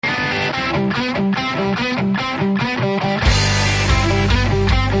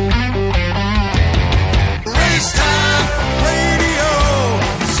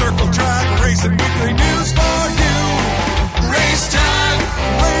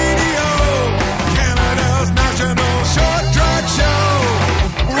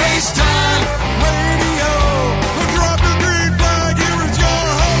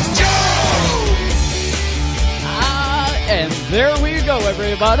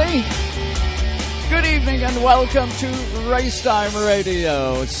Everybody, good evening and welcome to Race Time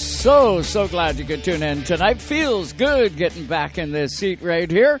Radio. So glad you could tune in tonight. Feels good getting back in this seat right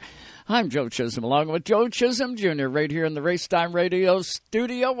here. I'm Joe Chisholm, along with Joe Chisholm Jr. right here in the Race Time Radio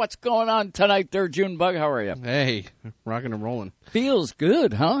studio. What's going on tonight there, Junebug? How are you? Hey, rocking and rolling. Feels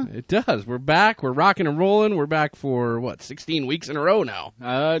good, huh? It does. We're back. We're rocking and rolling. We're back for 16 weeks in a row now.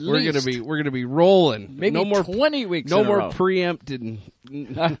 We're gonna be rolling. Maybe no more 20 weeks. No more preempted.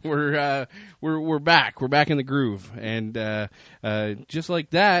 We're back. We're back in the groove, and just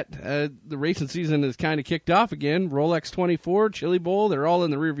like that, the racing season is kind of kicked off again. Rolex 24, Chili Bowl, they're all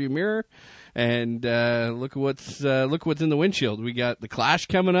in the rearview mirror. And look what's in the windshield. We got the Clash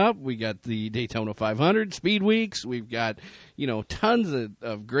coming up. We got the Daytona 500 Speed Weeks. We've got tons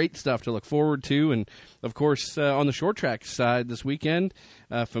of great stuff to look forward to. And of course, on the short track side this weekend,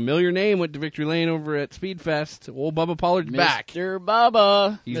 familiar name went to victory lane over at Speedfest. Old Bubba Pollard's back. Mr.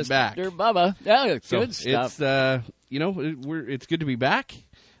 Bubba, he's back. Mr. Bubba, yeah, good stuff. It's good to be back.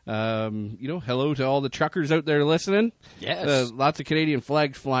 Hello to all the truckers out there listening. Yes. Lots of Canadian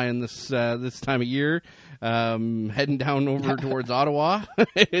flags flying this time of year. Heading down over towards Ottawa.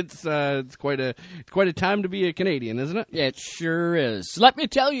 It's quite a time to be a Canadian, isn't it? It sure is. Let me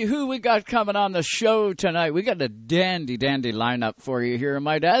tell you who we got coming on the show tonight. We got a dandy lineup for you here,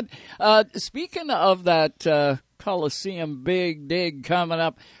 my dad. Speaking of that Coliseum Big Dig coming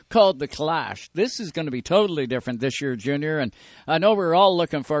up called the Clash. This is going to be totally different this year, Junior, and I know we're all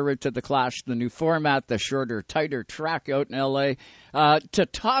looking forward to the Clash, the new format, the shorter, tighter track out in L.A. To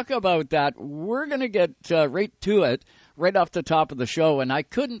talk about that, we're going to get right to it right off the top of the show, and I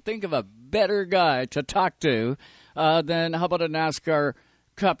couldn't think of a better guy to talk to than, how about a NASCAR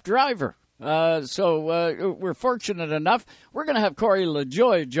Cup driver? So we're fortunate enough. We're going to have Corey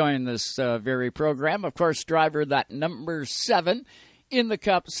LaJoie join this very program. Of course, driver that number 7 in the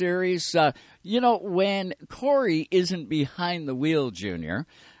Cup Series. When Corey isn't behind the wheel, Junior,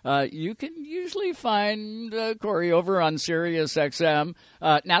 you can usually find Corey over on Sirius XM,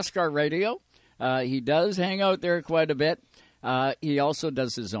 NASCAR Radio. He does hang out there quite a bit. He also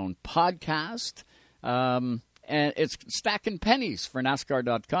does his own podcast. And it's Stacking Pennies for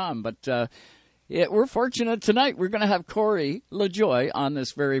NASCAR.com. But we're fortunate tonight. We're going to have Corey LaJoie on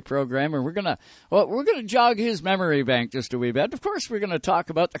this very program, and we're going to jog his memory bank just a wee bit. Of course, we're going to talk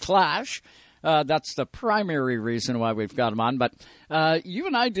about the Clash. That's the primary reason why we've got him on. But you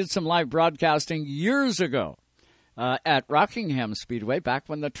and I did some live broadcasting years ago at Rockingham Speedway, back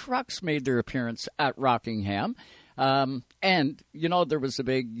when the trucks made their appearance at Rockingham. And there was a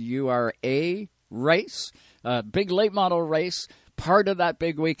big URA race. Big late model race, part of that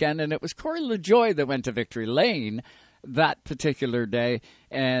big weekend, and it was Corey LaJoie that went to victory lane that particular day,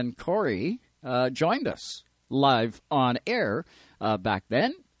 and Corey joined us live on air back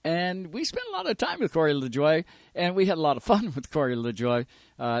then, and we spent a lot of time with Corey LaJoie, and we had a lot of fun with Corey LaJoie.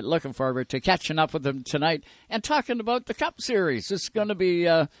 Looking forward to catching up with him tonight and talking about the Cup Series. This is going to be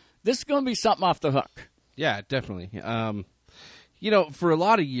something off the hook. Yeah, definitely. For a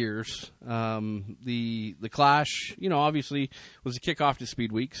lot of years, the Clash, obviously was a kickoff to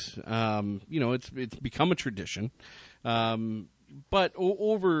Speed Weeks. It's become a tradition. But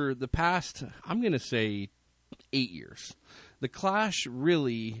over the past, I'm going to say 8 years, the Clash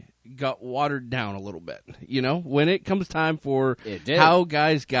really got watered down a little bit. When it comes time for how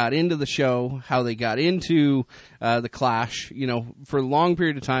guys got into the show, how they got into the Clash, for a long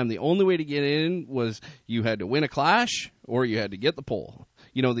period of time, the only way to get in was you had to win a Clash or you had to get the pole.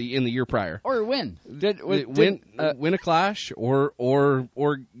 In the year prior, or win, win a Clash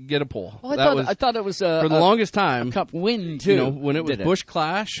or get a pole. Well, I thought it was for the longest time a Cup win too. When it was Busch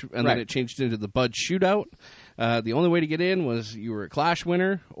Clash and then it changed into the Bud Shootout. The only way to get in was you were a Clash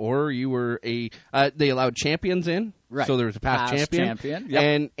winner or you were they allowed champions in. Right. So there was a past champion.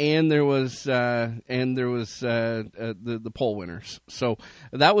 Yep. and there was the pole winners. So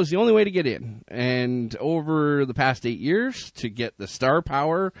that was the only way to get in. And over the past 8 years, to get the star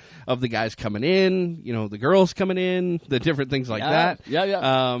power of the guys coming in, the girls coming in, the different things like that.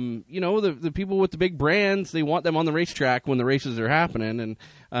 Yeah. The people with the big brands, they want them on the racetrack when the races are happening. And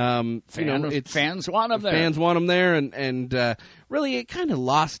Fans want them there. Fans want them there, and really, it kind of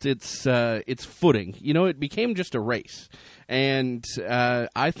lost its footing. It became just a race, and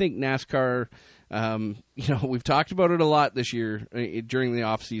I think NASCAR. We've talked about it a lot this year during the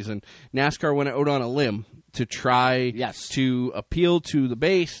off season. NASCAR went out on a limb to try to appeal to the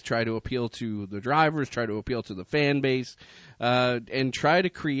base, try to appeal to the drivers, try to appeal to the fan base, and try to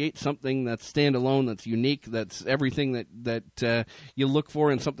create something that's standalone, that's unique, that's everything that you look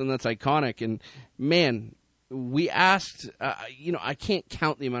for in something that's iconic. And man, we asked, I can't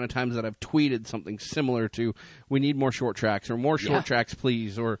count the amount of times that I've tweeted something similar to, we need more short tracks, or more short tracks,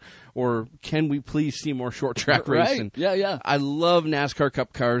 please, or can we please see more short track racing? Yeah. I love NASCAR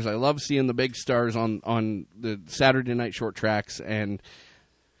Cup cars. I love seeing the big stars on the Saturday night short tracks, and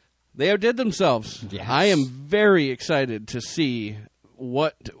they outdid themselves. Yes. I am very excited to see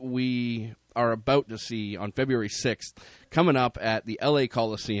what we are about to see on February 6th coming up at the LA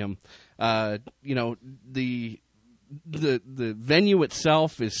Coliseum. The venue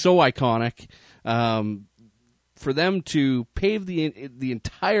itself is so iconic. For them to pave the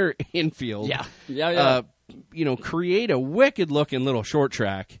entire infield, create a wicked looking little short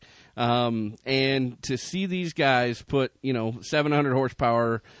track, and to see these guys put 700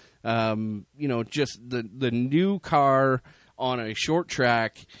 horsepower, just the new car on a short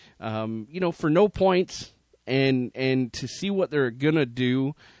track, for no points, and to see what they're gonna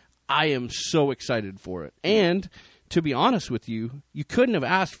do. I am so excited for it. And to be honest with you, you couldn't have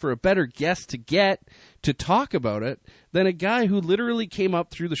asked for a better guest to get to talk about it than a guy who literally came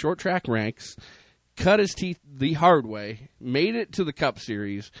up through the short track ranks, cut his teeth the hard way, made it to the Cup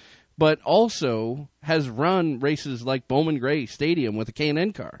Series, but also has run races like Bowman Gray Stadium with a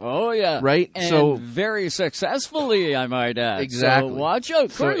K&N car. Oh, yeah. Right? And very successfully, I might add. Exactly. So watch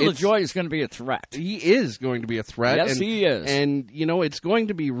out. Corey LaJoie is going to be a threat. He is going to be a threat. Yes, he is. And, it's going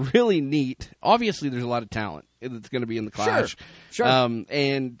to be really neat. Obviously, there's a lot of talent that's going to be in the Clash. Sure.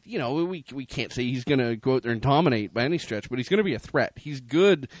 And, we can't say he's going to go out there and dominate by any stretch, but he's going to be a threat. He's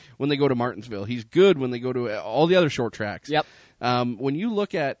good when they go to Martinsville. He's good when they go to all the other short tracks. Yep. When you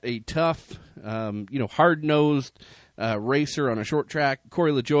look at a tough, hard-nosed racer on a short track,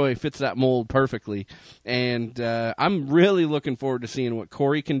 Corey LaJoie fits that mold perfectly. And I'm really looking forward to seeing what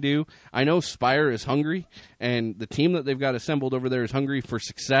Corey can do. I know Spire is hungry, and the team that they've got assembled over there is hungry for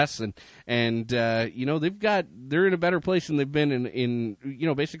success. And they're in a better place than they've been in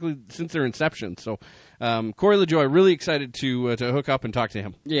basically since their inception. So Corey LaJoie, really excited to hook up and talk to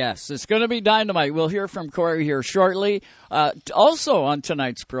him. Yes, it's going to be dynamite. We'll hear from Corey here shortly. Also on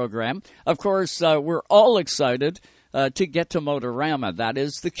tonight's program, of course, we're all excited to get to Motorama. That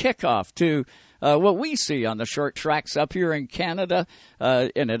is the kickoff to what we see on the short tracks up here in Canada,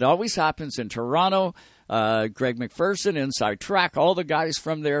 and it always happens in Toronto. Greg McPherson, Inside Track, all the guys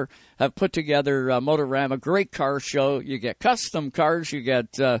from there have put together Motorama, great car show. You get custom cars, you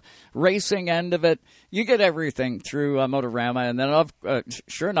get racing end of it, you get everything through Motorama. And then,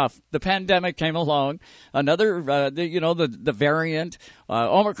 sure enough, the pandemic came along. Another, the variant,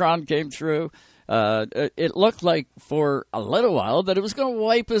 Omicron came through. It looked like for a little while that it was going to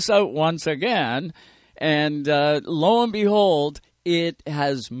wipe us out once again. And lo and behold, it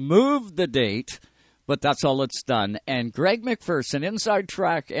has moved the date. But that's all it's done. And Greg McPherson, Inside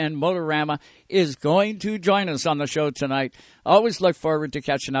Track and Motorama, is going to join us on the show tonight. Always look forward to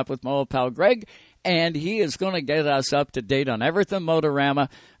catching up with my old pal Greg. And he is going to get us up to date on everything Motorama.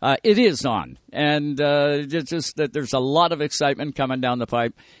 It is on. And it's just that there's a lot of excitement coming down the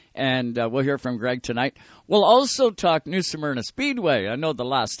pipe. And we'll hear from Greg tonight. We'll also talk New Smyrna Speedway. I know the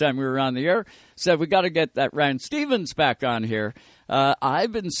last time we were on the air, said we got to get that Ryan Stevens back on here.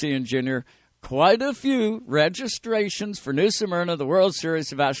 I've been seeing, Junior, quite a few registrations for New Smyrna, the World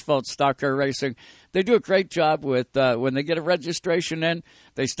Series of Asphalt Stock Car Racing. They do a great job with when they get a registration in,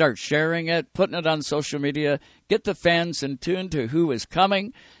 they start sharing it, putting it on social media, get the fans in tune to who is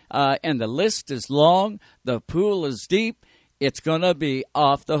coming, and the list is long, the pool is deep. It's going to be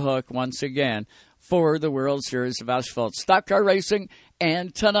off the hook once again for the World Series of Asphalt Stock Car Racing.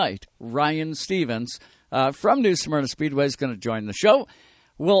 And tonight, Ryan Stevens from New Smyrna Speedway is going to join the show.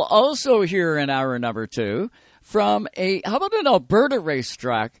 We'll also hear in hour number 2 from how about an Alberta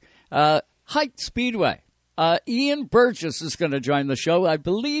racetrack, Height Speedway. Ian Burgess is going to join the show. I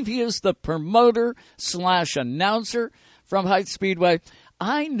believe he is the promoter/announcer from Height Speedway.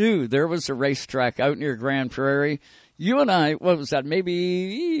 I knew there was a racetrack out near Grand Prairie. You and I, what was that,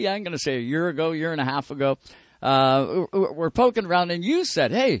 maybe, I'm going to say a year and a half ago, we're poking around, and you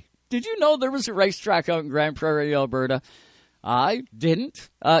said, hey, did you know there was a racetrack out in Grand Prairie, Alberta? I didn't.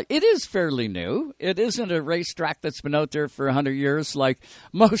 It is fairly new. It isn't a racetrack that's been out there for 100 years like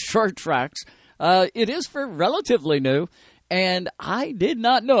most short tracks. It is for relatively new, and I did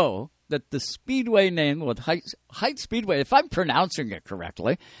not know that the speedway name was Hythe Speedway, if I'm pronouncing it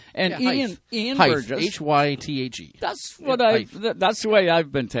correctly. And Ian Burgess, Hythe. That's what that's the way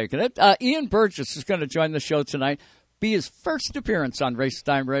I've been taking it. Ian Burgess is going to join the show tonight. Be his first appearance on Race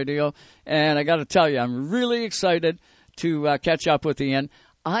Time Radio, and I got to tell you, I'm really excited to catch up with Ian.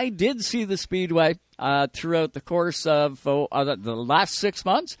 I did see the Speedway throughout the course of the last 6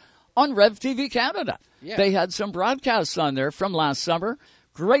 months on Rev TV Canada. Yeah. They had some broadcasts on there from last summer.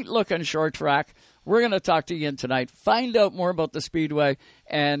 Great looking short track. We're going to talk to Ian tonight, find out more about the Speedway,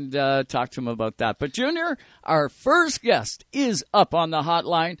 and talk to him about that. But, Junior, our first guest is up on the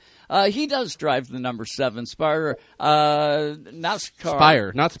hotline. He does drive the number 7 Spire, NASCAR.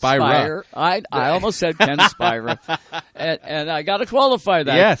 Spire, not Spire. I almost said Ken Spire. and I got to qualify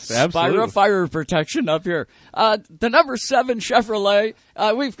that. Yes, absolutely. Spire fire protection up here. The number 7 Chevrolet.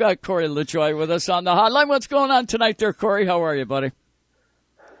 We've got Corey LaJoie with us on the hotline. What's going on tonight there, Corey? How are you, buddy?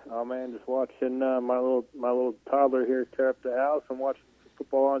 Oh man, just watching my little toddler here tear up the house and watching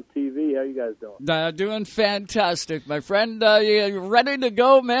football on TV. How you guys doing? Doing fantastic, my friend. You ready to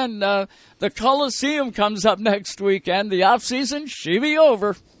go, man? The Coliseum comes up next weekend. The off season, she be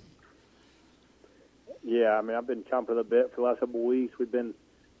over. Yeah, I mean I've been chomping at the bit for the last couple of weeks. We've had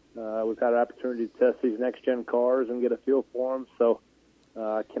an opportunity to test these next gen cars and get a feel for them. So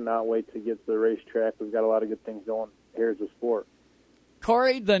I cannot wait to get to the racetrack. We've got a lot of good things going here as a sport.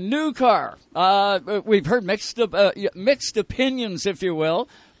 Corey, the new car. We've heard mixed opinions, if you will,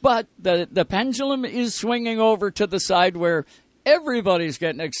 but the pendulum is swinging over to the side where everybody's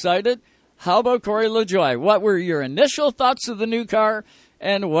getting excited. How about Corey LaJoie? What were your initial thoughts of the new car,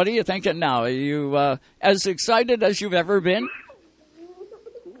 and what are you thinking now? Are you as excited as you've ever been?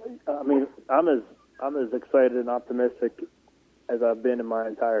 I mean, I'm as excited and optimistic as I've been in my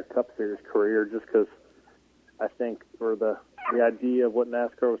entire Cup Series career, just because I think for the idea of what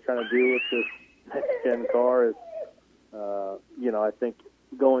NASCAR was trying to do with this next-gen car is, I think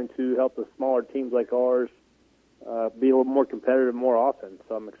going to help the smaller teams like ours be a little more competitive more often.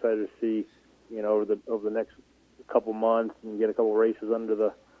 So I'm excited to see, over the next couple months and get a couple races under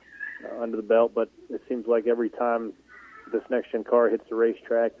the belt. But it seems like every time this next-gen car hits the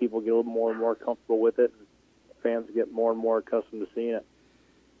racetrack, people get a little more and more comfortable with it, and fans get more and more accustomed to seeing it.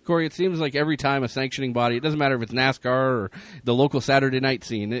 Corey, it seems like every time a sanctioning body, it doesn't matter if it's NASCAR or the local Saturday night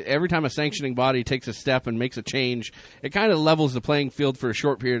scene, every time a sanctioning body takes a step and makes a change, it kind of levels the playing field for a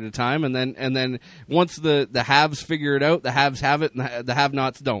short period of time, and then once the haves figure it out, the haves have it, and the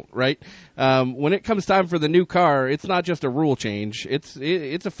have-nots don't, right? When it comes time for the new car, it's not just a rule change. It's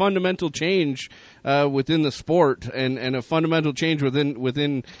a fundamental change within the sport, and a fundamental change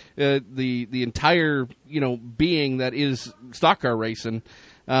within the entire being that is stock car racing.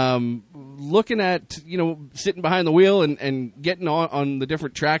 Looking at, sitting behind the wheel and getting on the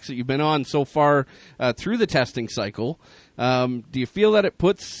different tracks that you've been on so far through the testing cycle, do you feel that it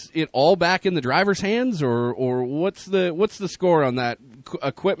puts it all back in the driver's hands, or what's the score on that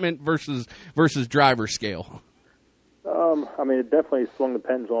equipment versus driver scale? I mean, it definitely swung the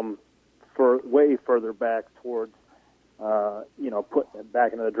pendulum for way further back towards, putting it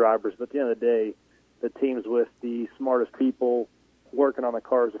back into the drivers. But at the end of the day, the teams with the smartest people working on the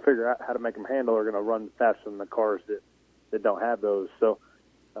cars to figure out how to make them handle are going to run faster than the cars that don't have those. So,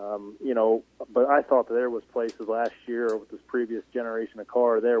 but I thought that there was places last year with this previous generation of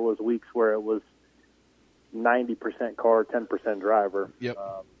car, there was weeks where it was 90% car, 10% driver. Yep.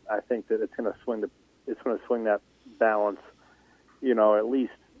 I think that it's going to swing that balance, at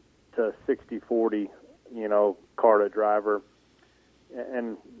least to 60-40, car to driver.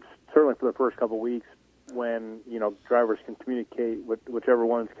 And certainly for the first couple of weeks, when drivers can communicate with whichever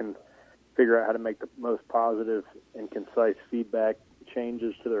ones can figure out how to make the most positive and concise feedback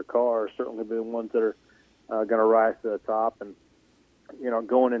changes to their car, certainly the ones that are going to rise to the top. And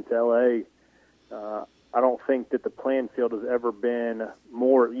going into LA, I don't think that the playing field has ever been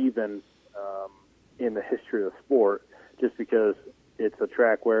more even in the history of the sport, just because it's a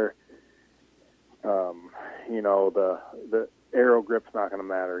track where the aero grip's not going to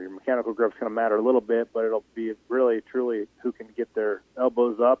matter. Your mechanical grip's going to matter a little bit, but it'll be really, truly who can get their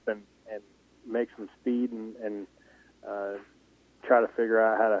elbows up and make some speed and try to figure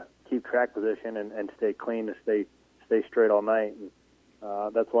out how to keep track position and stay clean and stay straight all night.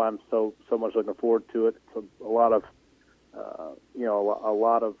 And that's why I'm so much looking forward to it. It's a lot of a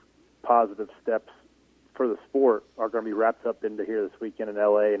lot of positive steps for the sport are going to be wrapped up into here this weekend in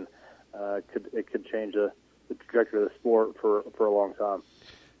LA, and it could change the the trajectory of the sport for a long time.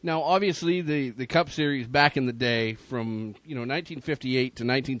 Now, obviously, the Cup Series back in the day, from 1958 to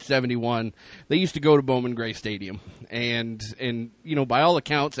 1971, they used to go to Bowman Gray Stadium, and by all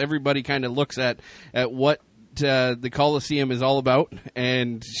accounts, everybody kind of looks at what the Coliseum is all about,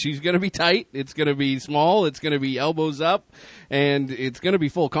 and she's going to be tight. It's going to be small. It's going to be elbows up, and it's going to be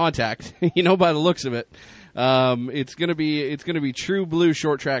full contact. By the looks of it. It's gonna be true blue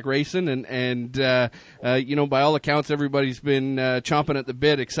short track racing, and by all accounts, everybody's been chomping at the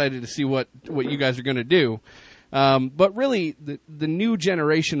bit, excited to see what you guys are gonna do. But really, the new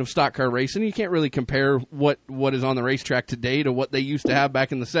generation of stock car racing, you can't really compare what is on the racetrack today to what they used to have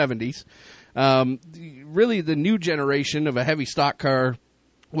back in the 70s. Really, the new generation of a heavy stock car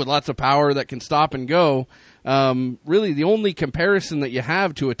with lots of power that can stop and go. Really, the only comparison that you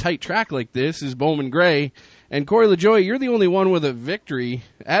have to a tight track like this is Bowman Gray. And Corey LaJoie, you're the only one with a victory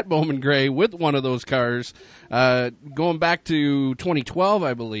at Bowman Gray with one of those cars, going back to 2012,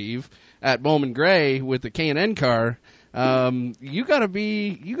 I believe, at Bowman Gray with the K&N car. You gotta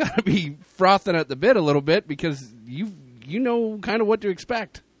be frothing at the bit a little bit, because you know kind of what to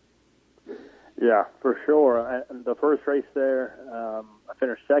expect. Yeah, for sure. The first race there, I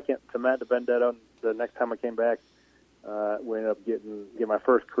finished second to Matt DiBenedetto. The next time I came back, we ended up getting my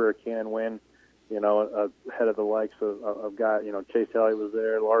first career K&N win. Ahead of the likes of guys. Chase Elliott was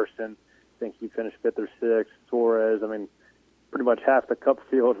there. Larson, I think he finished fifth or sixth. Suarez. I mean, pretty much half the Cup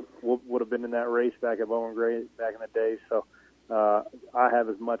field would have been in that race back at Bowman Gray back in the day. So I have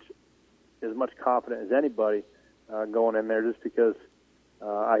as much confidence as anybody going in there, just because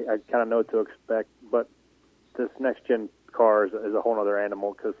I kind of know what to expect. But this next gen car is a whole other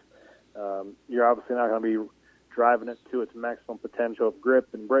animal, because you're obviously not going to be driving it to its maximum potential of grip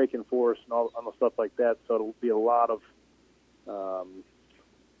and braking force and all the stuff like that. So it'll be a lot of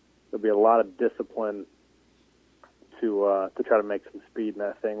discipline to try to make some speed in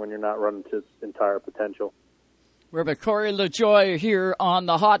that thing when you're not running to its entire potential. We're with Corey LaJoie here on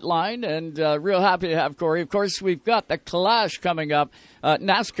the hotline, and real happy to have Corey. Of course, we've got the Clash coming up.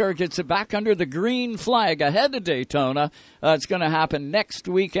 NASCAR gets it back under the green flag ahead of Daytona. It's going to happen next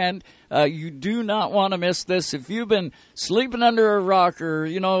weekend. You do not want to miss this. If you've been sleeping under a rock, or,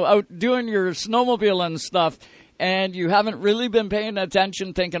 out doing your snowmobile and stuff, and you haven't really been paying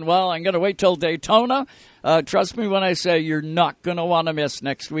attention, thinking, well, I'm going to wait till Daytona, trust me when I say you're not going to want to miss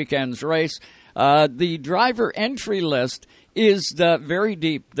next weekend's race. The driver entry list is very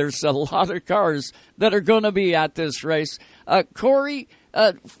deep. There's a lot of cars that are going to be at this race. Corey,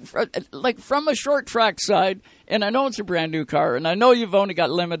 from a short track side, and I know it's a brand new car, and I know you've only got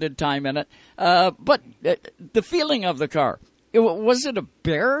limited time in it, but the feeling of the car, was it a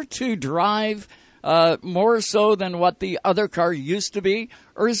bear to drive more so than what the other car used to be?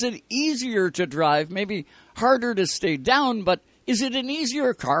 Or is it easier to drive, maybe harder to stay down, but is it an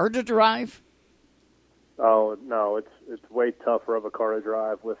easier car to drive? Oh, no, it's way tougher of a car to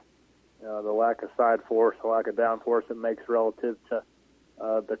drive, with the lack of side force, the lack of down force it makes relative to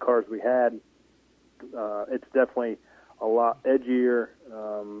the cars we had. It's definitely a lot edgier,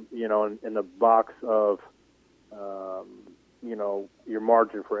 in the box of, your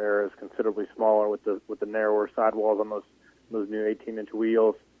margin for error is considerably smaller with the narrower sidewalls on those new 18-inch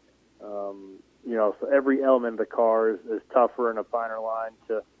wheels. So every element of the car is tougher and a finer line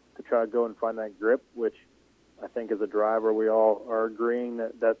to try to go and find that grip, which I think as a driver we all are agreeing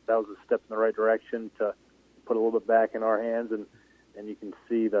that was a step in the right direction to put a little bit back in our hands, and you can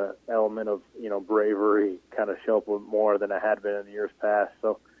see the element of bravery kind of show up a little more than it had been in the years past.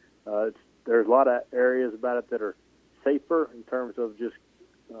 So there's a lot of areas about it that are safer in terms of just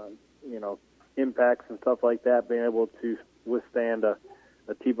impacts and stuff like that, being able to withstand a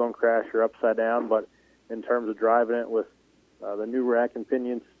T-bone crash or upside down. But in terms of driving it with the new rack and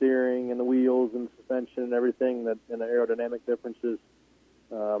pinion steering and the wheels and suspension and everything, and the aerodynamic differences,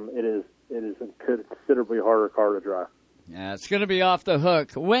 it is a considerably harder car to drive. Yeah, it's going to be off the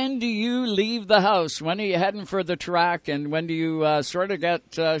hook. When do you leave the house? When are you heading for the track, and when do you sort of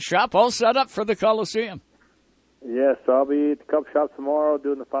get shop all set up for the Coliseum? Yeah, so I'll be at the Cup shop tomorrow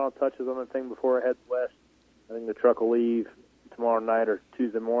doing the final touches on the thing before I head west. I think the truck will leave tomorrow night or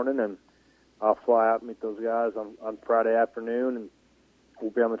Tuesday morning, and I'll fly out and meet those guys on Friday afternoon, and we'll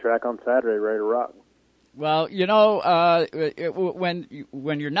be on the track on Saturday ready to rock. Well,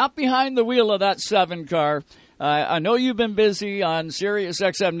 when you're not behind the wheel of that 7 car, I know you've been busy on Sirius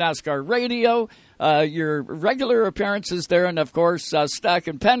XM NASCAR Radio, your regular appearances there, and, of course,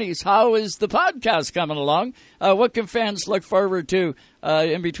 Stacking Pennies. How is the podcast coming along? What can fans look forward to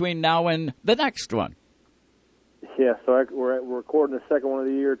in between now and the next one? Yeah, so we're recording the second one of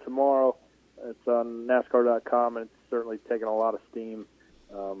the year tomorrow. It's on NASCAR.com, and it's certainly taken a lot of steam.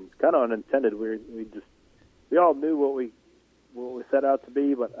 Kind of unintended. We all knew what we set out to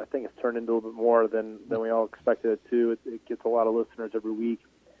be, but I think it's turned into a little bit more than we all expected it to. It gets a lot of listeners every week.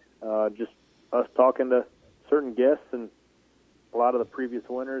 Just us talking to certain guests and a lot of the previous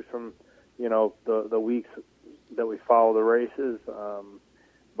winners from the weeks that we follow the races.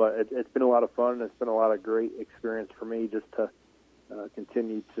 But it's been a lot of fun. It's been a lot of great experience for me just to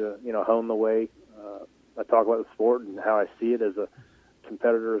continue to hone the way I talk about the sport and how I see it as a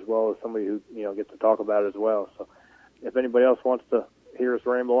competitor as well as somebody who gets to talk about it as well. So if anybody else wants to hear us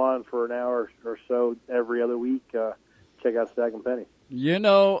ramble on for an hour or so every other week, check out Stack and Penny.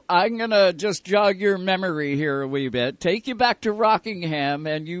 I'm going to just jog your memory here a wee bit, take you back to Rockingham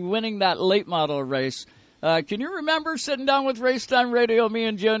and you winning that late model race. Can you remember sitting down with Racetime Radio, me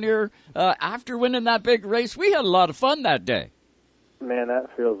and Junior, after winning that big race? We had a lot of fun that day. Man,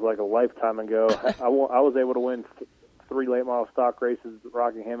 that feels like a lifetime ago. I was able to win 3 late model stock races at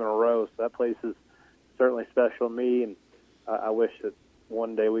Rockingham in a row, so that place is certainly special to me, and I wish that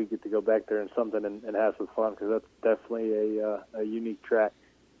one day we get to go back there and something and have some fun, because that's definitely a unique track.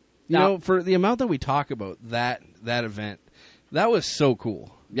 For the amount that we talk about that event, that was so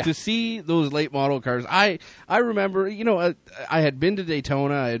cool. Yeah. To see those late model cars. I remember, I had been to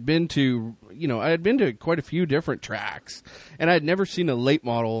Daytona. I had been to quite a few different tracks, and I had never seen a late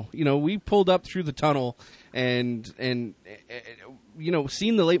model. We pulled up through the tunnel and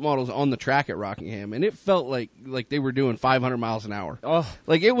seen the late models on the track at Rockingham, and it felt like they were doing 500 miles an hour. Oh,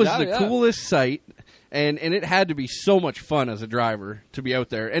 like it was the coolest sight. And it had to be so much fun as a driver to be out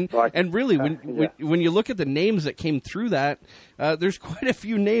there. And really, when you look at the names that came through that, there's quite a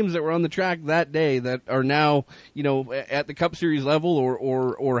few names that were on the track that day that are now, at the Cup Series level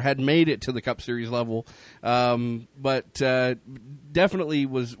or had made it to the Cup Series level. But definitely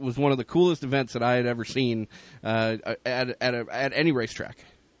was one of the coolest events that I had ever seen at any racetrack.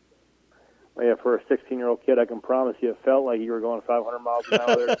 Well, yeah, for a 16-year-old kid, I can promise you, it felt like you were going 500 miles an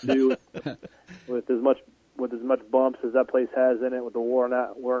hour there too, with as much bumps as that place has in it, with the worn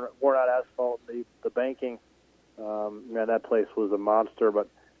out asphalt, the banking. Man, that place was a monster. But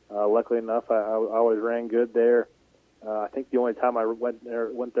luckily enough, I always ran good there. I think the only time I went there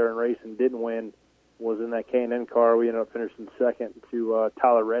and raced and didn't win was in that K&N car. We ended up finishing second to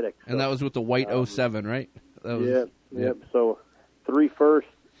Tyler Reddick. So, and that was with the white 07, right? Yep. So 3 firsts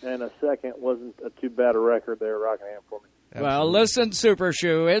and a second wasn't too bad a record there at Rockingham for me. Absolutely. Well, listen, Super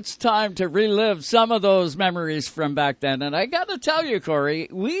Shoe, it's time to relive some of those memories from back then. And I got to tell you, Corey,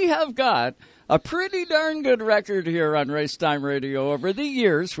 we have got a pretty darn good record here on Racetime Radio over the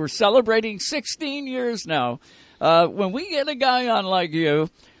years. We're celebrating 16 years now. When we get a guy on like you,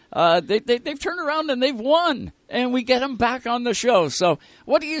 they've turned around and they've won, and we get them back on the show. So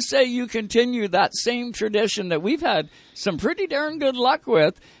what do you say you continue that same tradition that we've had some pretty darn good luck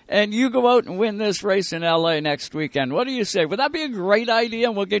with, and you go out and win this race in L.A. next weekend? What do you say? Would that be a great idea,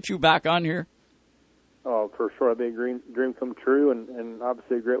 and we'll get you back on here? Oh, for sure. That'd be a dream come true, and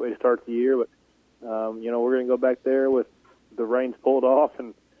obviously a great way to start the year. But, we're going to go back there with the reins pulled off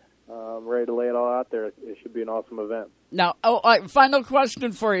and ready to lay it all out there. It should be an awesome event. Now, final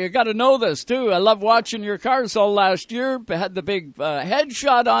question for you. Got to know this, too. I love watching your cars all last year. Had the big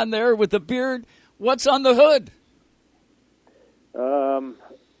headshot on there with the beard. What's on the hood?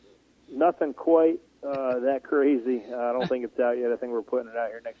 Nothing quite that crazy. I don't think it's out yet. I think we're putting it out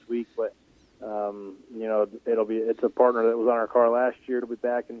here next week. But, it's a partner that was on our car last year. It'll be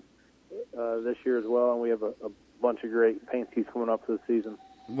back in this year as well. And we have a bunch of great paint schemes coming up for the season.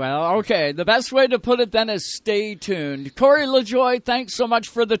 Well, okay. The best way to put it then is stay tuned. Corey LaJoie, thanks so much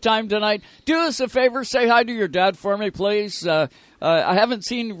for the time tonight. Do us a favor, say hi to your dad for me, please. I haven't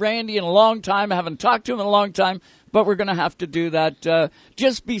seen Randy in a long time. I haven't talked to him in a long time, but we're going to have to do that.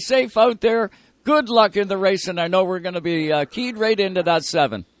 Just be safe out there. Good luck in the race, and I know we're going to be keyed right into that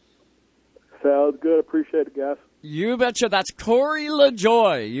 7. Sounds good. Appreciate it, guys. You betcha. That's Corey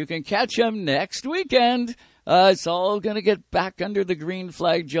LaJoie. You can catch him next weekend. It's all going to get back under the green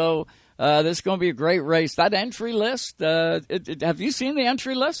flag, Joe. This is going to be a great race. That entry list, have you seen the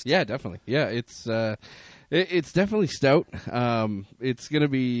entry list? Yeah, definitely. Yeah, it's definitely stout. It's going to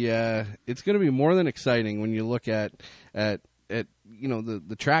be more than exciting when you look at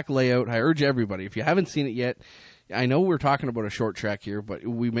the track layout. I urge everybody, if you haven't seen it yet, I know we're talking about a short track here, but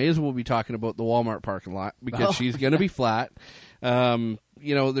we may as well be talking about the Walmart parking lot because she's going to be flat.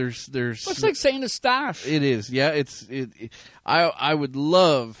 There's. Looks like St. Eustache. It is, yeah. I would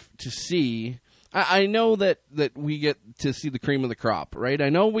love to see. I know that we get to see the cream of the crop, right? I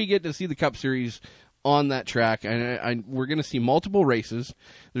know we get to see the Cup Series on that track. And we're going to see multiple races.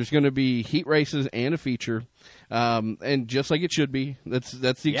 There's going to be heat races and a feature. And just like it should be, that's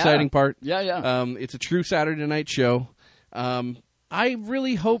the exciting part. Yeah. It's a true Saturday night show. I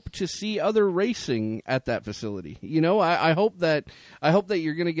really hope to see other racing at that facility. I hope that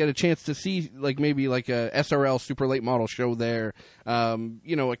you're going to get a chance to see maybe a SRL Super Late Model show there. A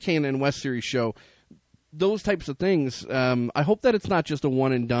K&N West Series show. Those types of things. I hope that it's not just a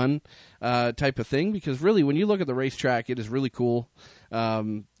one and done type of thing, because really, when you look at the racetrack, it is really cool.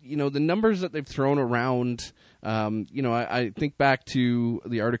 The numbers that they've thrown around. I think back to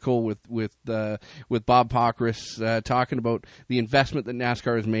the article with Bob Pockris talking about the investment that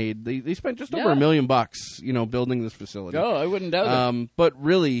NASCAR has made. They spent just over $1 million, building this facility. Oh, I wouldn't doubt it. But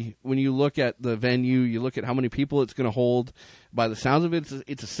really, when you look at the venue, you look at how many people it's going to hold. By the sounds of it,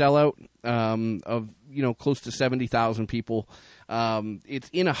 it's a sellout of close to 70,000 people. It's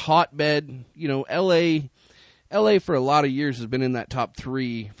in a hotbed. LA for a lot of years has been in that top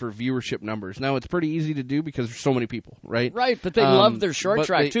 3 for viewership numbers. Now, it's pretty easy to do because there's so many people, right? Right, but they love their short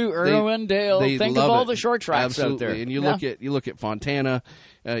track too. Irwindale, think of all the short tracks out there. And you look at Fontana,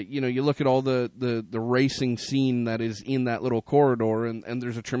 you look at all the racing scene that is in that little corridor, and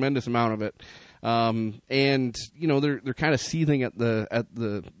there's a tremendous amount of it. And they're kind of seething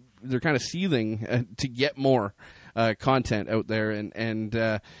they're kind of seething to get more content out there, and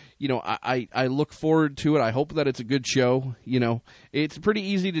I look forward to it. I hope that it's a good show. It's pretty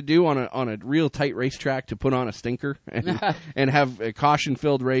easy to do on a real tight racetrack to put on a stinker and have a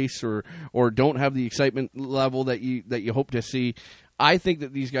caution-filled race or don't have the excitement level that you hope to see. I think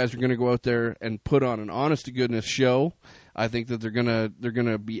that these guys are going to go out there and put on an honest-to-goodness show. I think that they're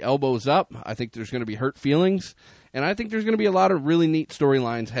gonna be elbows up. I think there's going to be hurt feelings. And I think there's going to be a lot of really neat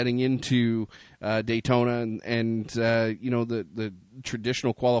storylines heading into Daytona and the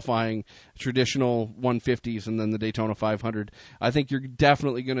traditional qualifying, traditional 150s, and then the Daytona 500. I think you're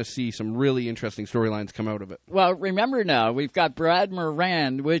definitely going to see some really interesting storylines come out of it. Well, remember now, we've got Brad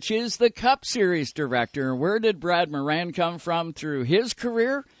Moran, which is the Cup Series director. Where did Brad Moran come from through his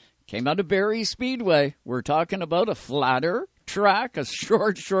career? Came out of Barrie Speedway. We're talking about a flatter track, a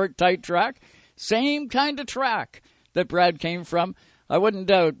short, tight track. Same kind of track that Brad came from. I wouldn't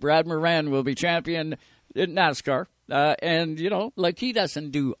doubt Brad Moran will be champion in NASCAR. And he doesn't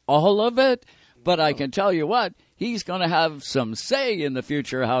do all of it, but I can tell you what, he's going to have some say in the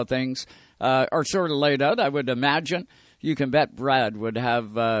future how things are sort of laid out. I would imagine you can bet Brad would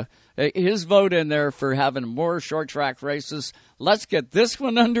have his vote in there for having more short track races. Let's get this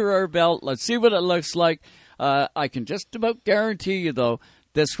one under our belt. Let's see what it looks like. I can just about guarantee you, though,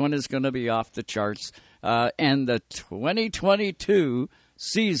 this one is going to be off the charts. And the 2022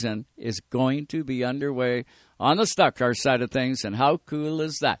 season is going to be underway on the stock car side of things. And how cool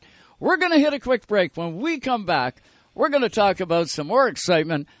is that? We're going to hit a quick break. When we come back, we're going to talk about some more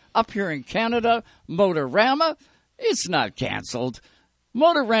excitement up here in Canada. Motorama, it's not canceled.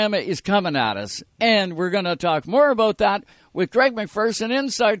 Motorama is coming at us. And we're going to talk more about that with Greg McPherson,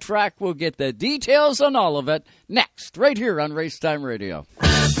 Inside Track. We'll get the details on all of it next, right here on Racetime Radio.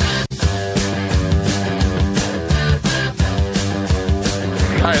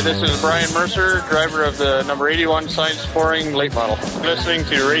 Hi, this is Brian Mercer, driver of the number 81 Science Pouring late model. Listening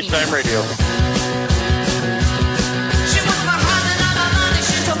to Racetime Radio.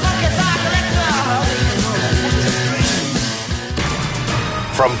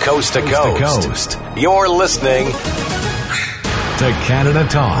 From coast to coast, you're listening to Canada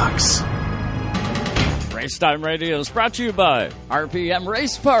Talks. Racetime Radio is brought to you by RPM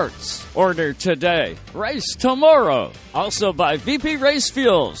Race Parts. Order today, race tomorrow. Also by VP Race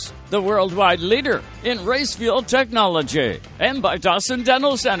Fuels, the worldwide leader in race fuel technology. And by Dawson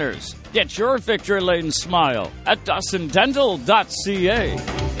Dental Centers. Get your victory lane smile at dawsondental.ca.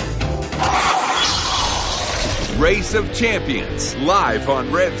 Race of Champions, live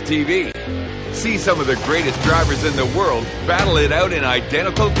on Rev TV. See some of the greatest drivers in the world battle it out in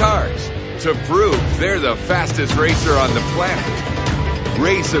identical cars to prove they're the fastest racer on the planet.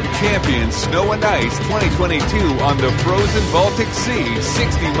 Race of Champions Snow and Ice 2022 on the frozen Baltic Sea,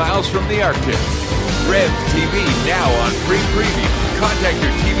 60 miles from the Arctic. Rev TV now on free preview. Contact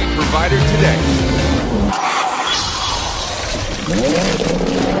your TV provider today.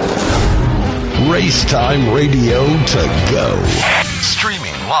 Racetime Radio to go.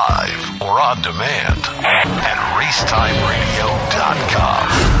 Streaming live or on demand at racetimeradio.com.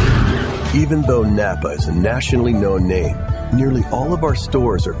 Even though Napa is a nationally known name, nearly all of our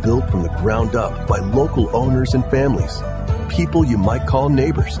stores are built from the ground up by local owners and families. People you might call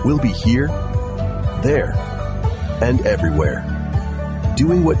neighbors will be here, there, and everywhere.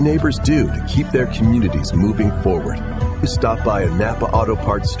 doing what neighbors do to keep their communities moving forward. You stop by a Napa Auto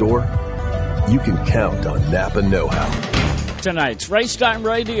Parts store, you can count on Napa know-how. Tonight's Racetime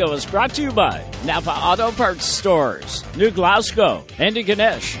Radio is brought to you by Napa Auto Parts Stores, New Glasgow,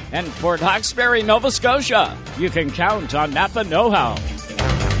 Antigonish, and Port Hawkesbury, Nova Scotia. You can count on Napa know-how.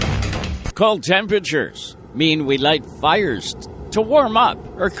 Cold temperatures mean we light fires to warm up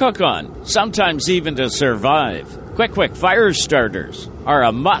or cook on, sometimes even to survive. Quick fire starters are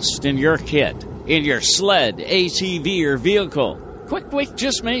a must in your kit, in your sled, ATV, or vehicle. Quick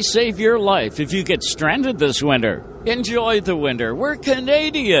just may save your life if you get stranded this winter. Enjoy the winter. We're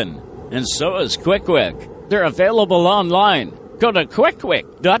Canadian. And so is Quick. They're available online. Go to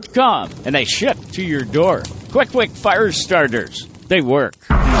quickwick.com and they ship to your door. Quick fire starters. They work.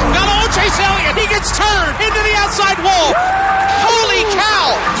 Now Chase Elliott, he gets turned into the outside wall. Holy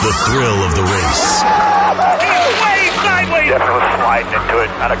cow! The thrill of the race. He's way sideways. Definitely sliding into it,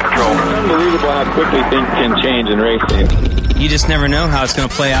 out of control. Unbelievable how quickly things can change in racing. You just never know how it's going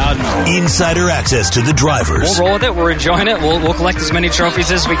to play out. Insider access to the drivers. We'll roll with it. We're enjoying it. We'll collect as many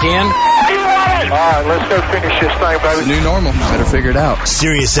trophies as we can. All right, let's go finish this thing, baby. It's the new normal. Better figure it out.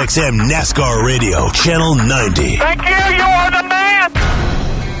 Sirius XM NASCAR Radio, Channel 90. Thank you. You are the man.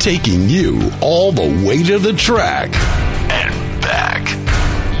 Taking you all the way to the track and back.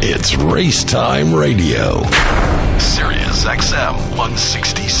 It's Racetime Radio. Sirius XM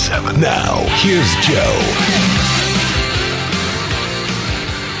 167. Now, here's Joe.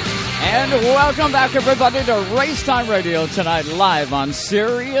 And welcome back, everybody, to Racetime Radio tonight, live on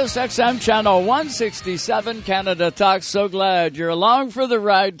Sirius XM Channel 167, Canada Talk. So glad you're along for the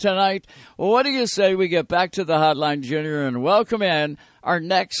ride tonight. What do you say we get back to the Hotline Junior and welcome in our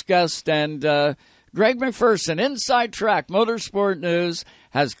next guest? And Greg McPherson, Inside Track Motorsport News,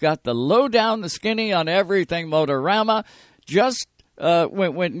 has got the lowdown, the skinny on everything Motorama. Just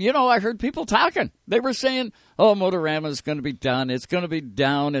when I heard people talking, they were saying, "Oh, Motorama is going to be done. It's going to be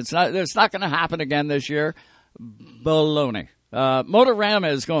down. It's not going to happen again this year." Baloney.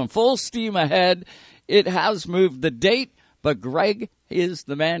 Motorama is going full steam ahead. It has moved the date, but Greg is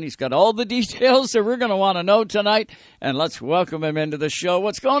the man. He's got all the details that we're going to want to know tonight. And let's welcome him into the show.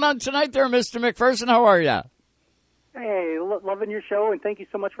 What's going on tonight there, Mr. McPherson? How are you? Hey, loving your show, and thank you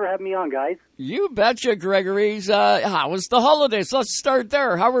so much for having me on, guys. You betcha, Gregory's. How was the holidays? Let's start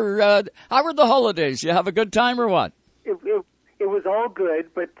there. How were the holidays? You have a good time or what? It was all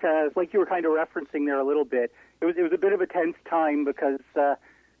good, but like you were kind of referencing there a little bit, it was a bit of a tense time because,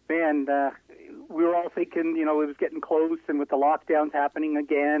 we were all thinking, it was getting close, and with the lockdowns happening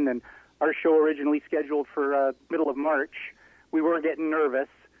again, and our show originally scheduled for middle of March, we were getting nervous.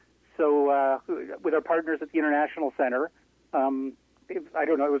 So with our partners at the International Center, I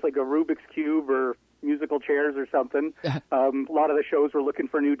don't know, it was like a Rubik's Cube or musical chairs or something. A lot of the shows were looking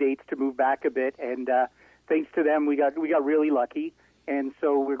for new dates to move back a bit, and thanks to them, we got really lucky. And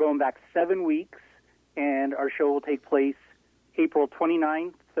so we're going back 7 weeks, and our show will take place April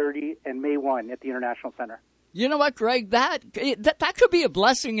 29, 30, and May 1 at the International Center. You know what, Greg? That could be a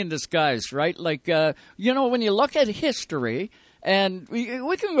blessing in disguise, right? Like, when you look at history, and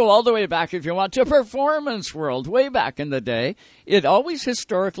we can go all the way back, if you want, to Performance World, way back in the day. It always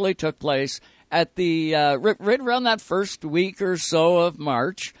historically took place at the right around that first week or so of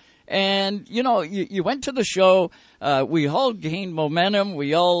March. And, you went to the show. We all gained momentum.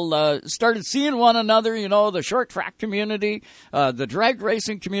 We all started seeing one another, the short track community, the drag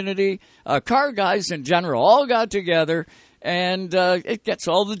racing community, car guys in general, all got together. And it gets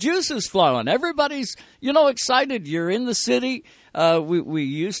all the juices flowing. Everybody's, excited. You're in the city. We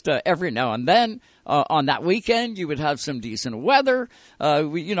used to, every now and then, on that weekend, you would have some decent weather.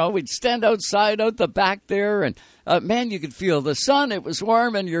 We'd stand outside, out the back there, and, man, you could feel the sun. It was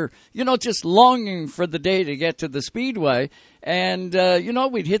warm, and you're, just longing for the day to get to the speedway. And,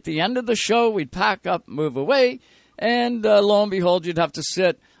 we'd hit the end of the show. We'd pack up, move away, and lo and behold, you'd have to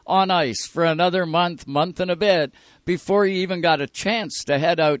sit on ice for another month and a bit before you even got a chance to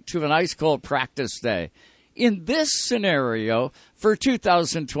head out to an ice-cold practice day. In this scenario, for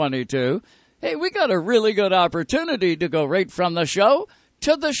 2022, hey, we got a really good opportunity to go right from the show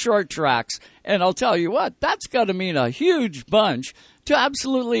to the short tracks. And I'll tell you what, that's got to mean a huge bunch to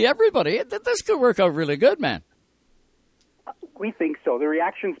absolutely everybody. This could work out really good, man. We think so. The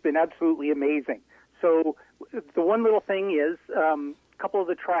reaction's been absolutely amazing. So the one little thing is, couple of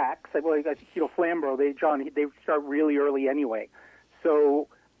the tracks, Flamborough, they start really early anyway. So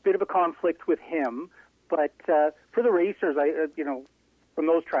bit of a conflict with him. But for the racers, from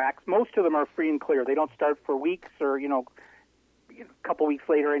those tracks, most of them are free and clear. They don't start for weeks or, a couple weeks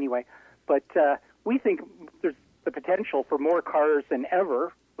later anyway. But we think there's the potential for more cars than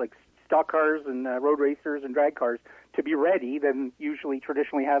ever, like stock cars and road racers and drag cars, to be ready than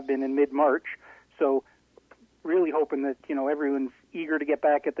traditionally have been in mid-March. So really hoping that, everyone's eager to get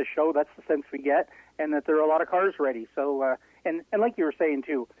back at the show. That's the sense we get, and that there are a lot of cars ready. So, and like you were saying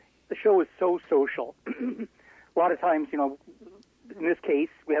too, the show is so social. A lot of times, in this case,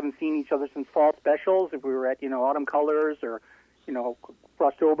 we haven't seen each other since fall specials, if we were at, Autumn Colors or,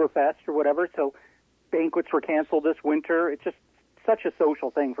 Frosttoberfest or whatever. So banquets were canceled this winter. It's just such a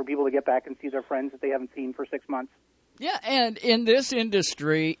social thing for people to get back and see their friends that they haven't seen for 6 months. Yeah, and in this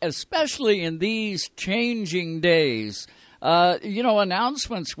industry, especially in these changing days,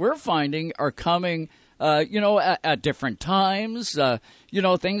 announcements we're finding are coming, at different times.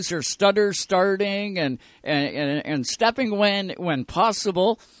 Things are starting and stepping when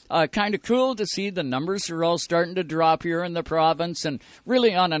possible. Kind of cool to see the numbers are all starting to drop here in the province and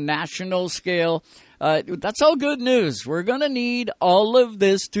really on a national scale. That's all good news. We're going to need all of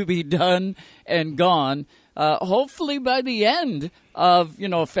this to be done and gone. Hopefully by the end of,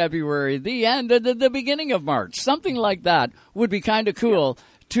 February, the beginning of March, something like that would be kind of cool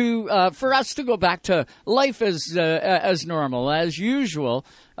for us to go back to life as normal, as usual.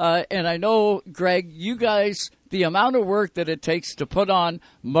 And I know, Greg, you guys, the amount of work that it takes to put on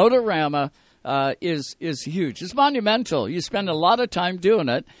Motorama is huge. It's monumental. You spend a lot of time doing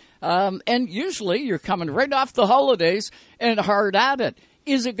it. And usually you're coming right off the holidays and hard at it.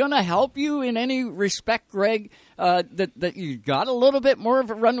 Is it going to help you in any respect, Greg, that you got a little bit more of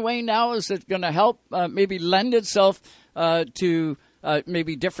a runway now? Is it going to help maybe lend itself to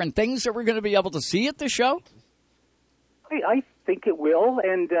maybe different things that we're going to be able to see at the show? I think it will.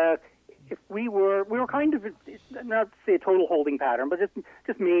 And if we were kind of, not to say a total holding pattern, but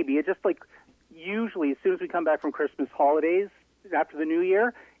just maybe. It's just like usually as soon as we come back from Christmas holidays after the New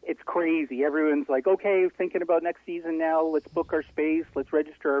Year, it's crazy. Everyone's like, okay, thinking about next season now. Let's book our space. Let's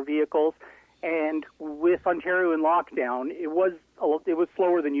register our vehicles. And with Ontario in lockdown, it was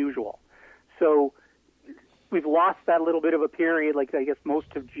slower than usual. So we've lost that little bit of a period, like I guess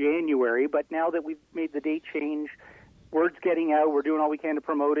most of January. But now that we've made the date change, word's getting out. We're doing all we can to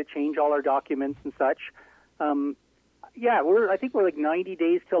promote it, change all our documents and such. I think we're like 90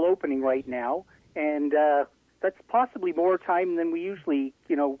 days till opening right now, and that's possibly more time than we usually,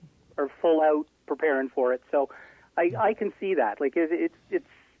 are full out preparing for it. So I can see that. Like it's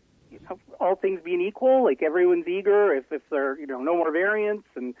all things being equal, like everyone's eager. If there are, no more variants,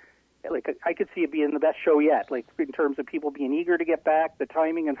 and like I could see it being the best show yet. Like in terms of people being eager to get back, the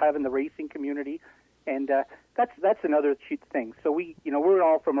timing of having the racing community, and that's another thing. So we're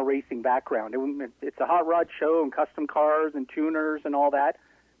all from a racing background. It's a hot rod show and custom cars and tuners and all that.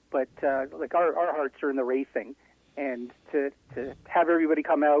 But like our hearts are in the racing, and to have everybody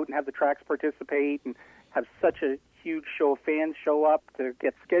come out and have the tracks participate and have such a huge show of fans show up to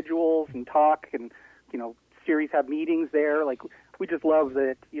get schedules and talk, and series have meetings there. Like we just love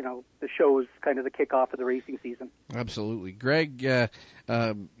that the show is kind of the kickoff of the racing season. Absolutely, Greg. I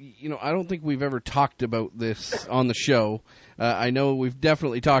don't think we've ever talked about this on the show. I know we've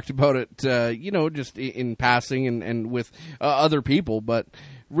definitely talked about it, just in passing and with other people, but.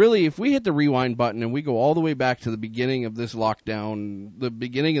 Really, if we hit the rewind button and we go all the way back to the beginning of this lockdown, the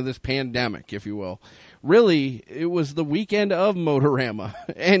beginning of this pandemic, if you will, really, it was the weekend of Motorama.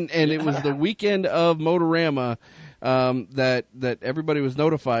 And it was the weekend of Motorama that everybody was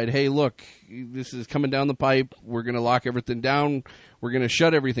notified, hey, look, this is coming down the pipe. We're going to lock everything down. We're going to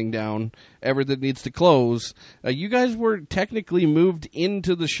shut everything down. Everything needs to close. You guys were technically moved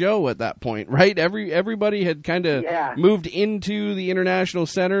into the show at that point, right? Everybody had kind of moved into the International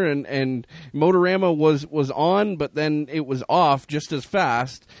Center, and Motorama was on, but then it was off just as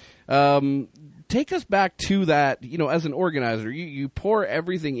fast. Take us back to that, as an organizer. You pour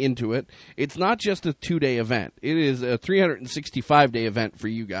everything into it. It's not just a 2-day event. It is a 365-day event for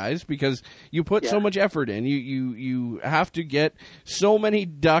you guys because you put so much effort in. You have to get so many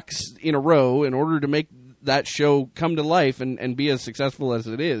ducks in a row in order to make that show come to life and be as successful as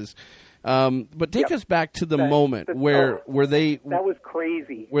it is. But take us back to the moment where they... That was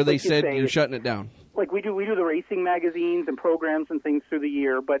crazy. Where they said you're shutting it down. Like we do the racing magazines and programs and things through the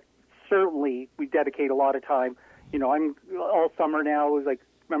year, but certainly we dedicate a lot of time. I'm all summer now, like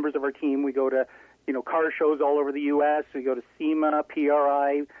members of our team, we go to, car shows all over the U.S. We go to SEMA,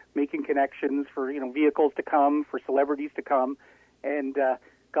 PRI, making connections for, vehicles to come, for celebrities to come. And,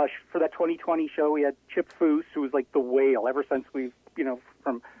 for that 2020 show, we had Chip Foose, who was like the whale ever since we've,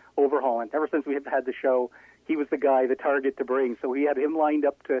 from Overholland. Ever since we had had the show, he was the guy, the target to bring. So we had him lined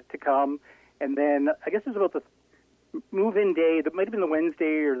up to come. And then I guess it was about the move-in day, that might have been the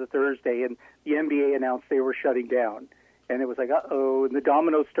Wednesday or the Thursday, and the NBA announced they were shutting down. And it was like, uh-oh, and the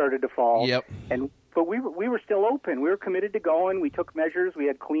dominoes started to fall. Yep. But we were still open. We were committed to going. We took measures. We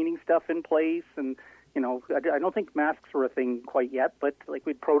had cleaning stuff in place, and I don't think masks were a thing quite yet, but like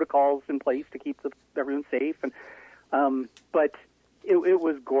we had protocols in place to keep everyone safe. And but it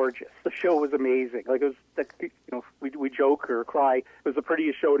was gorgeous. The show was amazing. Like it was, we joke or cry. It was the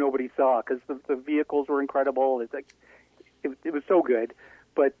prettiest show nobody saw because the vehicles were incredible. It's like it was so good,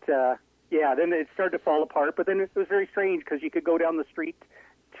 but. Yeah, then it started to fall apart, but then it was very strange because you could go down the street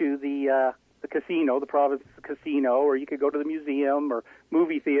to the casino, the Province Casino, or you could go to the museum or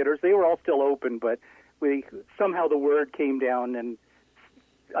movie theaters. They were all still open, but somehow the word came down, and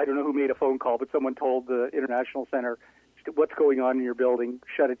I don't know who made a phone call, but someone told the International Center, what's going on in your building,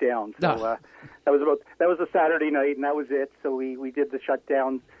 shut it down. So that was a Saturday night, and that was it. So we did the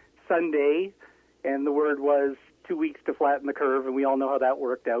shutdown Sunday, and the word was 2 weeks to flatten the curve, and we all know how that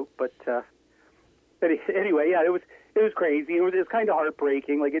worked out. But anyway, yeah, it was crazy. It was kind of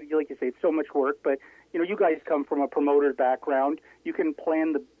heartbreaking. Like you say, it's so much work. But you guys come from a promoter background. You can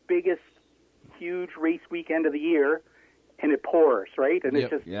plan the biggest, huge race weekend of the year, and it pours, right? And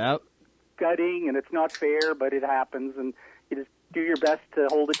it's just gutting, and it's not fair, but it happens, and you just do your best to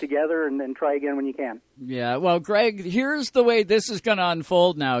hold it together and then try again when you can. Yeah, well, Greg, here's the way this is going to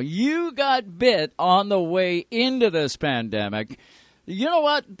unfold now. You got bit on the way into this pandemic. You know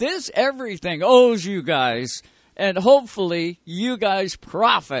what? Everything owes you guys, and hopefully you guys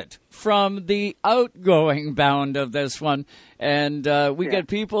profit from the outgoing bound of this one. And we get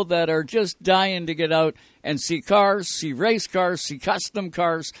people that are just dying to get out and see cars, see race cars, see custom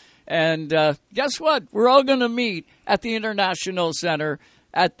cars. And guess what? We're all going to meet at the International Center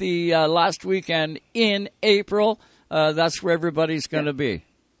at the last weekend in April. That's where everybody's going to be.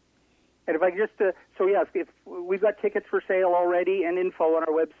 And if I just, if we've got tickets for sale already and info on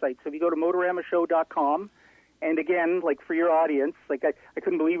our website. So if you go to motoramashow.com, and again, like for your audience, like I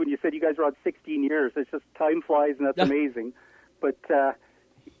couldn't believe when you said you guys were on 16 years. It's just time flies, and that's amazing. But,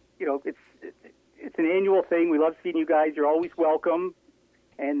 it's an annual thing. We love seeing you guys. You're always welcome.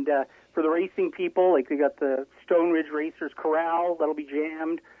 And for the racing people, like we got the Stone Ridge Racers Corral, that'll be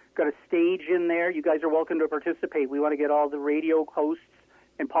jammed. Got a stage in there. You guys are welcome to participate. We want to get all the radio hosts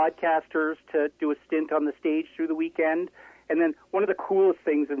and podcasters to do a stint on the stage through the weekend. And then one of the coolest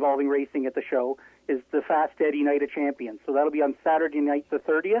things involving racing at the show is the Fast Eddie Night of Champions. So that'll be on Saturday night the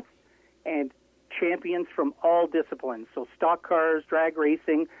 30th, and champions from all disciplines. So stock cars, drag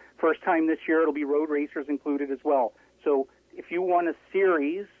racing. First time this year, it'll be road racers included as well. So if you won a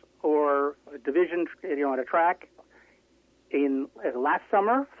series or a division, at a track in last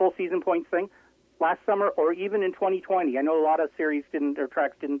summer, full season points thing, last summer, or even in 2020, I know a lot of series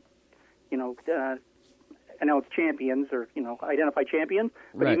tracks didn't, announce champions or, identify champions,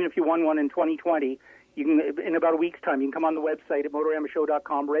 but even if you won one in 2020, you can, in about a week's time, you can come on the website at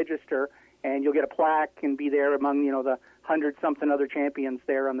motoramashow.com, register, and you'll get a plaque and be there among, the 100-something other champions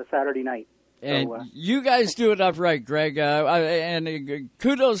there on the Saturday night. And you guys do it up right, Greg. And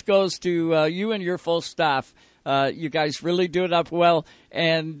kudos goes to you and your full staff. You guys really do it up well.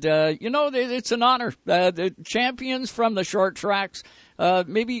 And, it's an honor. The champions from the short tracks,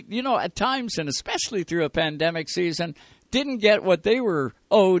 maybe, at times, and especially through a pandemic season, didn't get what they were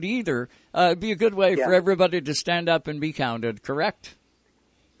owed either. It'd be a good way for everybody to stand up and be counted, correct?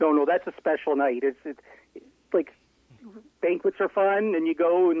 No, that's a special night. It's like banquets are fun, and you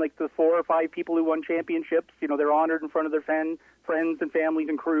go, and like the 4 or 5 people who won championships, they're honored in front of their friends and families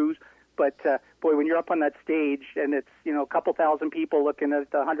and crews. But boy, when you're up on that stage and it's a couple thousand people looking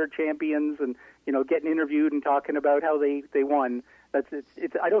at 100 champions and getting interviewed and talking about how they won,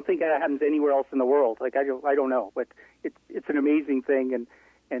 it's I don't think that happens anywhere else in the world. Like I don't know, but it's an amazing thing, and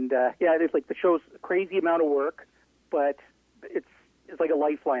it's like the show's a crazy amount of work, but it's like a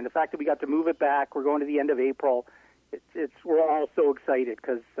lifeline. The fact that we got to move it back, we're going to the end of April. We're all so excited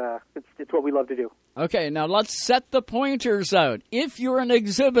because it's what we love to do. Okay, now let's set the pointers out. If you're an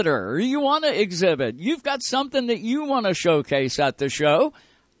exhibitor or you want to exhibit, you've got something that you want to showcase at the show,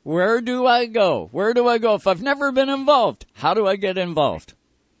 where do I go? Where do I go? If I've never been involved, how do I get involved?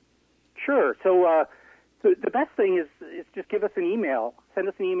 Sure. So the best thing is just give us an email. Send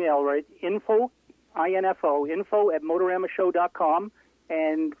us an email, right? Info at motoramashow.com.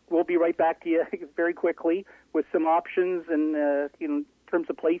 And we'll be right back to you very quickly with some options and in terms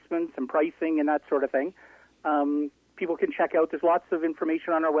of placements and pricing and that sort of thing. People can check out. There's lots of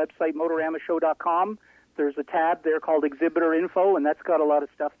information on our website, motoramashow.com. There's a tab there called Exhibitor Info, and that's got a lot of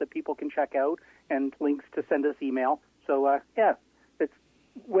stuff that people can check out and links to send us email. So it's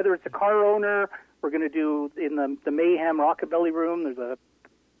whether it's a car owner We're going to do in the Mayhem Rockabilly Room. There's a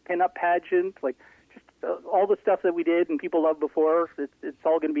pin-up pageant, like just all the stuff that we did and people loved before. It's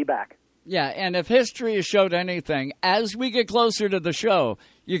all going to be back. Yeah, and if history has showed anything, as we get closer to the show,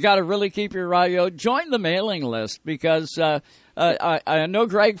 you got to really keep your eye out. Join the mailing list because I know,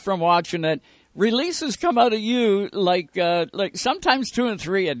 Greg, from watching it, releases come out of you like sometimes 2 and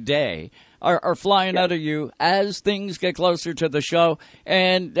 3 a day are flying out of you as things get closer to the show.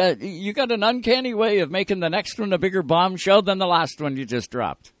 And you got an uncanny way of making the next one a bigger bombshell than the last one you just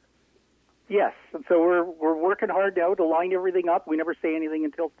dropped. Yes, and so we're working hard now to line everything up. We never say anything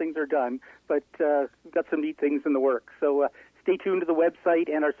until things are done, but we've got some neat things in the works. So stay tuned to the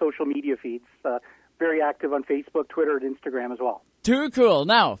website and our social media feeds. Very active on Facebook, Twitter, and Instagram as well. Too cool.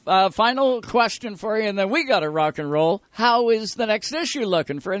 Now, final question for you, and then we got to rock and roll. How is the next issue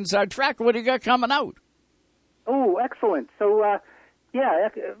looking for Inside Track? What do you got coming out? Oh, excellent. So,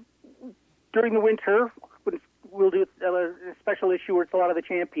 during the winter, we'll do a special issue where it's a lot of the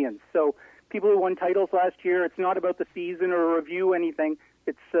champions. So people who won titles last year, it's not about the season or a review, anything.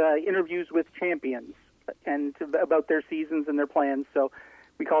 It's interviews with champions and about their seasons and their plans. So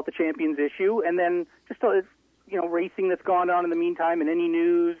we call it the Champions issue. And then just, racing that's gone on in the meantime and any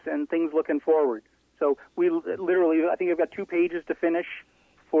news and things looking forward. So we literally, I think I've got 2 pages to finish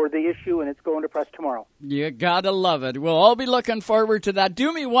for the issue, and it's going to press tomorrow. You gotta love it. We'll all be looking forward to that.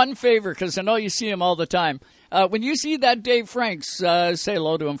 Do me one favor, because I know you see him all the time. When you see that Dave Franks, say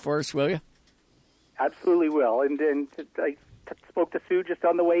hello to him for us, will you? Absolutely will. And I spoke to Sue just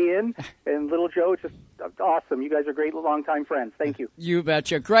on the way in, and Little Joe, just awesome. You guys are great longtime friends. Thank you. You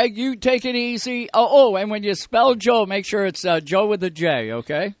betcha. Greg, you take it easy. Oh, and when you spell Joe, make sure it's Joe with a J,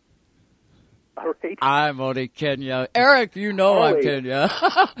 okay? All right. I'm only kidding you. Eric, I'm kidding you.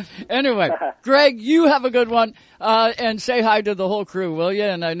 Anyway, Greg, you have a good one, and say hi to the whole crew, will you?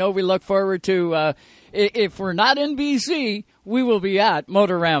 And I know we look forward to, if we're not in BC, we will be at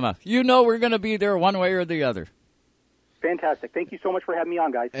Motorama. We're going to be there one way or the other. Fantastic. Thank you so much for having me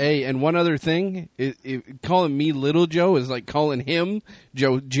on, guys. Hey, and one other thing, calling me Little Joe is like calling him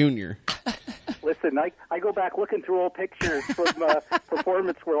Joe Jr. Listen, I go back looking through old pictures from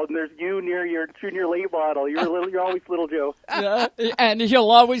Performance World, and there's you near your junior late model. You're always Little Joe. And he'll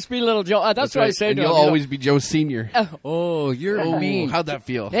always be Little Joe. That's what right. I say and to him. You'll always be Joe Senior. You're mean. How'd that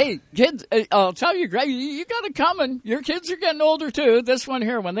feel? Hey, kids, I'll tell you, Greg, you got it coming. Your kids are getting older, too. This one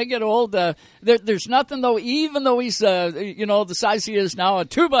here, when they get old, there's nothing, though, even though he's, the size he is now, a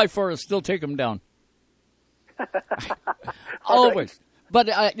 2x4 will still take him down. Always. Right. But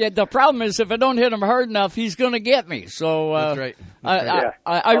the problem is, if I don't hit him hard enough, he's going to get me. So that's right.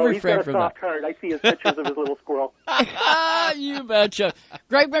 I refrain from that. He's got a soft heart. I see his pictures of his little squirrel. You betcha.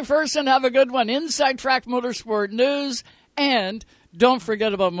 Greg McPherson, have a good one. Inside Track Motorsport News. And don't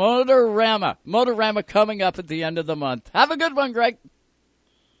forget about Motorama. Motorama coming up at the end of the month. Have a good one, Greg.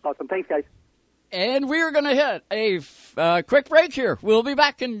 Awesome. Thanks, guys. And we are going to hit a quick break here. We'll be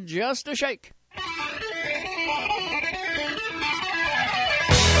back in just a shake.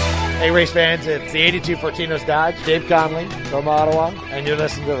 Hey, race fans, it's the 82 Fortinos Dodge, Dave Conley from Ottawa, and you're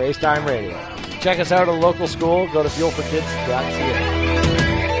listening to Race Time Radio. Check us out at a local school. Go to fuelforkids.ca.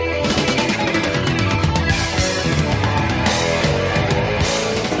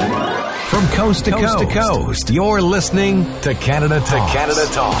 From coast to coast, you're listening to Canada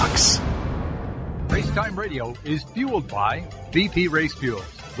Talks. Racetime Radio is fueled by BP Race Fuels,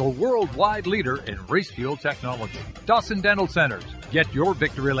 the worldwide leader in race fuel technology. Dawson Dental Centers. Get your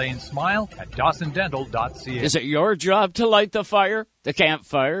victory lane smile at dawsondental.ca. Is it your job to light the fire, the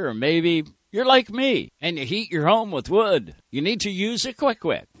campfire, or maybe you're like me and you heat your home with wood? You need to use a Quick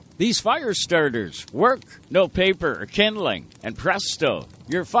Wick. These fire starters work. No paper or kindling. And presto,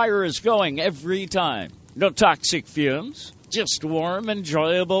 your fire is going every time. No toxic fumes, just warm,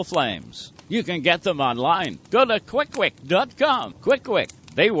 enjoyable flames. You can get them online. Go to quickwick.com. Quick Wick.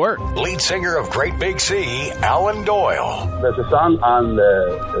 They work. Lead singer of Great Big Sea, Alan Doyle. There's a song on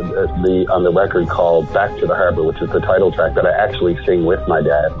the record called Back to the Harbor, which is the title track that I actually sing with my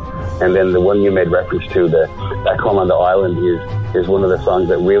dad. And then the one you made reference to, the Back Home on the Island, is one of the songs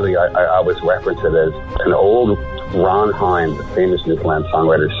that really I always reference it as an old Ron Hines, a famous Newfoundland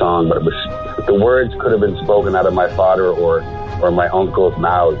songwriter song, but the words could have been spoken out of my father or my uncle's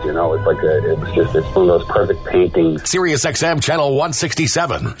mouths, it's one of those perfect paintings. Sirius XM Channel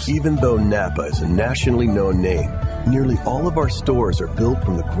 167. Even though Napa is a nationally known name, nearly all of our stores are built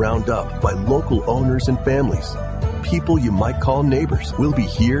from the ground up by local owners and families. People you might call neighbors will be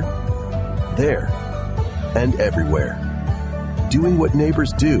here, there, and everywhere. Doing what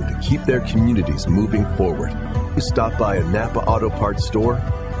neighbors do to keep their communities moving forward. You stop by a Napa Auto Parts store,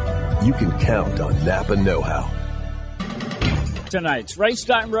 you can count on Napa know-how. Tonight's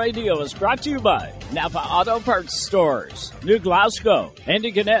Racetime Radio is brought to you by Napa Auto Parts Stores, New Glasgow,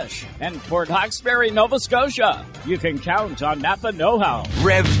 Antigonish, and Port Hawkesbury, Nova Scotia. You can count on Napa know-how.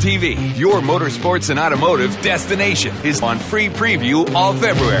 Rev TV, your motorsports and automotive destination, is on free preview all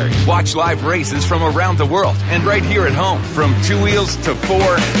February. Watch live races from around the world and right here at home, from 2 wheels to 4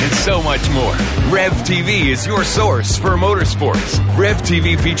 and so much more. Rev TV is your source for motorsports. Rev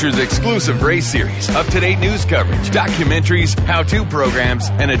TV features exclusive race series, up-to-date news coverage, documentaries, how-to programs,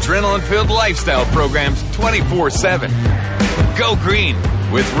 and adrenaline-filled lifestyle programs 24/7. Go green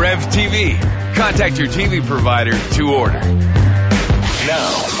with Rev TV. Contact your TV provider to order. Now,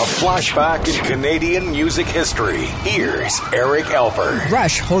 a flashback in Canadian music history. Here's Eric Alper.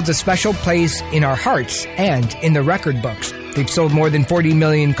 Rush holds a special place in our hearts and in the record books. They've sold more than 40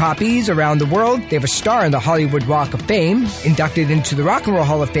 million copies around the world. They have a star in the Hollywood Walk of Fame, inducted into the Rock and Roll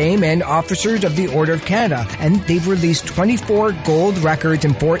Hall of Fame, and Officers of the Order of Canada. And they've released 24 gold records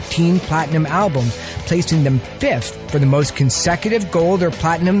and 14 platinum albums, placing them 5th for the most consecutive gold or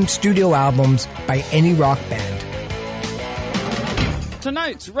platinum studio albums by any rock band.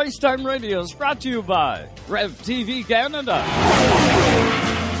 Tonight's Racetime Radio is brought to you by Rev TV Canada.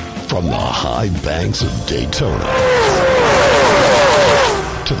 From the high banks of Daytona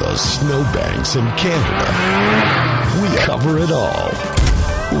to the snowbanks in Canada, we cover it all.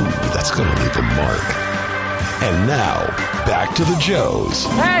 Ooh, that's going to leave a mark. And now, back to the Joes.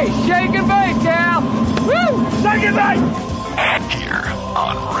 Hey, shake and bake, Cal! Woo! Shake and bake! Here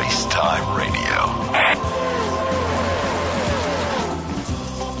on Racetime Radio.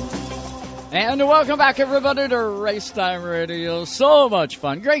 And welcome back, everybody, to Racetime Radio. So much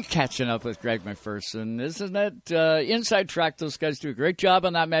fun. Great catching up with Greg McPherson, isn't it? Inside Track, those guys do a great job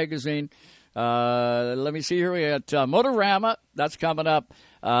on that magazine. Let me see here. We got Motorama. That's coming up.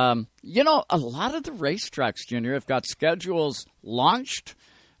 You know, a lot of the racetracks, Junior, have got schedules launched.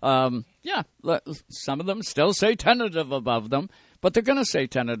 Yeah, some of them still say tentative above them, but they're going to say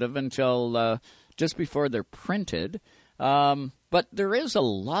tentative until just before they're printed. But there is a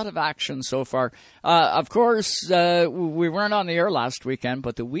lot of action so far. Of course, we weren't on the air last weekend,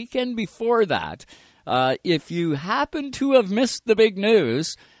 but the weekend before that, if you happen to have missed the big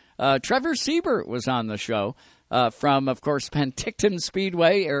news, Trevor Siebert was on the show from, of course, Penticton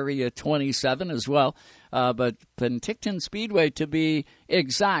Speedway, Area 27 as well. But Penticton Speedway, to be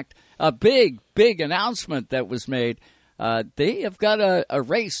exact, a big announcement that was made. They have got a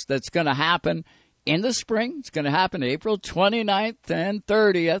race that's going to happen in the spring. It's going to happen April 29th and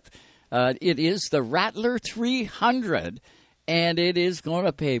 30th. It is the Rattler 300, and it is going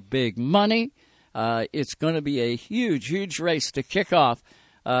to pay big money. It's going to be a huge race to kick off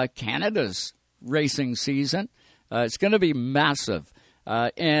Canada's racing season. It's going to be massive.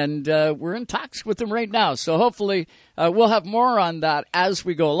 And we're in talks with them right now. So hopefully we'll have more on that as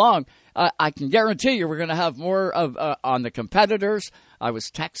we go along. I can guarantee you we're going to have more on the competitors. I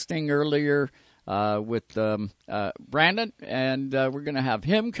was texting earlier with Brandon, and we're going to have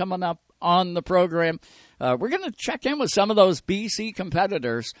him coming up on the program. We're going to check in with some of those BC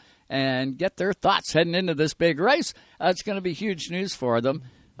competitors and get their thoughts heading into this big race. It's going to be huge news for them.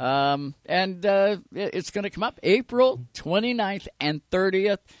 And it's going to come up April 29th and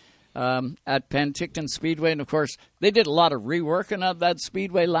 30th at Penticton Speedway. And, of course, they did a lot of reworking of that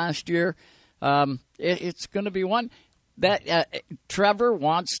speedway last year. It's going to be one that Trevor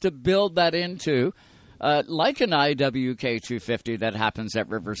wants to build that into, like an IWK 250 that happens at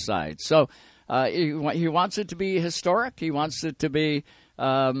Riverside. So he wants it to be historic. He wants it to be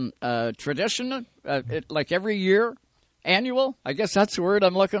traditional, like every year. Annual, I guess that's the word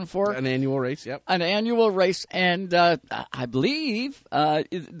I'm looking for. An annual race, yep. An annual race, and I believe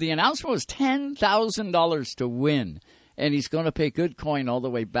the announcement was $10,000 to win, and he's going to pay good coin all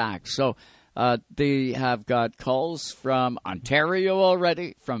the way back. So they have got calls from Ontario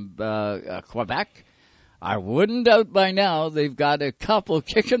already, from Quebec. I wouldn't doubt by now they've got a couple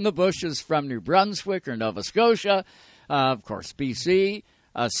kicking the bushes from New Brunswick or Nova Scotia, of course BC,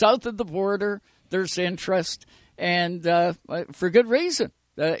 south of the border. There's interest. And for good reason.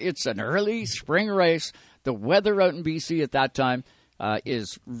 It's an early spring race. The weather out in BC at that time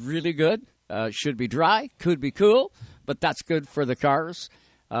is really good. Should be dry, could be cool, but that's good for the cars.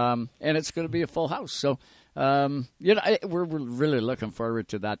 And it's going to be a full house. So, we're really looking forward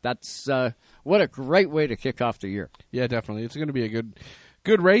to that. That's what a great way to kick off the year. Yeah, definitely. It's going to be a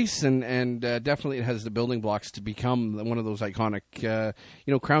good race, and definitely it has the building blocks to become one of those iconic,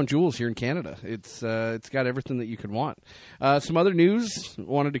 crown jewels here in Canada. It's got everything that you could want. Some other news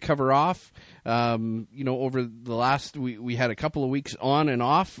wanted to cover off. Over the last, we had a couple of weeks on and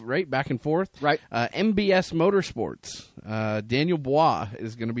off, right, back and forth. Right. MBS Motorsports. Daniel Bois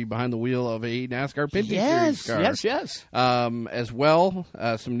is going to be behind the wheel of a NASCAR Pinty Series car. Yes. As well,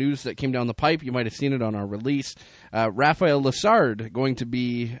 some news that came down the pipe. You might have seen it on our release. Raphael Lessard going to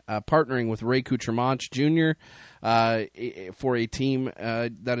be partnering with Ray Coutremont Jr. For a team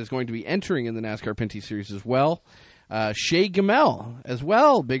that is going to be entering in the NASCAR Pinty Series as well. Shea Gemmell as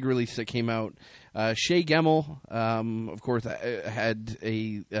well, big release that came out. Shea Gemmell, of course, had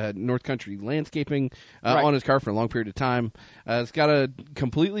a North Country landscaping on his car for a long period of time. It's got a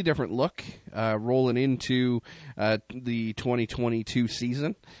completely different look rolling into the 2022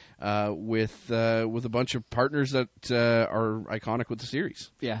 season with a bunch of partners that are iconic with the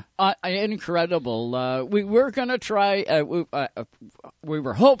series. Yeah, incredible. We were going to try. We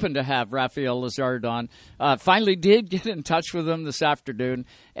were hoping to have Raphael Lessard on. Finally, did get in touch with him this afternoon,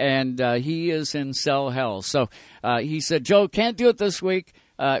 and he is in cell hell. So he said, "Joe, can't do it this week.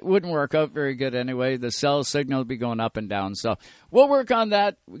 It wouldn't work out very good anyway. The cell signal will be going up and down. So we'll work on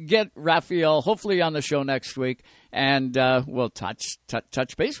that. Get Raphael hopefully on the show next week, and we'll touch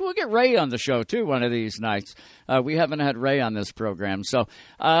base. We'll get Ray on the show too one of these nights. We haven't had Ray on this program. So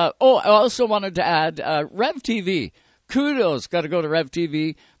I also wanted to add Rev TV. Kudos, got to go to Rev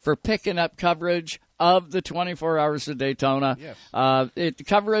TV for picking up coverage of the 24 Hours of Daytona. Yes.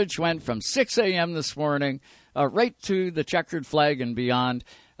 Coverage went from 6 a.m. this morning right to the checkered flag and beyond.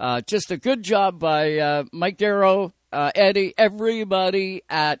 Just a good job by Mike Darrow, Eddie, everybody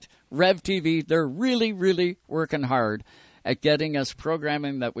at Rev TV. They're really, really working hard at getting us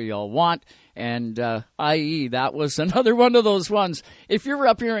programming that we all want. And i.e., that was another one of those ones. If you're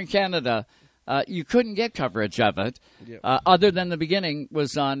up here in Canada, you couldn't get coverage of it, other than the beginning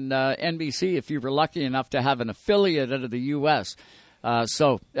was on NBC if you were lucky enough to have an affiliate out of the U.S.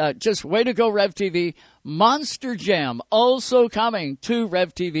 So just way to go, Rev TV. Monster Jam also coming to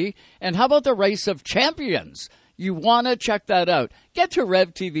Rev TV. And how about the Race of Champions? You want to check that out. Get to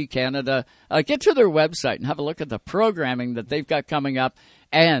Rev TV Canada. Get to their website and have a look at the programming that they've got coming up.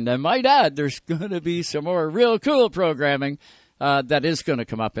 And I might add, there's going to be some more real cool programming that is going to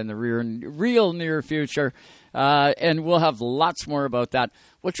come up in the real near future. And we'll have lots more about that.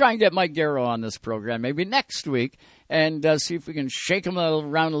 We'll try and get Mike Darrow on this program maybe next week and see if we can shake him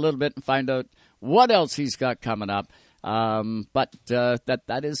around a little bit and find out what else he's got coming up. But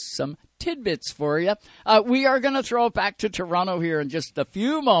that is some tidbits for you. We are going to throw it back to Toronto here in just a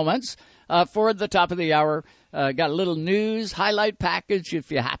few moments for the top of the hour. Got a little news highlight package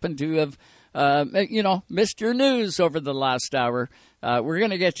if you happen to have missed your news over the last hour. We're going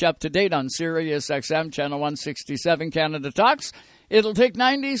to get you up to date on Sirius XM, Channel 167, Canada Talks. It'll take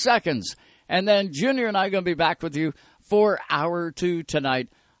 90 seconds. And then Junior and I are going to be back with you for Hour 2 tonight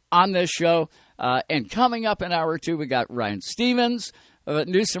on this show. And coming up in Hour 2, we got Ryan Stevens of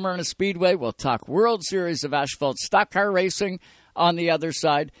New Smyrna Speedway. We'll talk World Series of Asphalt Stock Car Racing on the other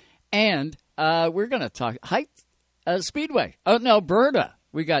side. And we're going to talk Height Speedway out in Alberta.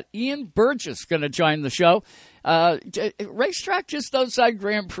 We got Ian Burgess going to join the show. Racetrack just outside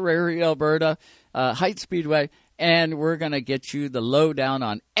Grand Prairie, Alberta, Height Speedway. And we're going to get you the lowdown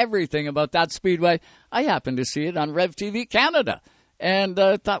on everything about that speedway. I happened to see it on Rev TV Canada. And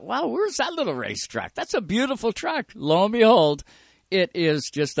thought, wow, where's that little racetrack? That's a beautiful track. Lo and behold, it is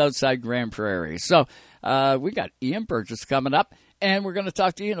just outside Grand Prairie. So we got Ian Burgess coming up. And we're going to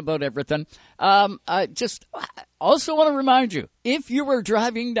talk to Ian about everything. I just also want to remind you, if you were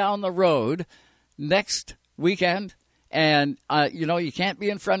driving down the road next weekend and, you can't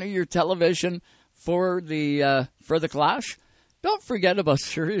be in front of your television for the Clash, don't forget about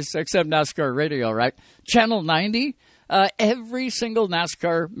Sirius XM NASCAR Radio, right? Channel 90, every single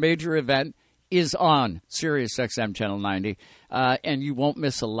NASCAR major event is on Sirius XM Channel 90, and you won't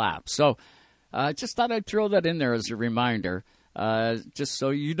miss a lap. So just thought I'd throw that in there as a reminder. Just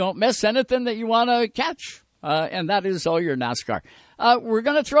so you don't miss anything that you want to catch. And that is all your NASCAR. We're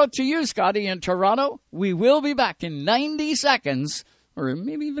going to throw it to you, Scotty, in Toronto. We will be back in 90 seconds, or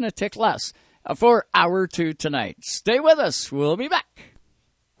maybe even a tick less, for Hour 2 tonight. Stay with us. We'll be back.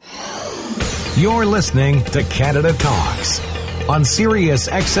 You're listening to Canada Talks on Sirius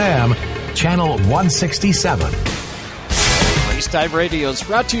XM, Channel 167. Racetime Radio is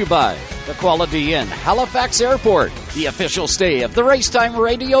brought to you by the Quality Inn, Halifax Airport, the official stay of the Racetime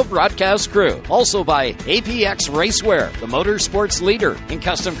Radio broadcast crew. Also by APX Racewear, the motorsports leader in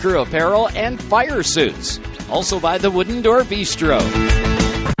custom crew apparel and fire suits. Also by the Wooden Door Bistro.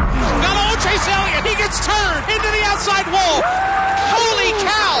 outside wall. Holy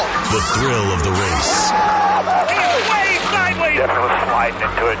cow! The thrill of the race. Way sideways. Definitely sliding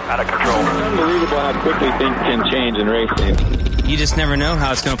into it, out of control. It's unbelievable how quickly things can change in racing. You just never know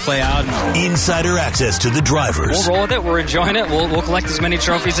how it's going to play out. Insider access to the drivers. We'll roll with it. We're enjoying it. We'll collect as many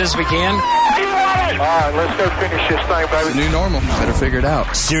trophies as we can. All right, let's go finish this thing, baby. It's a new normal. Better figure it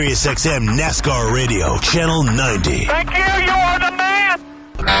out. Sirius XM NASCAR Radio, Channel 90. Thank you. You are the man.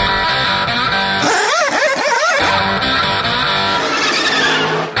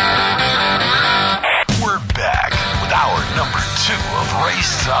 We're back with hour number 2 of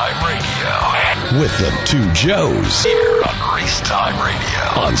Race Time Radio. With the two Joes. Here on Race Time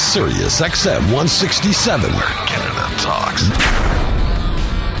Radio. On Sirius XM 167. Where Canada talks.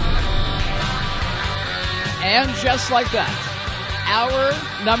 And just like that, hour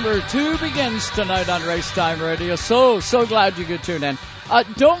number 2 begins tonight on Race Time Radio. So glad you could tune in.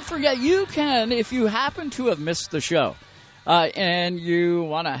 Don't forget, you can, if you happen to have missed the show, and you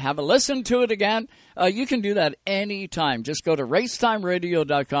want to have a listen to it again, you can do that anytime. Just go to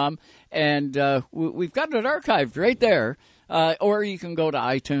racetimeradio.com, and we've got it archived right there. Or you can go to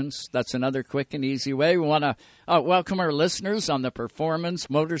iTunes. That's another quick and easy way. We want to welcome our listeners on the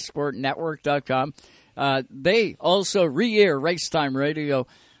PerformanceMotorsportNetwork.com. They also re-air Racetime Radio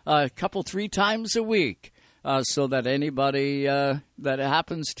a couple, 3 times a week, so that anybody that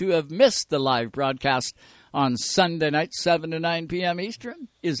happens to have missed the live broadcast on Sunday night, 7 to 9 p.m. Eastern,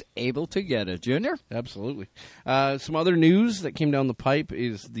 is able to get it. Junior? Absolutely. Some other news that came down the pipe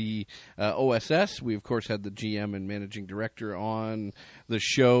is the OSS. We, of course, had the GM and managing director on the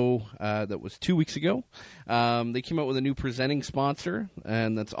show that was 2 weeks ago. They came out with a new presenting sponsor,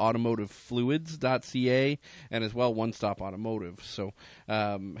 and that's automotivefluids.ca, and as well One Stop Automotive. So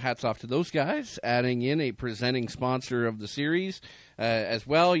hats off to those guys, adding in a presenting sponsor of the series. As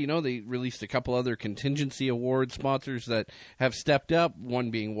well, you know, they released a couple other contingency award sponsors that have stepped up,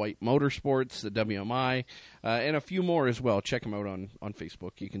 one being White Motorsports, the WMI, and a few more as well. Check them out on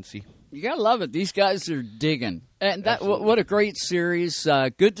Facebook. You can see. You got to love it. These guys are digging. And that what a great series.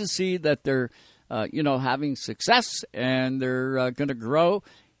 Good to see that they're, having success, and they're going to grow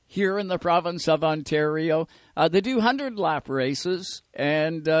here in the province of Ontario. They do 100-lap races,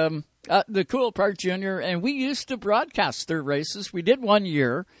 and the cool part, Junior, and we used to broadcast their races. We did 1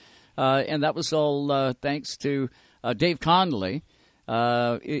 year, and that was all thanks to Dave Conley.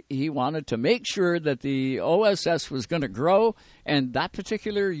 He wanted to make sure that the OSS was going to grow, and that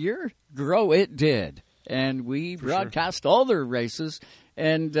particular year, grow it did. And we broadcast all their races,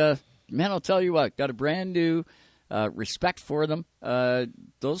 and, man, I'll tell you what, got a brand new respect for them.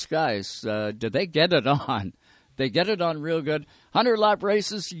 Those guys, did they get it on? They get it on real good. 100-lap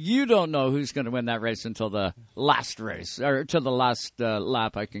races, you don't know who's going to win that race until the last race, or to the last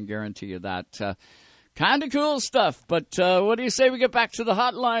lap, I can guarantee you that. Kind of cool stuff, but what do you say we get back to the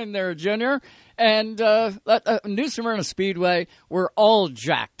hotline there, Junior? And New Smyrna Speedway, we're all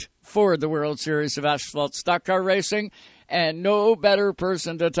jacked for the World Series of Asphalt Stock Car Racing, and no better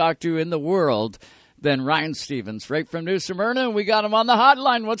person to talk to in the world than Ryan Stevens, right from New Smyrna, and we got him on the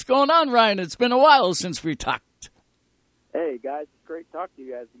hotline. What's going on, Ryan? It's been a while since we talked. Hey, guys. It's great to talk to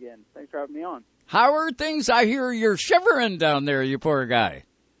you guys again. Thanks for having me on. How are things? I hear you're shivering down there, you poor guy.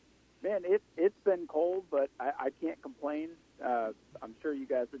 Man, it's been cold, but I can't complain. I'm sure you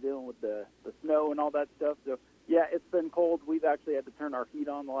guys are dealing with the snow and all that stuff. So, yeah, it's been cold. We've actually had to turn our heat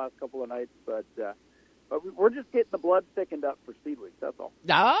on the last couple of nights, but we're just getting the blood thickened up for Speed Week, that's all.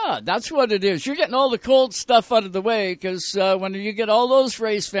 That's what it is. You're getting all the cold stuff out of the way, because when you get all those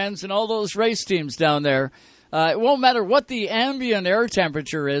race fans and all those race teams down there, it won't matter what the ambient air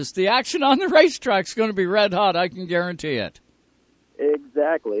temperature is. The action on the racetrack's going to be red hot, I can guarantee it.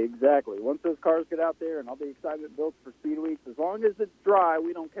 Exactly. Once those cars get out there and all the excitement builds for Speed Week, as long as it's dry,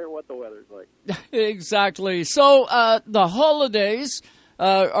 we don't care what the weather's like. Exactly. So the holidays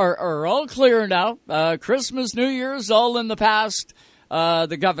are all clear now. Christmas, New Year's, all in the past.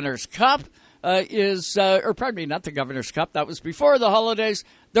 The Governor's Cup not the Governor's Cup. That was before the holidays.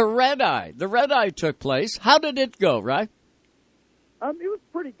 The Red Eye took place. How did it go, right? It was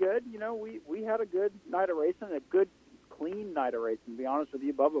pretty good. You know, we had a good night of racing, a good, clean night of racing, to be honest with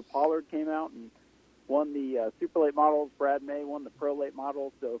you. Bubba Pollard came out and won the Super Late Models. Brad May won the Pro Late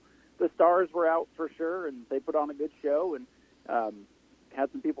Models. So the stars were out for sure, and they put on a good show and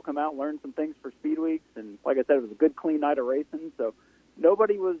had some people come out and learn some things for Speed Weeks. And like I said, it was a good, clean night of racing. So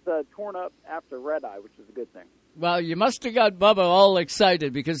nobody was torn up after Red Eye, which is a good thing. Well, you must have got Bubba all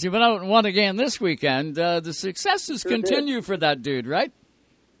excited because you went out and won again this weekend. The successes continue for that dude, right?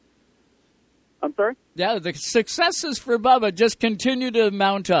 I'm sorry? Yeah, the successes for Bubba just continue to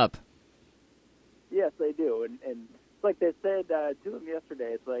mount up. Yes, they do. And like they said to him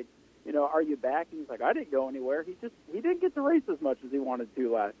yesterday. It's like, you know, are you back? And he's like, I didn't go anywhere. He didn't get to race as much as he wanted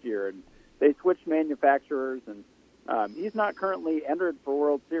to last year, and they switched manufacturers, and he's not currently entered for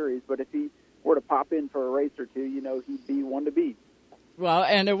World Series, but if he were to pop in for a race or two, you know, he'd be one to beat. Well,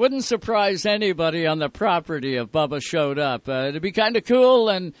 and it wouldn't surprise anybody on the property if Bubba showed up. It'd be kind of cool,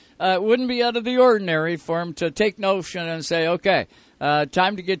 and it wouldn't be out of the ordinary for him to take notion and say, okay,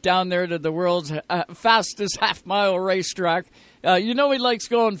 time to get down there to the world's fastest half-mile racetrack. You know he likes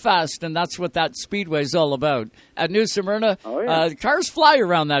going fast, and that's what that speedway's all about. At New Smyrna, cars fly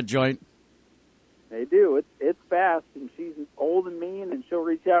around that joint. They do. It's fast, and she's old and mean, and she'll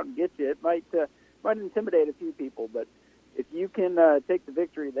reach out and get you. It might intimidate a few people, but if you can take the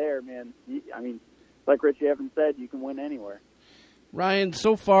victory there, man, I mean, like Richie Evans said, you can win anywhere. Ryan,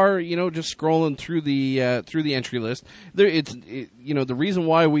 so far, you know, just scrolling through the entry list, you know, the reason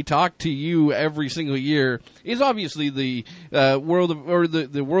why we talk to you every single year is obviously the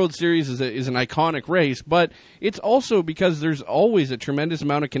World Series is an iconic race, but it's also because there's always a tremendous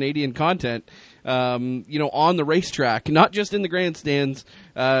amount of Canadian content, you know, on the racetrack, not just in the grandstands,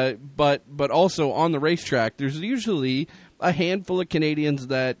 but also on the racetrack. There's usually a handful of Canadians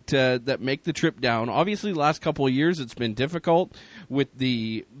that make the trip down. Obviously, the last couple of years it's been difficult with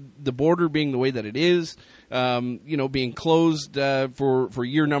the border being the way that it is. You know, being closed for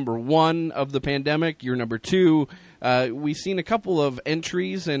year number 1 of the pandemic, year number 2. We've seen a couple of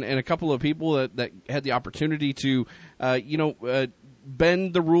entries and a couple of people that had the opportunity to, you know,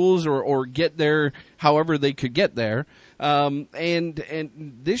 bend the rules or get there however they could get there. And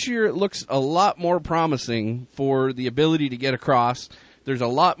this year it looks a lot more promising for the ability to get across. There's a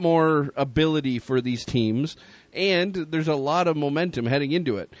lot more ability for these teams, and there's a lot of momentum heading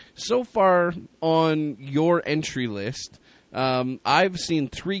into it. So far on your entry list, I've seen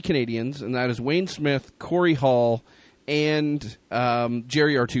 3 Canadians, and that is Wayne Smith, Corey Hall, and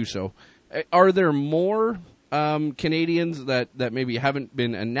Jerry Artuso. Are there more Canadians that maybe haven't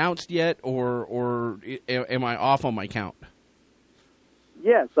been announced yet, or am I off on my count?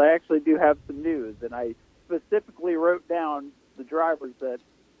 Yes, I actually do have some news, and I specifically wrote down the drivers that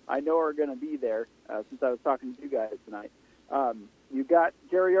I know are going to be there since I was talking to you guys tonight. You got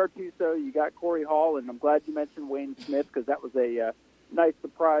Jerry Artuso, you got Corey Hall, and I'm glad you mentioned Wayne Smith because that was a nice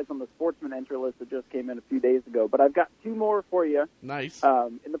surprise on the Sportsman entry list that just came in a few days ago. But I've got 2 more for you. Nice.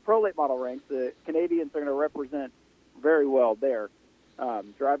 In the Pro Late Model ranks, the Canadians are going to represent very well there.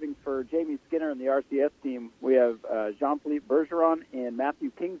 Driving for Jamie Skinner and the RCS team, we have Jean-Philippe Bergeron and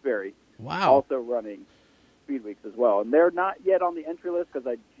Matthew Kingsbury. Wow. Also running Speed Weeks as well. And they're not yet on the entry list because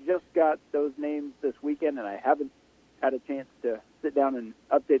I just got those names this weekend, and I haven't had a chance to sit down and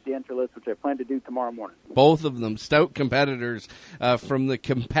update the entry list, which I plan to do tomorrow morning. Both of them stout competitors from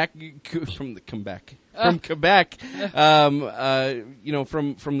Quebec, you know,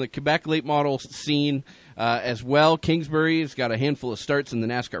 from the Quebec late model scene as well. Kingsbury has got a handful of starts in the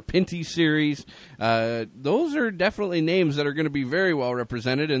NASCAR Pinty Series. Those are definitely names that are going to be very well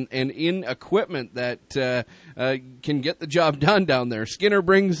represented and in equipment that can get the job done down there. Skinner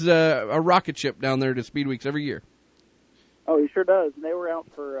brings a rocket ship down there to Speed Weeks every year. Oh, he sure does. And they were out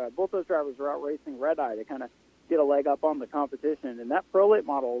for, both those drivers were out racing Red Eye to kind of get a leg up on the competition. And that Pro Late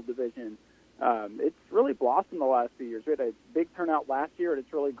Model division, it's really blossomed the last few years. We had a big turnout last year, and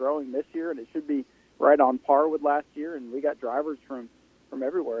it's really growing this year, and it should be right on par with last year. And we got drivers from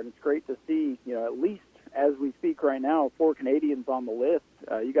everywhere, and it's great to see, you know, at least as we speak right now, 4 Canadians on the list.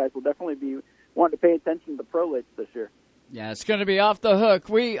 You guys will definitely be wanting to pay attention to the Pro Lates this year. Yeah, it's going to be off the hook.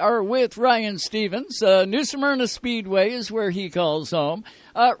 We are with Ryan Stevens. New Smyrna Speedway is where he calls home.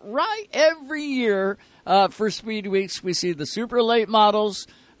 Right, every year for Speed Weeks, we see the super late models.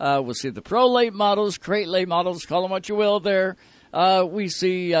 We'll see the pro late models, crate late models, call them what you will there. We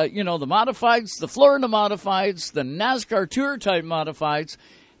see, you know, the modifieds, the Florida modifieds, the NASCAR Tour type modifieds.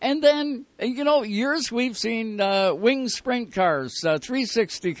 And then, you know, years we've seen wing sprint cars,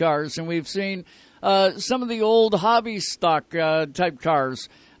 360 cars, and we've seen some of the old hobby stock type cars,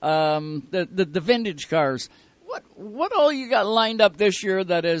 the vintage cars. What all you got lined up this year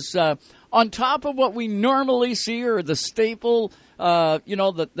that is on top of what we normally see, or the staple? You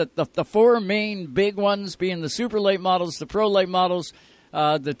know, the 4 main big ones being the super late models, the pro late models,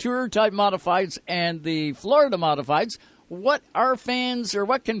 the tour type modifieds, and the Florida modifieds. What are fans, or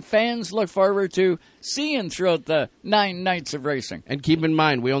what can fans look forward to seeing throughout the 9 nights of racing? And keep in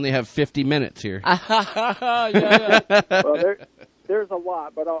mind, we only have 50 minutes here. Yeah. Well, there's a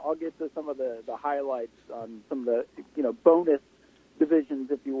lot, but I'll get to some of the highlights on some of the, you know, bonus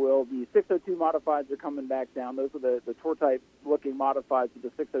divisions, if you will. The 602 modifieds are coming back down. Those are the tour type looking modifieds with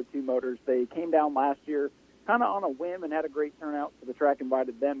the 602 motors. They came down last year kind of on a whim and had a great turnout, so the track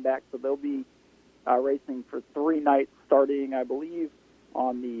invited them back. So they'll be racing for 3 nights, starting, I believe,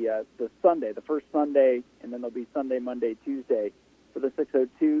 on the Sunday, the first Sunday, and then there'll be Sunday, Monday, Tuesday for the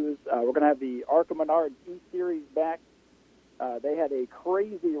 602s. We're going to have the ARCA Menards E-Series back. They had a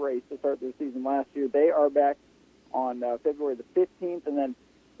crazy race to start their season last year. They are back on February the 15th, and then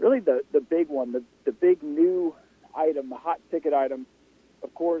really the big one, the big new item, the hot ticket item,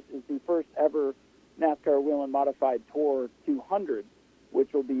 of course, is the first ever NASCAR Whelen Modified Tour 200,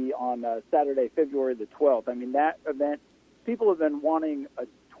 which will be on Saturday, February the 12th. I mean, that event, people have been wanting a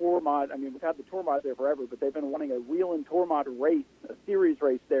tour mod. I mean, we've had the tour mod there forever, but they've been wanting a Whelen Tour Mod race, a series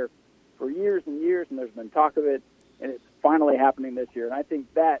race there for years and years, and there's been talk of it, and it's finally happening this year. And I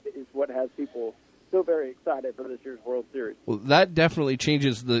think that is what has people so very excited for this year's World Series. Well, that definitely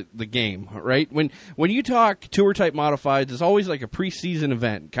changes the game, right? When you talk tour-type modifieds, it's always like a preseason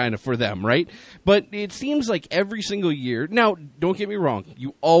event kind of for them, right? But it seems like every single year, now, don't get me wrong,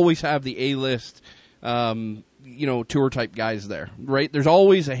 you always have the A-list tour-type guys there, right? There's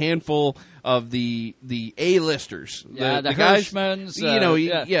always a handful of the A-listers. Yeah, the guys, Hirschmans.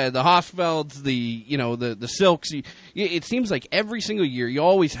 The Hosfelds, the Silks. It seems like every single year you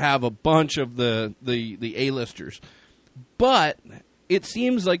always have a bunch of the A-listers. But it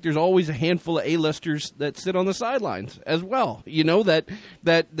seems like there's always a handful of A-listers that sit on the sidelines as well. You know, that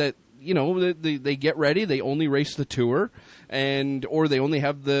they get ready, they only race the tour, or they only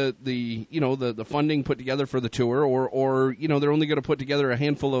have the funding put together for the tour, or they're only going to put together a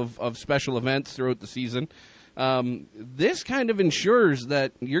handful of special events throughout the season. This kind of ensures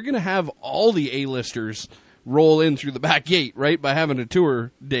that you're going to have all the A-listers roll in through the back gate, right, by having a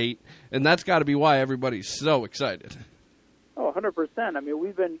tour date, and that's got to be why everybody's so excited. Oh, 100%. I mean,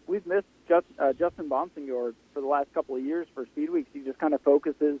 we've missed Justin Bonsignor for the last couple of years for Speed Weeks. He just kind of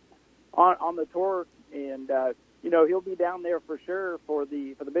focuses on the tour, and he'll be down there for sure for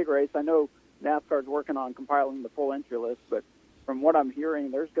the big race. I know NASCAR's working on compiling the full entry list, but from what I'm hearing,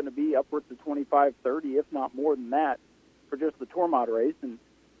 there's going to be upwards of 25, 30, if not more than that, for just the tour mod race. And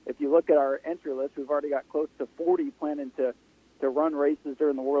if you look at our entry list, we've already got close to 40 planning to run races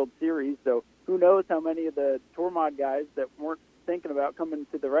during the World Series. So who knows how many of the tour mod guys that weren't thinking about coming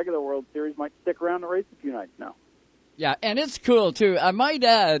to the regular World Series might stick around to race a few nights now. Yeah, and it's cool, too. I might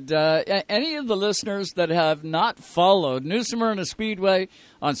add, any of the listeners that have not followed New Smyrna Speedway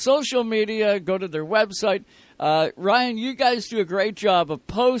on social media, go to their website. Ryan, you guys do a great job of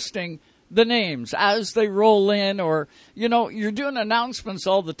posting the names as they roll in, or, you're doing announcements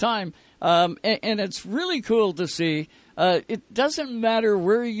all the time, and it's really cool to see. It doesn't matter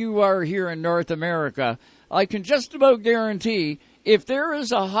where you are here in North America. I can just about guarantee if there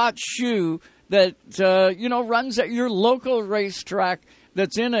is a hot shoe that, runs at your local racetrack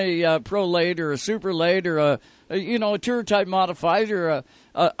that's in a pro late or a super late or a tour type modified or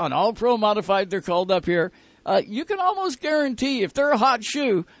an all pro modified, they're called up here. You can almost guarantee if they're a hot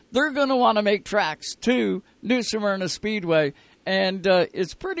shoe, they're going to want to make tracks to New Smyrna Speedway. And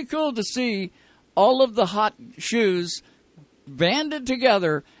it's pretty cool to see all of the hot shoes banded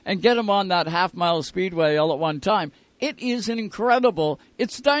together and get them on that half-mile speedway all at one time. It is incredible.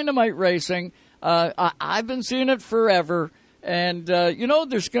 It's dynamite racing. I've been seeing it forever. And,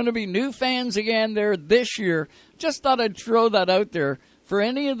 there's going to be new fans again there this year. Just thought I'd throw that out there for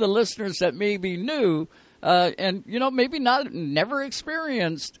any of the listeners that may be new and, maybe never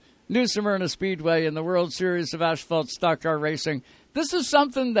experienced New Smyrna Speedway in the World Series of Asphalt Stock Car Racing. This is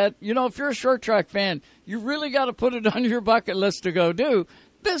something that, if you're a short track fan, you really got to put it on your bucket list to go do.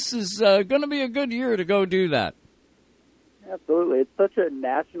 This is going to be a good year to go do that. Absolutely. It's such a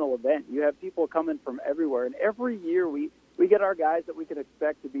national event. You have people coming from everywhere, and every year we get our guys that we can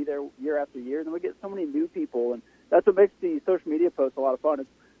expect to be there year after year, and then we get so many new people, and that's what makes the social media posts a lot of fun. It's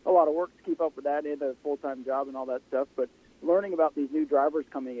a lot of work to keep up with that and a full-time job and all that stuff, but learning about these new drivers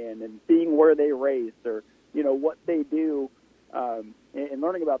coming in and seeing where they race or, what they do, and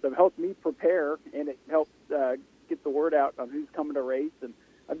learning about them helps me prepare, and it helps get the word out on who's coming to race. And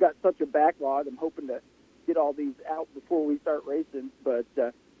I've got such a backlog. I'm hoping to get all these out before we start racing. But,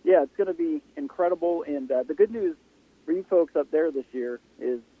 it's going to be incredible. And the good news for you folks up there this year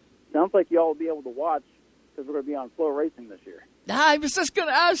is sounds like you all will be able to watch because we're going to be on Flow Racing this year. I was just going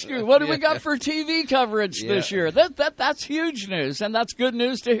to ask you, what do we got for TV coverage this year? That's huge news, and that's good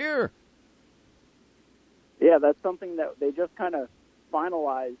news to hear. Yeah, that's something that they just kind of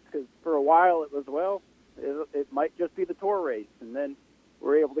finalized because for a while it was, it might just be the tour race, and then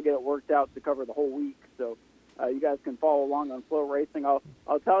we're able to get it worked out to cover the whole week. So you guys can follow along on Flow Racing.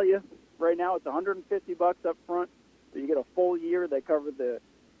 I'll tell you, right now it's $150 up front, so you get a full year. They cover the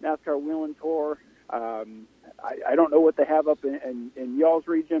NASCAR Whelen Tour I don't know what they have up in y'all's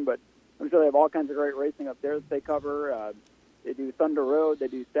region, but I'm sure they have all kinds of great racing up there that they cover. They do Thunder Road, they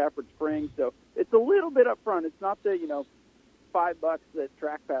do Stafford Springs, so it's a little bit up front. It's not the $5 that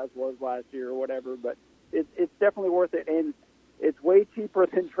Track Pass was last year or whatever, but it's definitely worth it, and it's way cheaper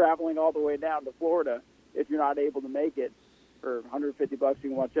than traveling all the way down to Florida if you're not able to make it. For $150, you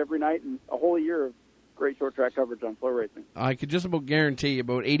can watch every night and a whole year of great short track coverage on Flow Racing. I could just about guarantee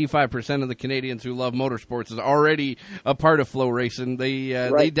about 85% of the Canadians who love motorsports is already a part of Flow Racing. They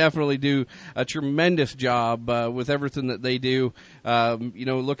definitely do a tremendous job with everything that they do.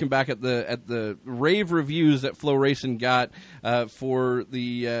 Looking back at the rave reviews that Flow Racing got for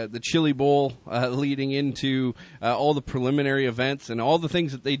the Chili Bowl leading into all the preliminary events and all the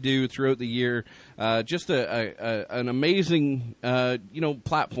things that they do throughout the year. Just an amazing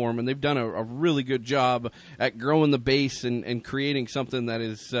platform, and they've done a really good job at growing the base and creating something that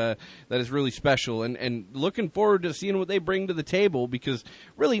is really special, and looking forward to seeing what they bring to the table, because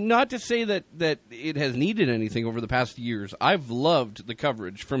really, not to say that it has needed anything over the past years. I've loved the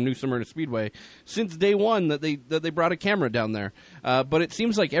coverage from New Smyrna Speedway since day one that they brought a camera down there, but it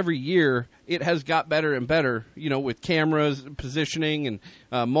seems like every year it has got better and better, with cameras, positioning,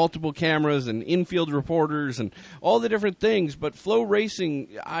 and multiple cameras and infield reporters and all the different things. But Flow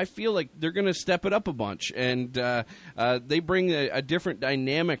Racing, I feel like they're going to step it up a bunch, and they bring a different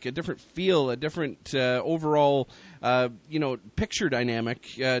dynamic, a different feel, a different overall picture dynamic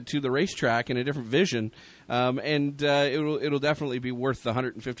to the racetrack, and a different vision. It'll definitely be worth the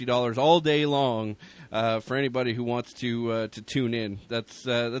 $150 all day long for anybody who wants to tune in.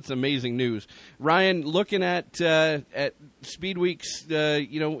 That's amazing news. Ryan, looking at Speed Weeks,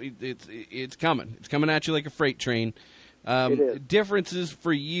 it's coming. It's coming at you like a freight train. Differences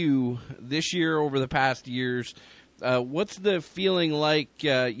for you this year over the past years. What's the feeling like,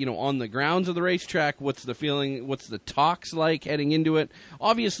 on the grounds of the racetrack? What's the feeling? What's the talks like heading into it?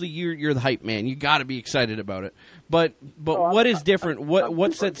 Obviously, you're the hype man. You got to be excited about it. But what is different?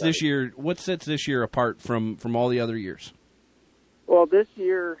 What sets this year? What sets this year apart from all the other years? Well, this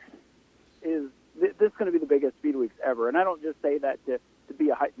year is going to be the biggest Speed Weeks ever, and I don't just say that to be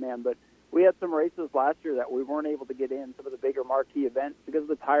a hype man, but we had some races last year that we weren't able to get in, some of the bigger marquee events because of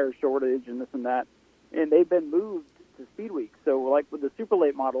the tire shortage and this and that. And they've been moved to Speed Week. So, like with the super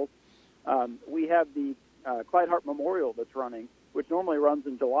late models, we have the Clyde Hart Memorial that's running, which normally runs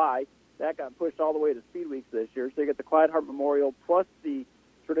in July. That got pushed all the way to Speed Weeks this year. So you get the Clyde Hart Memorial plus the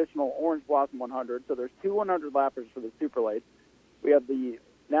traditional Orange Blossom 100. So there's two 100 lappers for the super late. We have the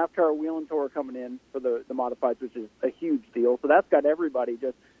NASCAR Wheel and Tour coming in for the modifieds, which is a huge deal. So that's got everybody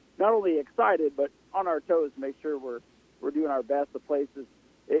just not only excited, but on our toes to make sure we're doing our best. The place is,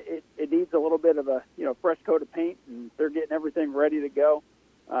 it needs a little bit of a fresh coat of paint, and they're getting everything ready to go.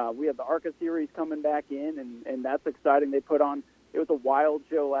 We have the ARCA series coming back in, and that's exciting. It was a wild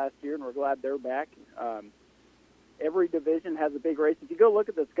show last year, and we're glad they're back. Every division has a big race. If you go look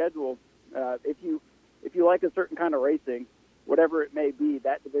at the schedule, if you like a certain kind of racing, whatever it may be,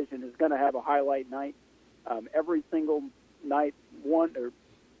 that division is going to have a highlight night. Every single night,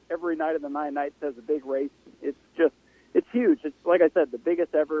 every night of the 9 nights has a big race. It's huge. It's, like I said, the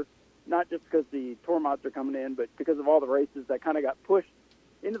biggest ever, not just because the tour mods are coming in, but because of all the races that kind of got pushed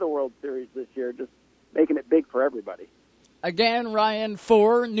into the World Series this year, just making it big for everybody. Again, Ryan,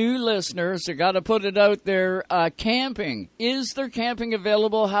 for new listeners, I got to put it out there, camping. Is there camping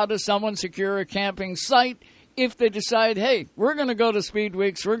available? How does someone secure a camping site if they decide, hey, we're going to go to Speed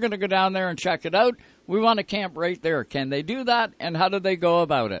Weeks, we're going to go down there and check it out, we want to camp right there? Can they do that, and how do they go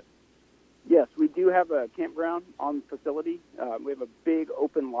about it? Yes, we do have a campground on the facility. We have a big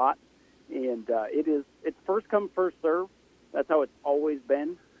open lot, and it's first come, first serve. That's how it's always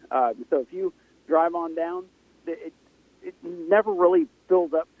been. So if you drive on down, it never really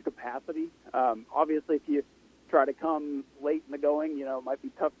fills up to capacity. Obviously, if you try to come late in the going, it might be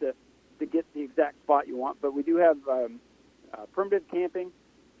tough to get the exact spot you want. But we do have primitive camping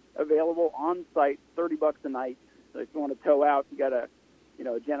available on site, $30 a night. So if you want to tow out, you got a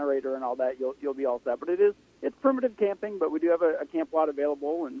generator and all that, you'll be all set. But it's primitive camping, but we do have a camp lot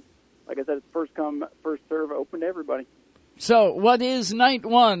available, and like I said, it's first come, first serve, open to everybody. So what is night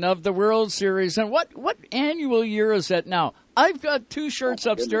one of the World Series, and what annual year is it now? I've got two shirts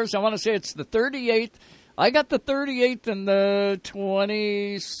upstairs. I want to say it's the 38th. I got the 38th and the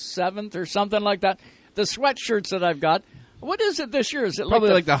 27th or something like that. The sweatshirts that I've got. What is it this year? Is it probably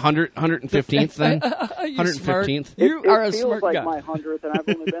like the 115th then? 115th. You are a feels smart like guy. My 100th, and I've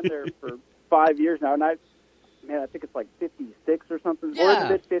only been there for 5 years now. And I think it's like 56 or something. Yeah. We're in the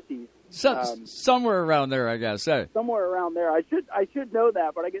mid-50s. Somewhere around there, I guess. Hey. Somewhere around there. I should know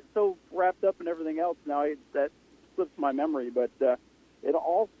that, but I get so wrapped up in everything else now that slips my memory. But it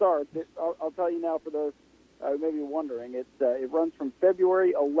all starts. I'll tell you now, for those who may be wondering, it runs from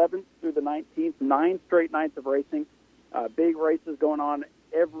February 11th through the 19th. 9 straight nights of racing. Big races going on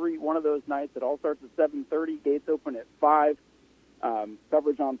every one of those nights. It all starts at 7:30. Gates open at 5.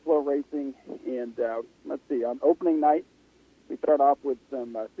 Coverage on Flow Racing, and let's see, on opening night, we start off with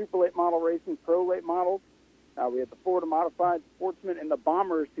some super late model racing, pro late models. We have the Florida Modified Sportsmen and the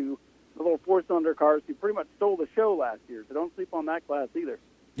Bombers, the little 4-cylinder cars who pretty much stole the show last year. So don't sleep on that class either.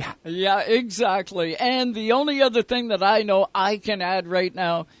 Yeah, exactly. And the only other thing that I know I can add right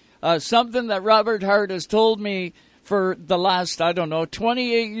now, something that Robert Hart has told me for the last,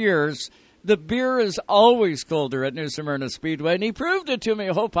 28 years, the beer is always colder at New Smyrna Speedway, and he proved it to me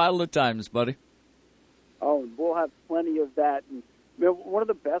a whole pile of times, buddy. Oh, we'll have plenty of that. And one of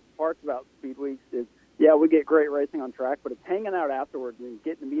the best parts about Speed Weeks is, we get great racing on track, but it's hanging out afterwards and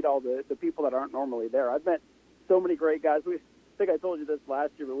getting to meet all the people that aren't normally there. I've met so many great guys. I think I told you this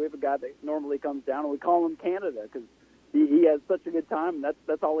last year, but we have a guy that normally comes down, and we call him Canada because he has such a good time, and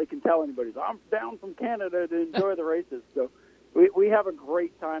that's all he can tell anybody. So I'm down from Canada to enjoy the races. So we have a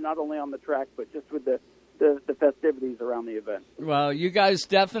great time, not only on the track, but just with the festivities around the event. Well, you guys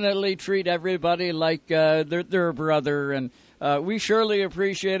definitely treat everybody like they're a brother, and we surely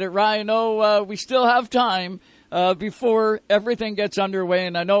appreciate it. Ryan, we still have time before everything gets underway,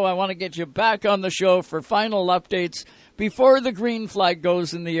 and I know I want to get you back on the show for final updates before the green flag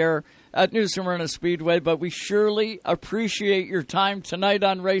goes in the air at New Smyrna Speedway, but we surely appreciate your time tonight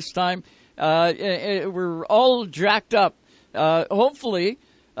on Race Time. We're all jacked up. Hopefully,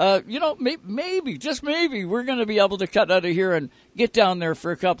 maybe, just maybe, we're going to be able to cut out of here and get down there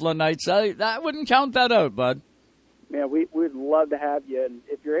for a couple of nights. I wouldn't count that out, bud. Yeah, we'd love to have you, and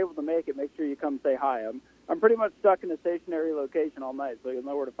if you're able to make it, make sure you come say hi. I'm pretty much stuck in a stationary location all night, so you'll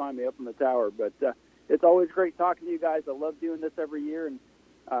know where to find me up in the tower. But it's always great talking to you guys. I love doing this every year, and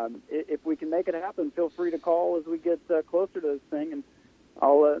if we can make it happen, feel free to call as we get closer to this thing, and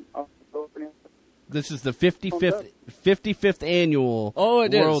I'll go for you. This is the 55th annual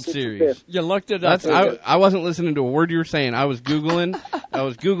World Series. You looked it up. I wasn't listening to a word you were saying. I was Googling.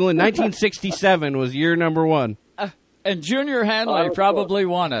 1967 was year number 1. And Junior Hanley probably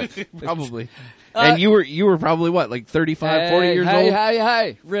won it. Probably. And you were probably, what, like 35, 40 years old?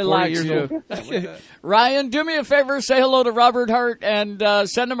 Hey, relax you. Ryan, do me a favor, say hello to Robert Hart and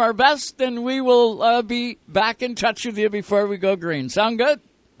send him our best, and we will be back in touch with you before we go green. Sound good?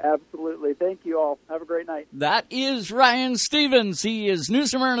 Absolutely. Thank you all. Have a great night. That is Ryan Stevens. He is New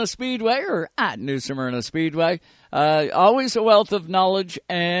Smyrna Speedway, or at New Smyrna Speedway. Always a wealth of knowledge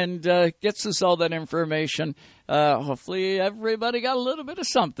and gets us all that information. Hopefully everybody got a little bit of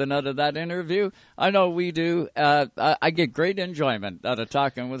something out of that interview. I know we do. I get great enjoyment out of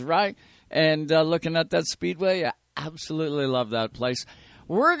talking with Ryan and looking at that Speedway. I absolutely love that place.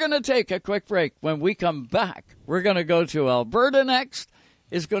 We're going to take a quick break. When we come back, we're going to go to Alberta next.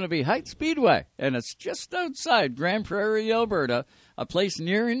 Is going to be Heights Speedway, and it's just outside Grand Prairie, Alberta, a place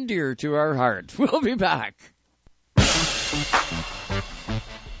near and dear to our heart. We'll be back.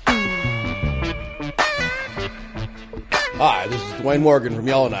 Hi, this is Dwayne Morgan from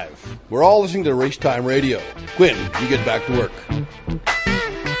Yellowknife. We're all listening to Race Time Radio. Quinn, you get back to work.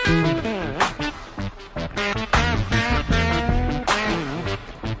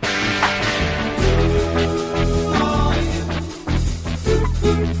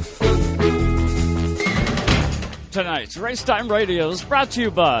 Tonight's Race Time Radio is brought to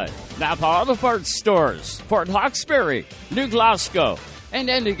you by Napa Auto Parts Stores, Port Hawkesbury, New Glasgow, and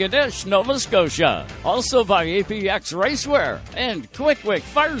Antigonish, Nova Scotia. Also by APX Racewear and Quick Wick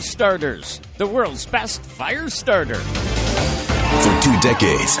Fire Starters, the world's best fire starter. For 2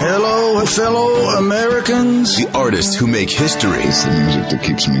 decades. Hello, fellow Americans. The artists who make history. It's the music that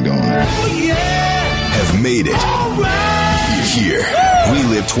keeps me going. Oh, yeah! Have made it. All right! Here.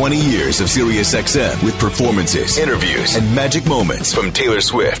 Relive 20 years of SiriusXM with performances, interviews, and magic moments from Taylor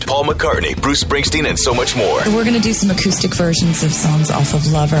Swift, Paul McCartney, Bruce Springsteen, and so much more. We're going to do some acoustic versions of songs off of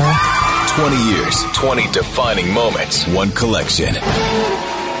Lover. 20 years, 20 defining moments, one collection.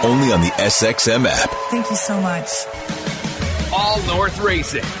 Only on the SXM app. Thank you so much. All North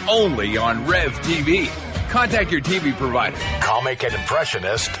Racing, only on Rev TV. Contact your TV provider. Comic and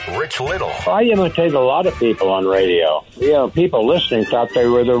impressionist Rich Little. I imitate a lot of people on radio. People listening thought they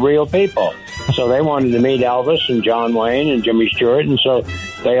were the real people. So they wanted to meet Elvis and John Wayne and Jimmy Stewart. And so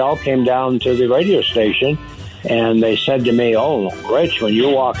they all came down to the radio station and they said to me, "Oh, Rich, when you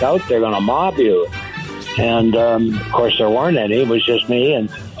walk out, they're going to mob you." And, of course, there weren't any. It was just me. And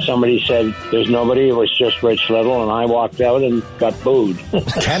somebody said, there's nobody, it was just Rich Little, and I walked out and got booed.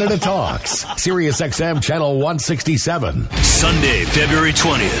 Canada Talks, Sirius XM Channel 167. Sunday, February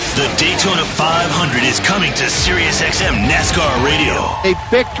 20th, the Daytona 500 is coming to Sirius XM NASCAR Radio. A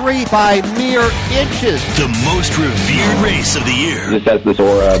victory by mere inches. The most revered race of the year. Just has this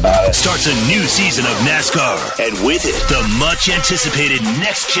aura about it. Starts a new season of NASCAR, and with it, the much-anticipated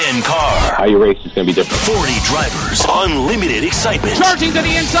next-gen car. How you race is going to be different. 40 drivers, unlimited excitement. Charging to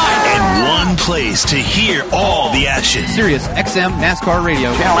the inside. And one place to hear all the action. Sirius XM NASCAR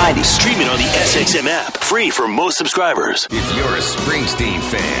Radio. Channel 90. Stream it on the SXM app. Free for most subscribers. If you're a Springsteen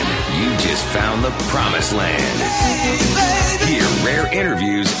fan, you just found the promised land. Hear rare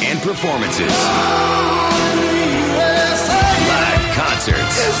interviews and performances. Live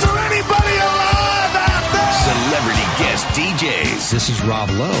concerts. Is there anybody alive out there? Celebrity guest DJs. This is Rob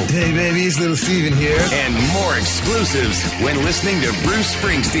Lowe. Hey, baby, it's Little Steven here. And more exclusives when listening to Bruce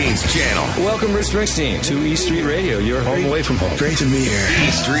Springsteen's channel. Welcome, Bruce Springsteen, to E Street Radio. You're home away from home. Great to be here.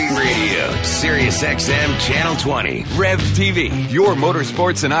 E Street Radio, Sirius XM Channel 20. Rev TV, your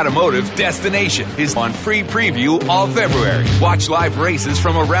motorsports and automotive destination, is on free preview all February. Watch live races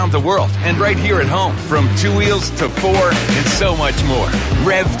from around the world and right here at home, from 2 wheels to 4 and so much more.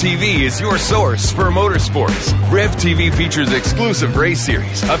 Rev TV is your source for motorsports. Rev TV features exclusive race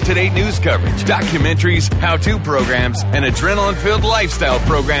series, up-to-date news coverage, documentaries, how-to programs, and adrenaline-filled lifestyle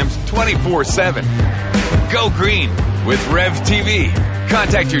programs 24/7. Go green with Rev TV.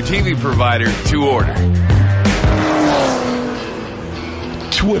 Contact your TV provider to order.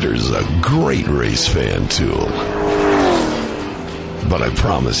 Twitter's a great race fan tool. But I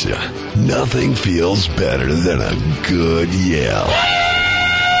promise you, nothing feels better than a good yell.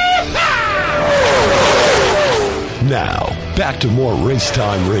 Now, back to more Race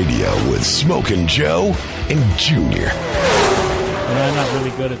Time Radio with Smokin' Joe and Junior. I'm not really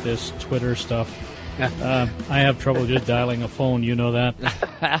good at this Twitter stuff. I have trouble just dialing a phone, you know that.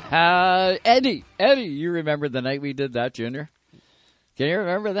 Eddie, you remember the night we did that, Junior? Can you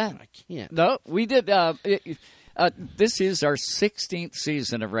remember that? I can't. No, we did. This is our 16th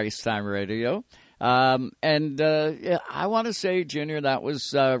season of Race Time Radio. And I want to say, Junior, that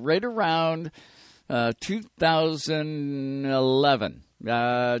was right around 2011,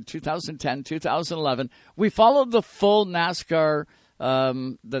 2010, 2011. We followed the full NASCAR,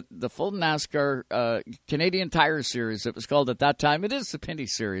 the full NASCAR Canadian Tire Series, it was called at that time. It is the Pinty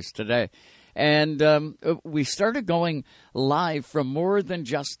Series today. And we started going live from more than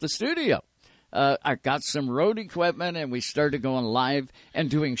just the studio. I got some road equipment, and we started going live and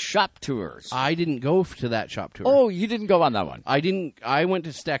doing shop tours. I didn't go to that shop tour. Oh, you didn't go on that one? I didn't. I went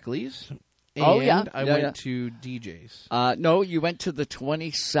to Steckley's. And I went to DJ's. No, you went to the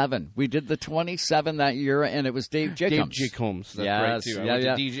 27. We did the 27 that year, and it was Dave Jacobs. Dave Jacobs, that's right, too.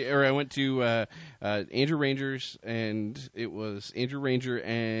 I went to Andrew Rangers, and it was Andrew Ranger,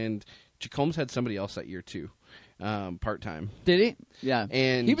 and Jacobs had somebody else that year, too, part-time. Did he? Yeah.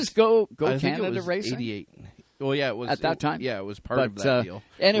 And he was Go I Canada think it was racing? 88. Well, yeah, it was. At that time? Yeah, it was part of that deal.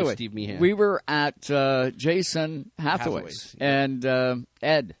 Anyway, with Steve Meehan. We were at Jason Hathaway's and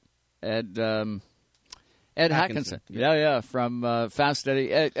Ed Hackinson. Yeah, from Fast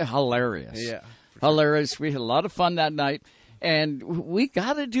Eddie. Hilarious. Yeah. Hilarious. We had a lot of fun that night, and we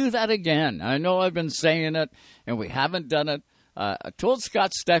got to do that again. I know I've been saying it, and we haven't done it. I told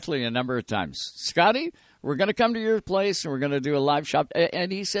Scott Steckley a number of times, Scotty, we're going to come to your place, and we're going to do a live shop.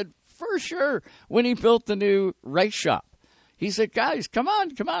 And he said, for sure, when he built the new race shop. He said, guys, come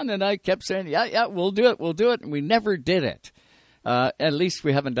on. And I kept saying, yeah, we'll do it. And we never did it. At least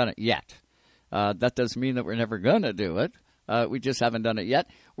we haven't done it yet. That doesn't mean that we're never going to do it. We just haven't done it yet.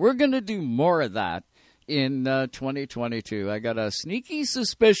 We're going to do more of that in 2022. I got a sneaky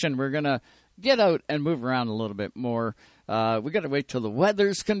suspicion we're going to get out and move around a little bit more. We got to wait till the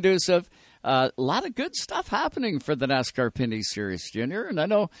weather's conducive. A lot of good stuff happening for the NASCAR Pinty Series, Junior. And I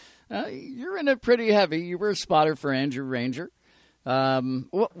know you're in it pretty heavy. You were a spotter for Andrew Ranger.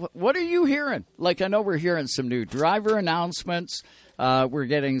 What are you hearing? Like, I know we're hearing some new driver announcements. We're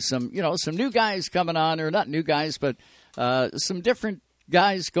getting some new guys coming on, or not new guys, but some different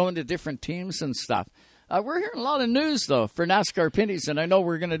guys going to different teams and stuff. We're hearing a lot of news, though, for NASCAR Pinties, and I know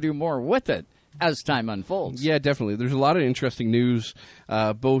we're going to do more with it as time unfolds. Yeah, definitely. There's a lot of interesting news,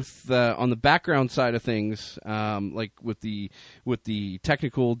 both on the background side of things, like with the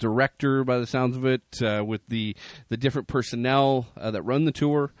technical director, by the sounds of it, with the different personnel that run the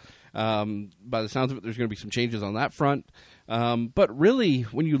tour. By the sounds of it, there's going to be some changes on that front. But really,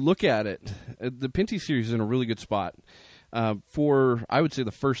 when you look at it, the Pinty Series is in a really good spot for, I would say,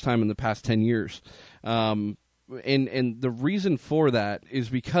 the first time in the past 10 years. and the reason for that is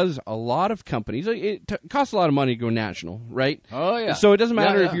because a lot of companies, it costs a lot of money to go national, right? Oh, yeah. So it doesn't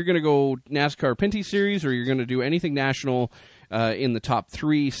matter Yeah. if you're going to go NASCAR Pinty Series or you're going to do anything national in the top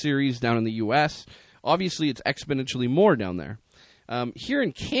 3 series down in the U.S. Obviously, it's exponentially more down there. Here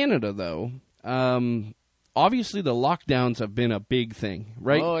in Canada, though, obviously the lockdowns have been a big thing,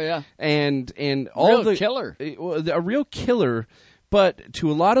 right? Oh, yeah. And all Real killer. A real killer. But to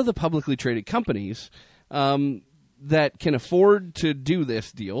a lot of the publicly traded companies that can afford to do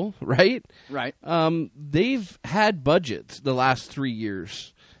this deal, right? Right. They've had budgets the last 3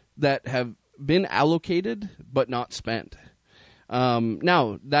 years that have been allocated but not spent.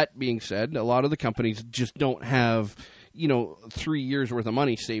 Now, that being said, a lot of the companies just don't have 3 years worth of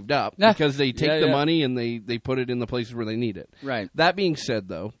money saved up because they take the money and they put it in the places where they need it. Right. That being said,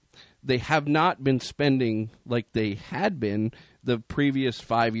 though, they have not been spending like they had been the previous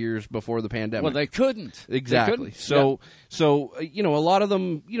 5 years before the pandemic. Well, they couldn't. Exactly. They couldn't. So a lot of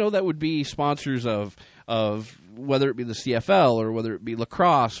them, that would be sponsors of whether it be the CFL or whether it be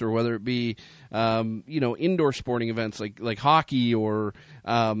lacrosse or whether it be indoor sporting events like hockey or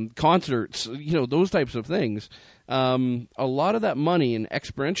concerts, those types of things. A lot of that money in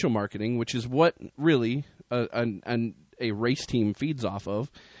experiential marketing, which is what really a race team feeds off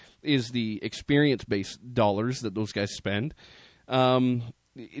of, is the experience-based dollars that those guys spend.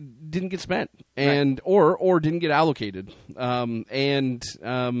 It didn't get spent or didn't get allocated. Now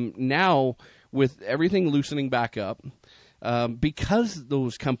with everything loosening back up, because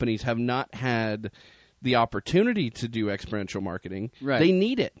those companies have not had the opportunity to do experiential marketing, they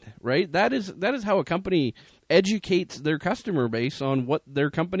need it, right? That is how a company educates their customer base on what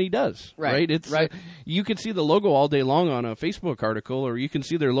their company does, right? It's you can see the logo all day long on a Facebook article, or you can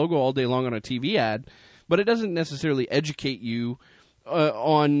see their logo all day long on a TV ad, but it doesn't necessarily educate you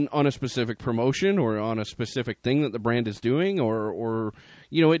on a specific promotion or on a specific thing that the brand is doing, or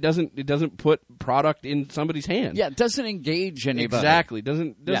it doesn't put product in somebody's hand. Yeah, it doesn't engage anybody. Exactly.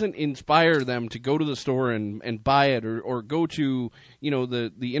 Doesn't inspire them to go to the store and buy it or go to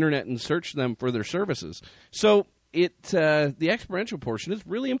the internet and search them for their services. So the experiential portion is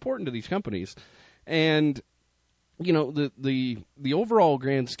really important to these companies, and the overall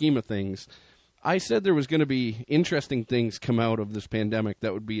grand scheme of things. I said there was going to be interesting things come out of this pandemic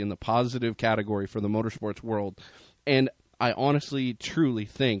that would be in the positive category for the motorsports world. And I honestly, truly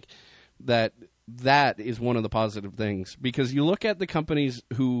think that is one of the positive things. Because you look at the companies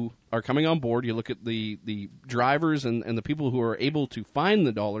who are coming on board, you look at the drivers and the people who are able to find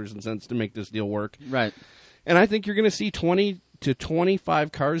the dollars and cents to make this deal work. Right. And I think you're going to see 20 to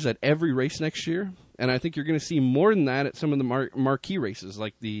 25 cars at every race next year. And I think you're going to see more than that at some of the marquee races,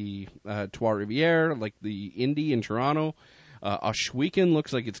 like the Trois Rivières, like the Indy in Toronto. Ohsweken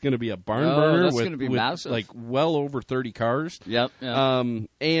looks like it's going to be a barn burner that's with, going to be with massive. like well over 30 cars. Yep. I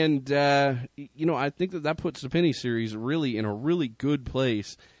think that puts the Pinty Series really in a really good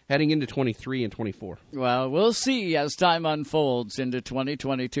place heading into 23 and 24. Well, we'll see as time unfolds into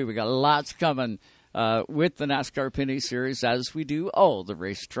 2022. We got lots coming. With the NASCAR Pinty Series, as we do all the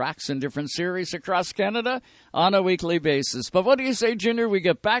racetracks and different series across Canada on a weekly basis. But what do you say, Junior? We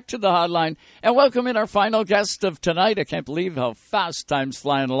get back to the hotline and welcome in our final guest of tonight. I can't believe how fast time's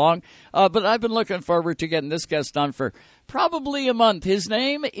flying along. But I've been looking forward to getting this guest on for probably a month. His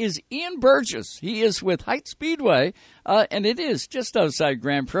name is Ian Burgess. He is with Height Speedway, and it is just outside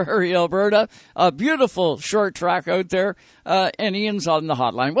Grand Prairie, Alberta. A beautiful short track out there, and Ian's on the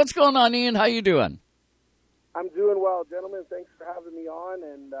hotline. What's going on, Ian? How you doing? I'm doing well, gentlemen. Thanks for having me on,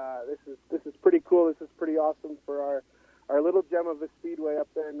 and this is pretty cool. This is pretty awesome for our little gem of a speedway up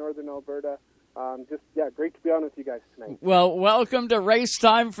there in northern Alberta. Great to be on with you guys tonight. Well, welcome to Race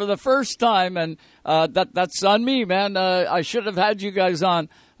Time for the first time, and that's on me, man. I should have had you guys on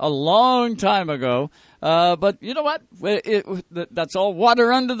a long time ago, but you know what? That's all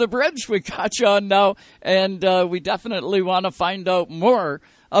water under the bridge. We got you on now, and we definitely want to find out more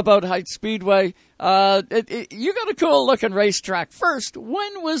about Height Speedway. You got a cool-looking racetrack. First,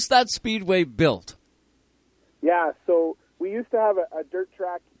 when was that speedway built? Yeah, so we used to have a dirt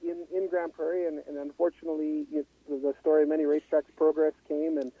track in Grand Prairie, and unfortunately, the story of many racetracks progress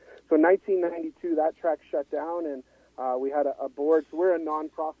came, and so in 1992, that track shut down, and we had a board. So we're a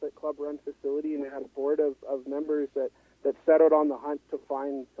non-profit club-run facility, and we had a board of members that set out on the hunt to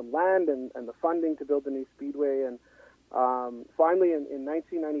find some land and the funding to build a new speedway, and finally, in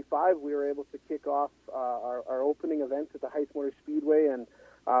 1995, we were able to kick off our opening events at the Heights Motor Speedway, and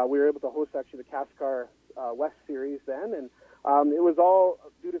we were able to host actually the CASCAR West Series then. And it was all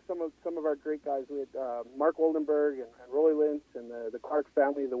due to some of our great guys. We had Mark Oldenburg and Rolly Lintz and the Clark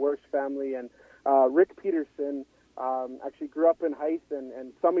family, the Worst family, and Rick Peterson. Actually grew up in Heist,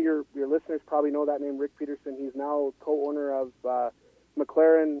 and some of your listeners probably know that name, Rick Peterson. He's now co-owner of Aero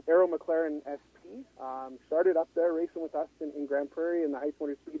McLaren SP. Started up there racing with us in Grand Prairie in the Heist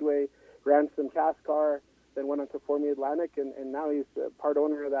Motor Speedway, ran some CASCAR, then went on to Formula Atlantic, and now he's part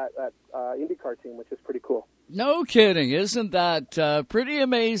owner of that IndyCar team, which is pretty cool. No kidding. Isn't that pretty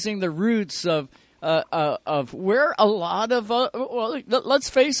amazing, the roots of where a lot of, well, let's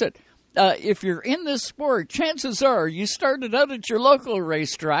face it, if you're in this sport, chances are you started out at your local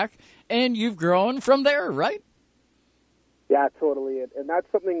racetrack and you've grown from there, right? Yeah, totally. And that's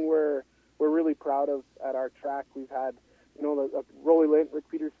something we're really proud of at our track. We've had, Rolly Lint, Rick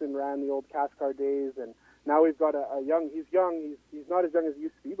Peterson ran the old CASCAR days, and now we've got a young, he's not as young as he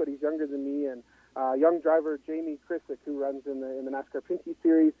used to be, but he's younger than me, and young driver Jamie Krissick, who runs in the NASCAR Pinty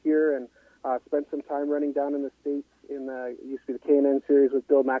Series here, and spent some time running down in the States in the used to be the K&N Series with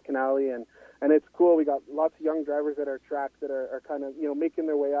Bill McAnally, and it's cool. We got lots of young drivers at our track that are kind of making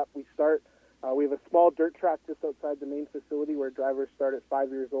their way up. We have a small dirt track just outside the main facility where drivers start at 5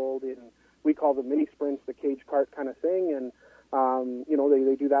 years old, and we call them mini sprints, the cage kart kind of thing, and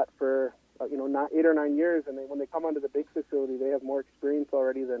they do that for 8 or 9 years, and when they come onto the big facility, they have more experience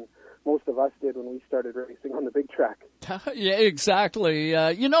already than most of us did when we started racing on the big track. Yeah, exactly.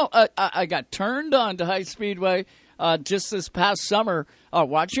 I got turned on to Heist Speedway just this past summer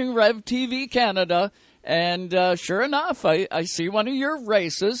watching Rev TV Canada, and sure enough, I see one of your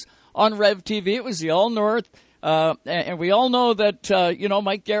races on Rev TV. It was the All North, and we all know that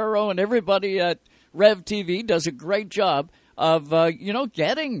Mike Garrow and everybody at Rev TV does a great job of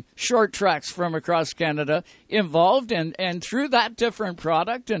getting short tracks from across Canada involved and through that different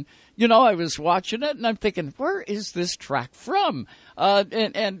product. And I was watching it and I'm thinking, where is this track from?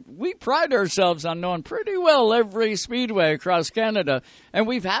 And we pride ourselves on knowing pretty well every speedway across Canada, and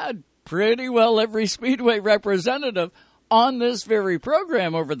we've had pretty well every speedway representative on this very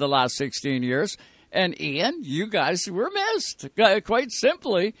program over the last 16 years. And Ian, you guys were missed, quite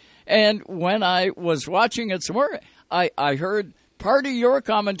simply. And when I was watching it some more, I heard part of your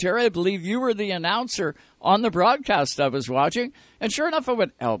commentary. I believe you were the announcer on the broadcast I was watching. And sure enough, I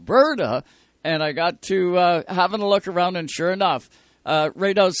went, Alberta. And I got to having a look around, and sure enough,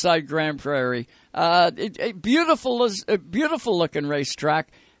 right outside Grand Prairie, a beautiful looking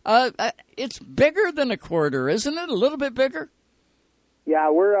racetrack. It's bigger than a quarter, isn't it? A little bit bigger? Yeah,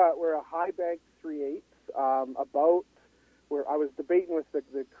 we're a high bank 3/8, about where I was debating with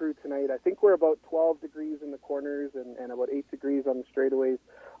the crew tonight. I think we're about 12 degrees in the corners and about 8 degrees on the straightaways.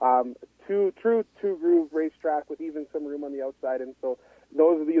 Two groove racetrack with even some room on the outside. And so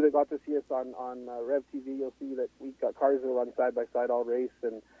those of you that got to see us on Rev TV, you'll see that we got cars that run side by side all race.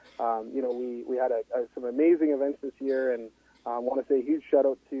 And we had some amazing events this year. And I want to say a huge shout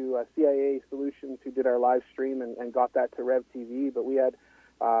out to CIA Solutions, who did our live stream and got that to Rev TV. But we had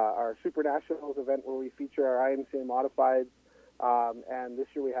our Super Nationals event where we feature our IMCA Modifieds. And this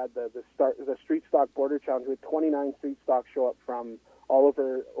year we had the Street Stock Border Challenge with 29 Street Stock show up from all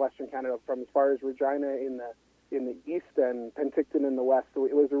over Western Canada, from as far as Regina in the east and Penticton in the west. So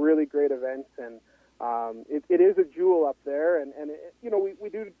it was a really great event, and it is a jewel up there. And we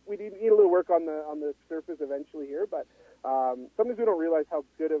do need a little work on the surface eventually here, but sometimes we don't realize how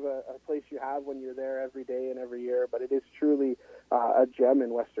good of a place you have when you're there every day and every year. But it is truly a gem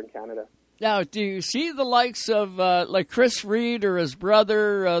in Western Canada. Now, do you see the likes of like Chris Reed or his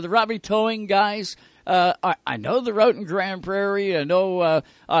brother, the Robbie Towing guys? I know they're out in Grand Prairie. I know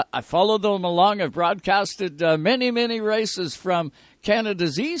I followed them along. I've broadcasted many, many races from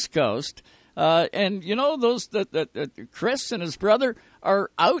Canada's East Coast. And, those that Chris and his brother are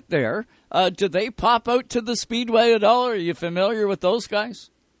out there. Do they pop out to the Speedway at all? Are you familiar with those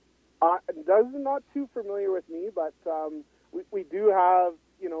guys? Does not too familiar with me, but we do have,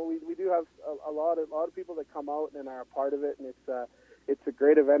 we do have a lot of people that come out and are a part of it, and it's a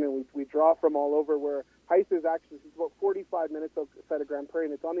great event, and we draw from all over. Where Heist is actually about 45 minutes outside of Grand Prairie,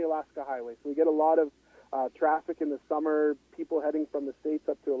 and it's on the Alaska Highway, so we get a lot of traffic in the summer. People heading from the States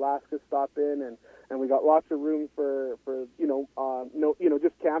up to Alaska stop in, and we got lots of room for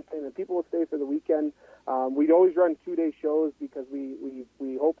just camping, and people will stay for the weekend. We always run 2-day shows because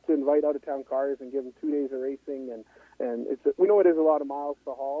we hope to invite out of town cars and give them 2 days of racing, and we know it is a lot of miles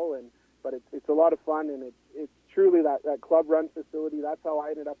to haul, but it's a lot of fun, and it's truly that club run facility. That's how I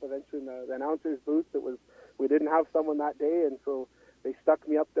ended up eventually in the announcer's booth. We didn't have someone that day, and so they stuck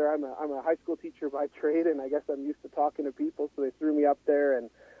me up there. I'm a high school teacher by trade, and I guess I'm used to talking to people, so they threw me up there,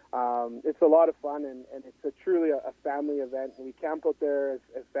 and it's a lot of fun, and it's truly a family event. And we camp out there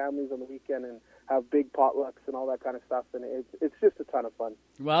as families on the weekend and have big potlucks and all that kind of stuff, and it's just a ton of fun.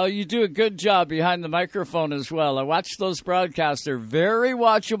 Well, you do a good job behind the microphone as well. I watched those broadcasts. They're very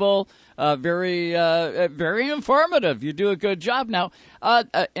watchable, very informative. You do a good job. Now,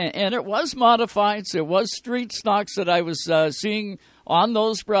 and it was modifieds. It was street stocks that I was seeing on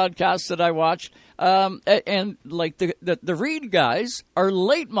those broadcasts that I watched. And like the Reed guys are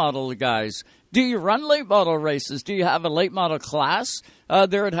late model guys. Do you run late model races? Do you have a late model class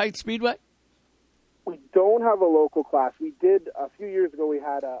there at Heights Speedway? We don't have a local class. We did a few years ago. We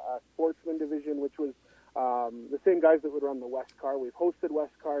had a sportsman division, which was the same guys that would run the West Car. We've hosted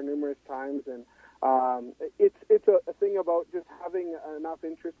West Car numerous times, and it's a thing about just having enough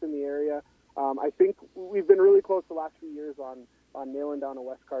interest in the area. I think we've been really close the last few years on nailing down a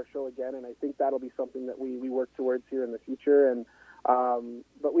West Car show again, and I think that'll be something that we work towards here in the future. And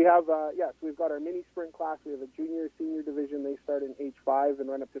but we have so we've got our mini sprint class. We have a junior senior division. They start in H5 and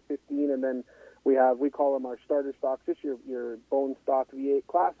run up to 15, and then we call them our starter stocks. This year, your bone stock V8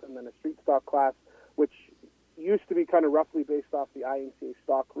 class, and then a street stock class, which used to be kind of roughly based off the IMCA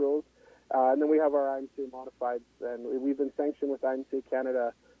stock rules. And then we have our IMCA modifieds, and we've been sanctioned with IMCA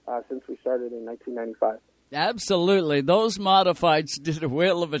Canada since we started in 1995. Absolutely. Those modifieds did a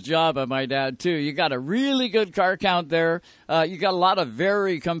whale of a job, I might add, too. You got a really good car count there. You got a lot of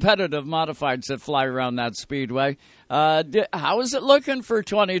very competitive modifieds that fly around that speedway. How is it looking for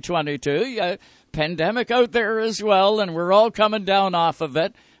 2022? Pandemic out there as well, and we're all coming down off of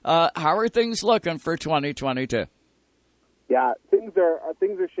it. How are things looking for 2022? Yeah, things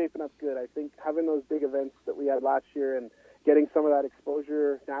are shaping up good. I think having those big events that we had last year and getting some of that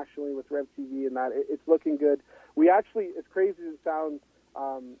exposure nationally with Rev TV and that, it's looking good. We actually, as crazy as it sounds,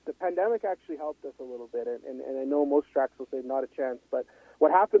 the pandemic actually helped us a little bit, and I know most tracks will say not a chance, but what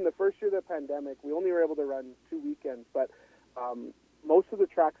happened the first year of the pandemic, we only were able to run 2 weekends, but most of the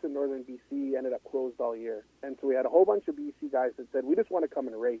tracks in northern BC ended up closed all year, and so we had a whole bunch of BC guys that said, we just want to come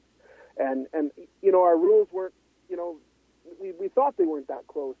and race, and our rules weren't, we thought they weren't that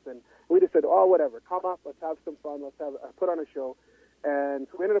close, and we just said, oh, whatever, come up, let's have some fun, let's put on a show. And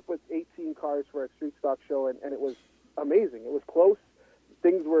so we ended up with 18 cars for our street stock show, and it was amazing. It was close.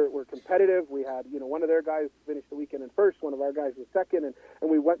 Things were competitive. We had, one of their guys finished the weekend in first, one of our guys was second, and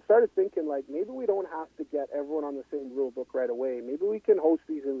we started thinking, like, maybe we don't have to get everyone on the same rule book right away. Maybe we can host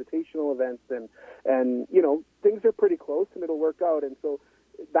these invitational events, and things are pretty close, and it'll work out. And so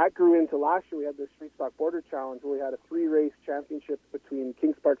that grew into last year. We had the Street Stock Border Challenge where we had a 3-race championship between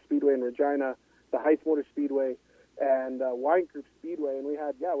Kings Park Speedway in Regina, the Heights Motor Speedway, and Wine Group Speedway. And we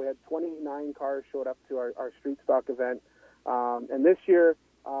had 29 cars showed up to our Street Stock event. And this year,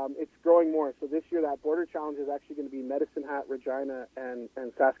 it's growing more. So this year, that Border Challenge is actually going to be Medicine Hat, Regina, and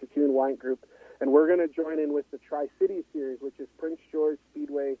Saskatoon Wine Group. And we're going to join in with the Tri-City Series, which is Prince George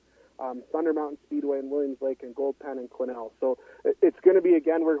Speedway, Thunder Mountain Speedway in Williams Lake, and Gold Pen and Quesnel. So it's going to be,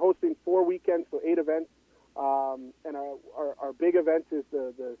 again, we're hosting 4 weekends, so 8 events. And our big event is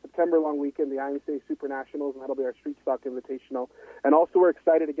the September long weekend, the IMCA Super Nationals, and that'll be our Street Stock Invitational. And also we're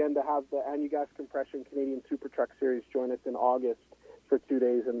excited again to have the Anugas Compression Canadian Super Truck Series join us in August for 2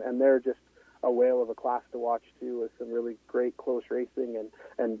 days, and they're just a whale of a class to watch too, with some really great close racing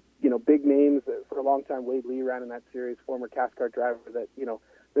and big names. For a long time, Wade Lee ran in that series, former CASCAR driver that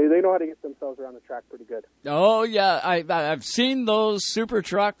they know how to get themselves around the track pretty good. Oh, yeah. I've seen those super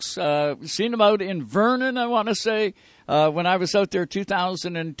trucks, seen them out in Vernon, I want to say, when I was out there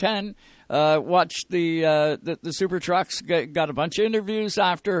 2010. Watched the super trucks, got a bunch of interviews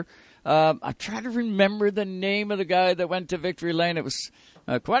after. I'm trying to remember the name of the guy that went to Victory Lane. It was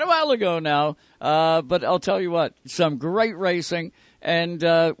quite a while ago now, but I'll tell you what, some great racing. And,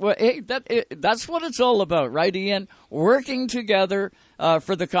 that's what it's all about, right, Ian? Working together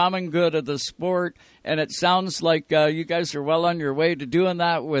for the common good of the sport. And it sounds like you guys are well on your way to doing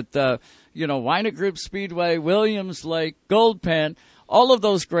that with, Wynot Group Speedway, Williams Lake, Gold Pen, all of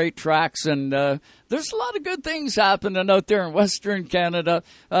those great tracks. And there's a lot of good things happening out there in Western Canada.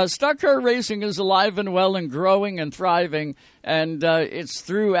 Stock car racing is alive and well and growing and thriving. And it's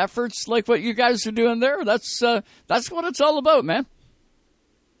through efforts like what you guys are doing there. That's what it's all about, man.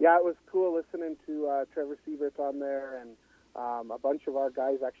 Yeah, it was cool listening to Trevor Sievert on there, and a bunch of our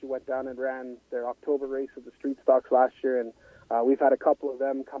guys actually went down and ran their October race of the Street Stocks last year, and we've had a couple of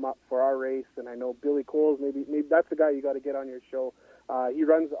them come up for our race, and I know Billy Coles, maybe that's the guy you got to get on your show. He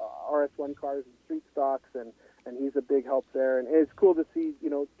runs RS1 cars and Street Stocks, and he's a big help there, and it's cool to see,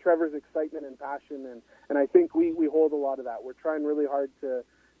 Trevor's excitement and passion, and I think we hold a lot of that. We're trying really hard to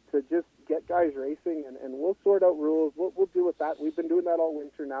to just get guys racing, and we'll sort out rules. We'll deal with that. We've been doing that all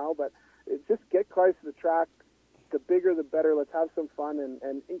winter now, but just get guys to the track. The bigger, the better. Let's have some fun.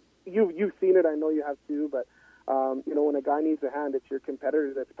 And you've seen it. I know you have too. But when a guy needs a hand, it's your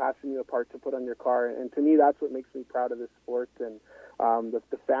competitor that's passing you a part to put on your car. And to me, that's what makes me proud of this sport and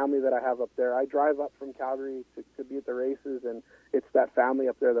the family that I have up there. I drive up from Calgary to be at the races, and it's that family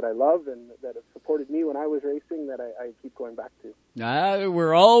up there that I love and that have supported me when I was racing that I keep going back to.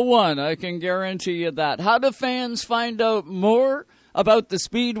 We're all one. I can guarantee you that. How do fans find out more about the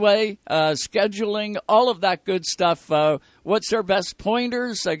Speedway, scheduling, all of that good stuff? What's their best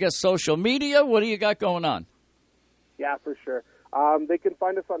pointers? I guess social media. What do you got going on? Yeah, for sure. They can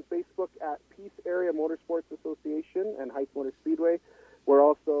find us on Facebook at Peace Area Motorsports Association and Heights Motor Speedway. We're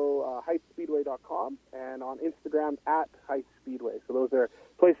also heightsspeedway.com and on Instagram at Heights Speedway. So those are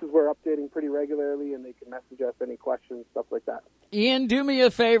places we're updating pretty regularly, and they can message us any questions, stuff like that. Ian, do me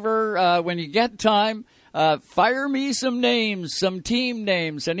a favor. When you get time, fire me some names, some team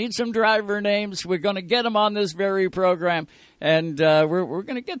names. I need some driver names. We're going to get them on this very program, and we're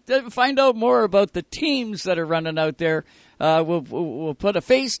going to find out more about the teams that are running out there. We'll put a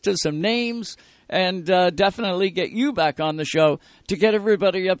face to some names and definitely get you back on the show to get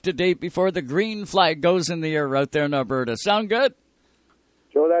everybody up to date before the green flag goes in the air out there in Alberta. Sound good?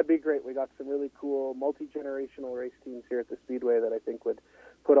 Joe, that'd be great. We got some really cool multi-generational race teams here at the Speedway that I think would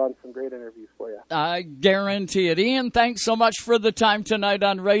put on some great interviews for you. I guarantee it. Ian, thanks so much for the time tonight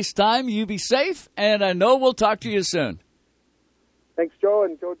on Race Time. You be safe, and I know we'll talk to you soon. Thanks, Joe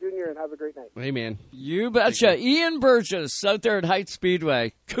and Joe Jr., and have a great night. Hey, man. You betcha. Ian Burgess out there at Heights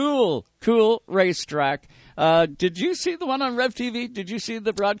Speedway. Cool racetrack. Did you see the one on Rev TV? Did you see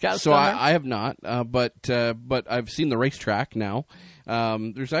the broadcast? So I have not, but I've seen the racetrack now.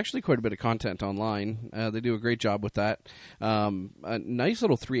 There's actually quite a bit of content online. They do a great job with that. A nice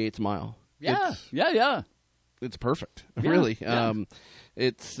little 3/8 mile. Yeah. It's perfect, Yeah, really. yeah.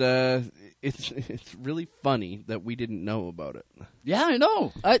 It's really funny that we didn't know about it. Yeah, I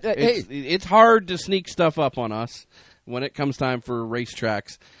know. It's hard to sneak stuff up on us when it comes time for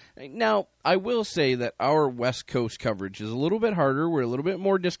racetracks. Now, I will say that our West Coast coverage is a little bit harder. We're a little bit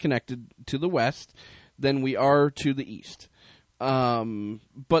more disconnected to the West than we are to the East.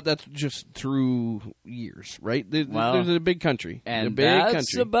 But that's just through years, right? There's a big country. And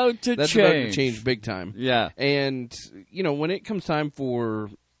that's about to change big time. Yeah. And, when it comes time for,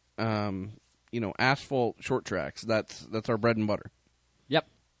 asphalt short tracks, that's our bread and butter. Yep.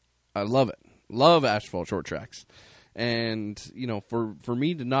 I love it. Love asphalt short tracks. And, for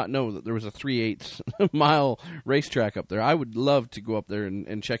me to not know that there was a 3/8 mile racetrack up there, I would love to go up there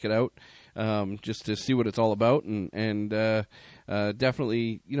and check it out. Just to see what it's all about, and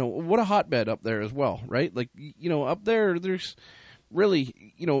definitely, what a hotbed up there as well, right? Like, up there's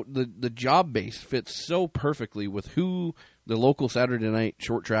really, the job base fits so perfectly with who the local Saturday night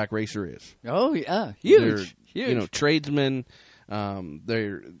short track racer is. Oh yeah, huge. Tradesmen,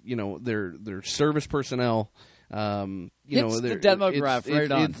 they're service personnel. It's the demographic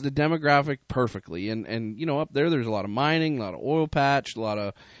right on. It's the demographic perfectly, and up there's a lot of mining, a lot of oil patch, a lot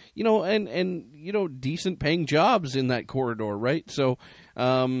of and decent paying jobs in that corridor, right? So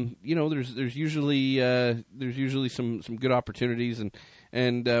there's usually some good opportunities,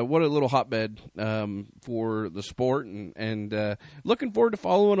 and what a little hotbed for the sport, and looking forward to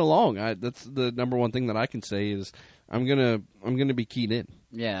following along. That's the number one thing that I can say is I'm gonna be keyed in.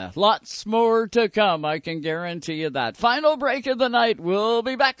 Yeah, lots more to come. I can guarantee you that. Final break of the night. We'll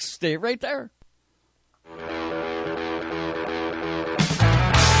be back. Stay right there.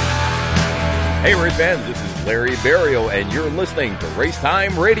 Hey, race fans, this is Larry Barrio, and you're listening to Race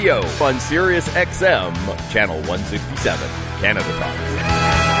Time Radio on Sirius XM, Channel 167, Canada Talks.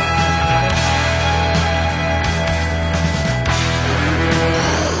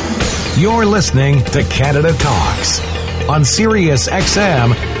 You're listening to Canada Talks on Sirius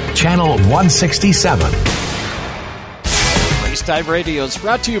XM, Channel 167. Race Time Radio is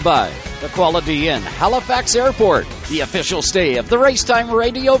brought to you by the Quality Inn, Halifax Airport, the official stay of the Race Time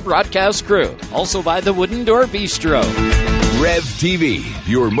Radio broadcast crew. Also by the Wooden Door Bistro. Rev TV,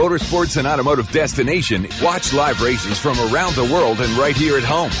 your motorsports and automotive destination. Watch live races from around the world and right here at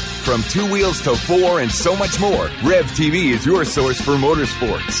home. From 2 wheels to 4 and so much more, Rev TV is your source for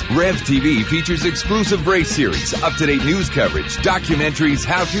motorsports. Rev TV features exclusive race series, up-to-date news coverage, documentaries,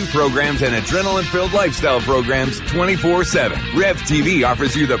 how-to programs, and adrenaline-filled lifestyle programs 24/7. Rev TV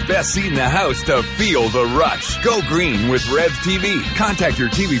offers you the best seat in the house to feel the rush. Go green with Rev TV. Contact your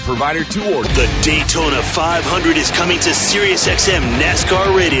TV provider to order. The Daytona 500 is coming to Sirius SiriusXM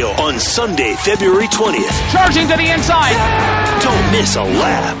NASCAR Radio on Sunday, February 20th. Charging to the inside. Don't miss a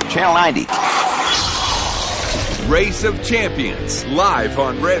lap. Channel 90. Race of Champions, live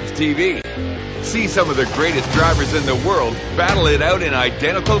on Rev TV. See some of the greatest drivers in the world battle it out in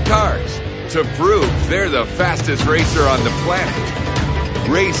identical cars to prove they're the fastest racer on the planet.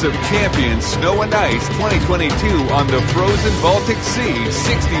 Race of Champions Snow and Ice 2022 on the frozen Baltic Sea,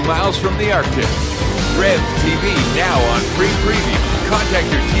 60 miles from the Arctic. Rev TV now on free preview. Contact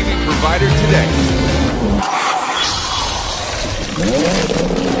your TV provider today.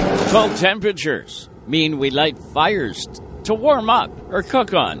 Cold temperatures mean we light fires to warm up or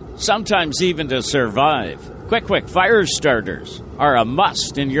cook on, sometimes even to survive. Quick fire starters are a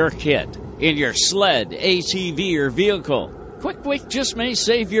must in your kit, in your sled, ATV, or vehicle. Quick just may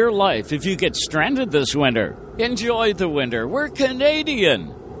save your life if you get stranded this winter. Enjoy the winter. We're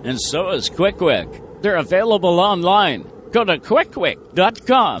Canadian, and so is Quick. They're available online. Go to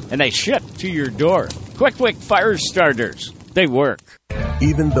quickwick.com and they ship to your door. Quick fire starters. They work.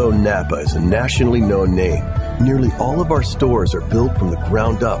 Even though Napa is a nationally known name, nearly all of our stores are built from the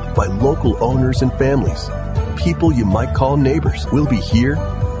ground up by local owners and families. People you might call neighbors will be here,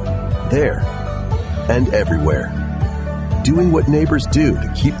 there, and everywhere. Doing what neighbors do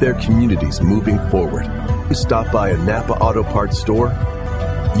to keep their communities moving forward. You stop by a Napa Auto Parts store,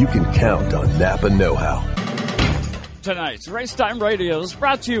 you can count on Napa know-how. Tonight's Racetime Radio is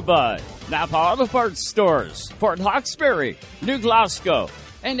brought to you by Napa Auto Parts Stores, Port Hawkesbury, New Glasgow,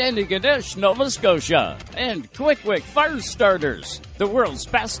 and Antigonish, Nova Scotia. And Quick Fire Starters, the world's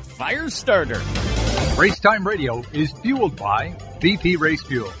best fire starter. Racetime Radio is fueled by BP Race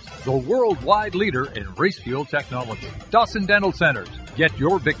Fuels, the worldwide leader in race fuel technology. Dawson Dental Centers. Get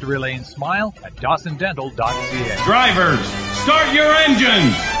your victory lane smile at dawsondental.ca. Drivers, start your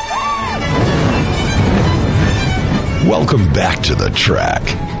engines! Welcome back to the track.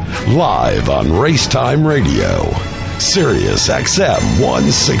 Live on Racetime Radio. Sirius XM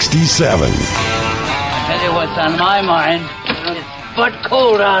 167. I tell you what's on my mind. It's butt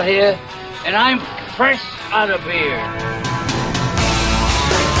cold out here, and I'm fresh out of beer.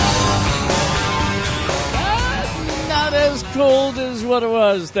 Not as cold as what it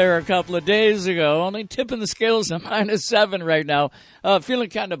was there a couple of days ago. Only tipping the scales at -7 right now. Feeling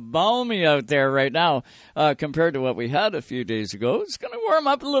kind of balmy out there right now compared to what we had a few days ago. It's going to warm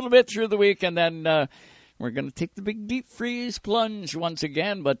up a little bit through the week, and then we're going to take the big deep freeze plunge once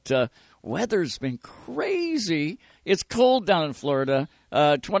again. But weather's been crazy. It's cold down in Florida.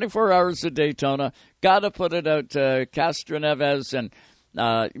 24 hours at Daytona. Got to put it out to Castro Neves and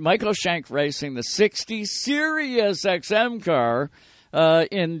Michael Shank Racing. The 60 Sirius XM car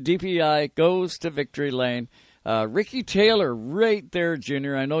in DPI goes to victory lane. Ricky Taylor right there,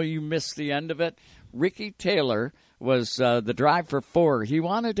 Junior. I know you missed the end of it. Ricky Taylor was the drive for 4. He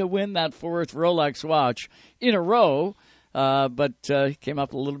wanted to win that 4th Rolex watch in a row, but he came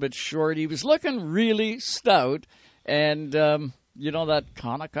up a little bit short. He was looking really stout, and you know that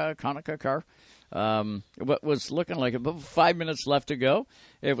Konica car? What was looking like about 5 minutes left to go.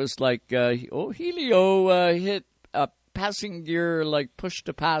 It was like, Helio hit a passing gear, like push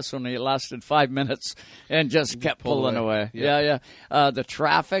to pass only. It lasted 5 minutes and just kept pulling away. Yeah. The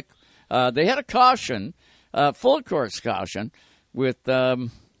traffic, they had a caution, full course caution with 20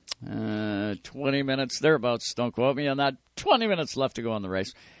 minutes thereabouts. Don't quote me on that. 20 minutes left to go on the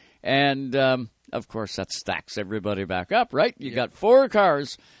race. And, of course, that stacks everybody back up, right? You got 4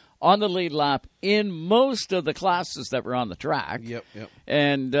 cars on the lead lap in most of the classes that were on the track. Yep.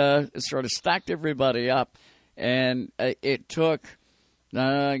 And it sort of stacked everybody up. And it took,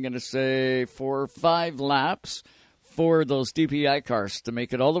 I'm going to say, 4 or 5 laps for those DPI cars to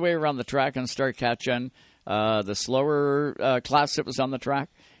make it all the way around the track and start catching the slower class that was on the track.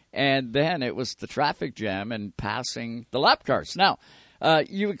 And then it was the traffic jam and passing the lap cars. Now,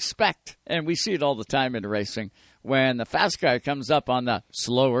 you expect, and we see it all the time in racing, when the fast guy comes up on the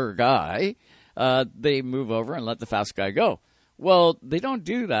slower guy, they move over and let the fast guy go. Well, they don't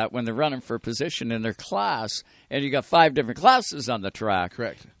do that when they're running for position in their class, and you got 5 different classes on the track.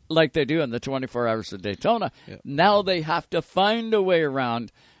 Correct. Like they do in the 24 Hours of Daytona. Yep. Now they have to find a way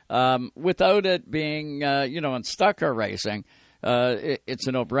around without it being, in stock car racing, it's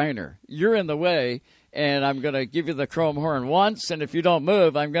a no-brainer. You're in the way, and I'm going to give you the chrome horn once, and if you don't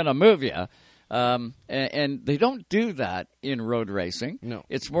move, I'm going to move you. And they don't do that in road racing. No.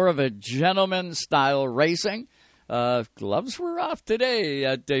 It's more of a gentleman-style racing. Gloves were off today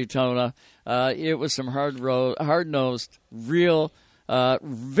at Daytona. It was some hard-nosed, real,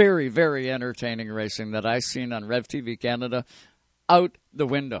 very, very entertaining racing that I seen on Rev TV Canada out the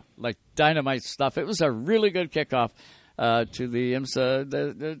window, like dynamite stuff. It was a really good kickoff to the IMSA,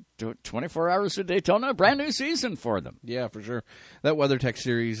 the 24 Hours of Daytona, brand new season for them. Yeah, for sure. That WeatherTech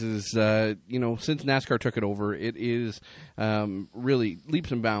series is, since NASCAR took it over, it is really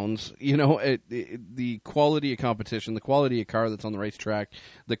leaps and bounds. The quality of competition, the quality of car that's on the racetrack,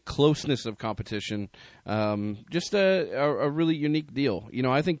 the closeness of competition, just a really unique deal.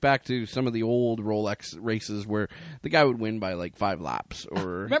 I think back to some of the old Rolex races where the guy would win by like 5 laps.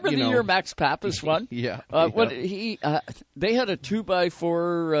 Or remember the year Max Pappas won? Yeah. They had a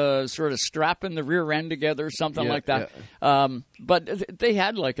 2x4 sort of strapping the rear end together, something like that. Yeah. But they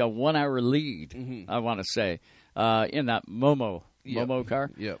had like a 1 hour lead, I want to say, in that Momo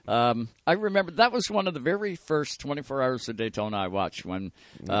car. Yep. I remember that was one of the very first 24 Hours of Daytona I watched when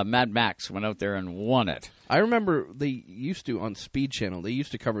Mad Max went out there and won it. I remember they used to, on Speed Channel, they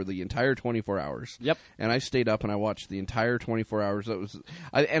used to cover the entire 24 hours. Yep. And I stayed up and I watched the entire 24 hours.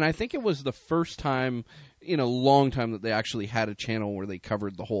 I think it was the first time in a long time that they actually had a channel where they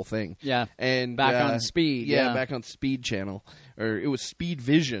covered the whole thing. Yeah. And back on Speed. Yeah, back on Speed Channel. Or it was Speed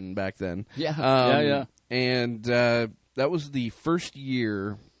Vision back then. Yeah. Yeah. And that was the first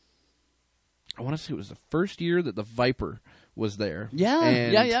year, I want to say it was the first year that the Viper was there. Yeah,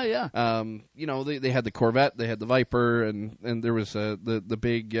 and, yeah. They had the Corvette, they had the Viper, and there was the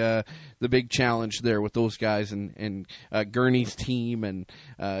big challenge there with those guys and Gurney's team and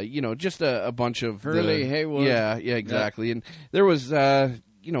just a bunch of Hurley, Haywood. Yeah, exactly. Yeah. And there was the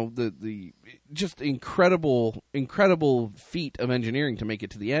just incredible feat of engineering to make it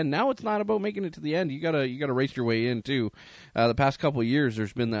to the end. Now it's not about making it to the end. You gotta race your way in too. The past couple of years,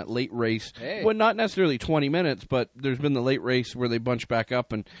 there's been that late race. Hey. Well, not necessarily 20 minutes, but there's been the late race where they bunch back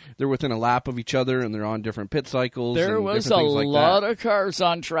up and they're within a lap of each other and they're on different pit cycles. There was a lot of cars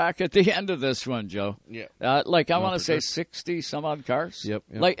on track at the end of this one, Joe. Yeah, I want to say 60 some odd cars. Yep.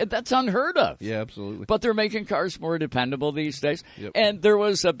 Like that's unheard of. Yeah, absolutely. But they're making cars more dependable these days. Yep. And there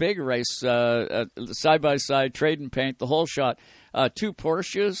was a big race. Side by side, trade and paint, the whole shot. 2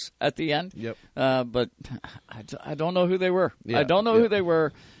 Porsches at the end. Yep. But I don't know who they were. Yeah. I don't know who they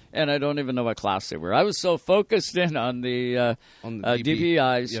were, and I don't even know what class they were. I was so focused in on the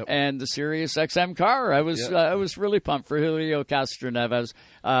DPIs and the Sirius XM car. I was really pumped for Julio Castroneves.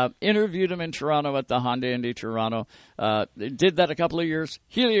 Interviewed him in Toronto at the Honda Indy Toronto. Did that a couple of years.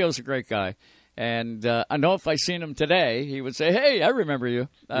 Julio's a great guy. And I know if I seen him today, he would say, "Hey, I remember you."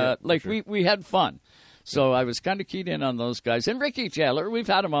 Sure. We had fun. So I was kind of keyed in on those guys. And Ricky Taylor, we've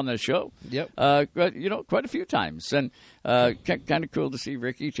had him on the show. Yep. Quite a few times. And kind of cool to see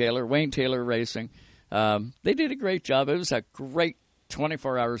Ricky Taylor, Wayne Taylor Racing. They did a great job. It was a great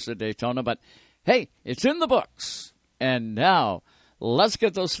 24 Hours of Daytona. But, hey, it's in the books. And now let's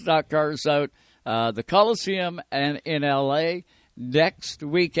get those stock cars out. The Coliseum and in L.A., next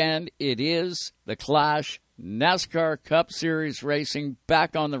weekend, it is the Clash NASCAR Cup Series racing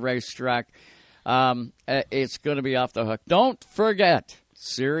back on the racetrack. It's going to be off the hook. Don't forget,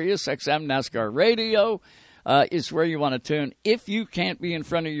 Sirius XM NASCAR Radio is where you want to tune if you can't be in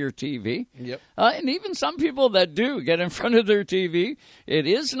front of your TV. Yep. And even some people that do get in front of their TV, it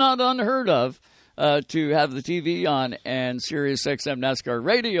is not unheard of to have the TV on and Sirius XM NASCAR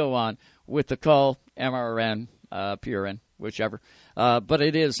Radio on with the call, MRN, PRN. Whichever. But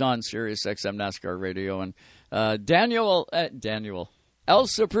it is on Sirius XM NASCAR Radio. And Daniel El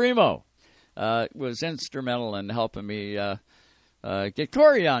Supremo was instrumental in helping me get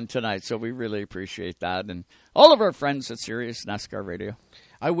Corey on tonight. So we really appreciate that. And all of our friends at Sirius NASCAR Radio.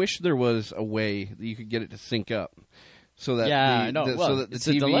 I wish there was a way that you could get it to sync up. So that I know. So that the it's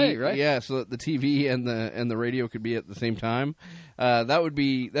TV, a delay, right? Yeah, so that the TV and the radio could be at the same time. That would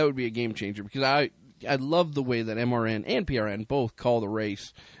be a game changer because I love the way that MRN and PRN both call the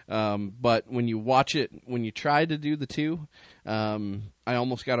race, but when you watch it, when you try to do the two, I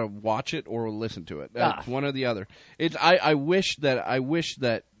almost got to watch it or listen to it. One or the other. I wish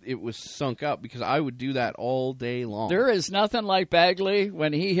that it was sunk up because I would do that all day long. There is nothing like Bagley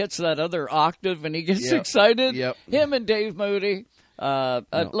when he hits that other octave and he gets excited. Yep. Him and Dave Moody.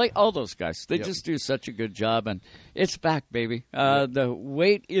 Like all those guys. They just do such a good job, and it's back, baby. The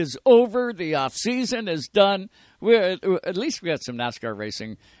wait is over. The off-season is done. At least we had some NASCAR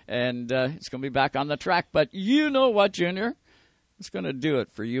racing, and it's going to be back on the track. But you know what, Junior? It's going to do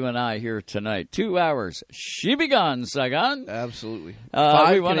it for you and I here tonight. 2 hours. She be gone, Saigon. Absolutely.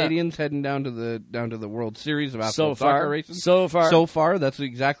 5 Canadians heading down to the World Series of asphalt soccer racing. So far, that's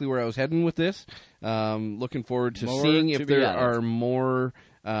exactly where I was heading with this. Looking forward to seeing if there are more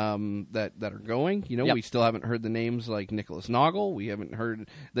that are going. We still haven't heard the names like Nicholas Noggle. We haven't heard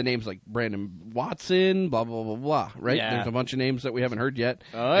the names like Brandon Watson, blah, blah, blah, blah, right? Yeah. There's a bunch of names that we haven't heard yet.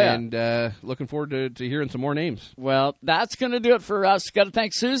 Oh, yeah. And looking forward to hearing some more names. Well, that's going to do it for us. Got to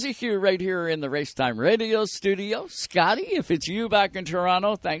thank Susie Hugh right here in the Racetime Radio studio. Scotty, if it's you back in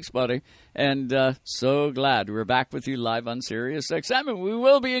Toronto, thanks, buddy. And so glad we're back with you live on Sirius XM. And we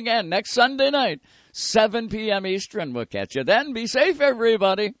will be again next Sunday night, 7 p.m. Eastern. We'll catch you then. Be safe,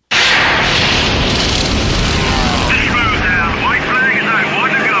 everybody.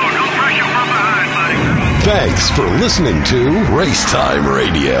 Thanks for listening to Racetime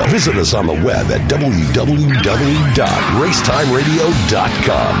Radio. Visit us on the web at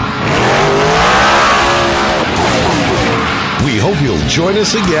www.racetimeradio.com. We hope you'll join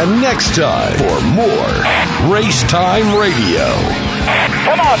us again next time for more Racetime Radio.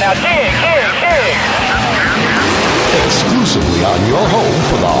 Come on now, dig. Exclusively on your home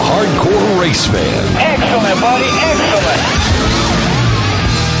for the hardcore race fan. Excellent, buddy, excellent.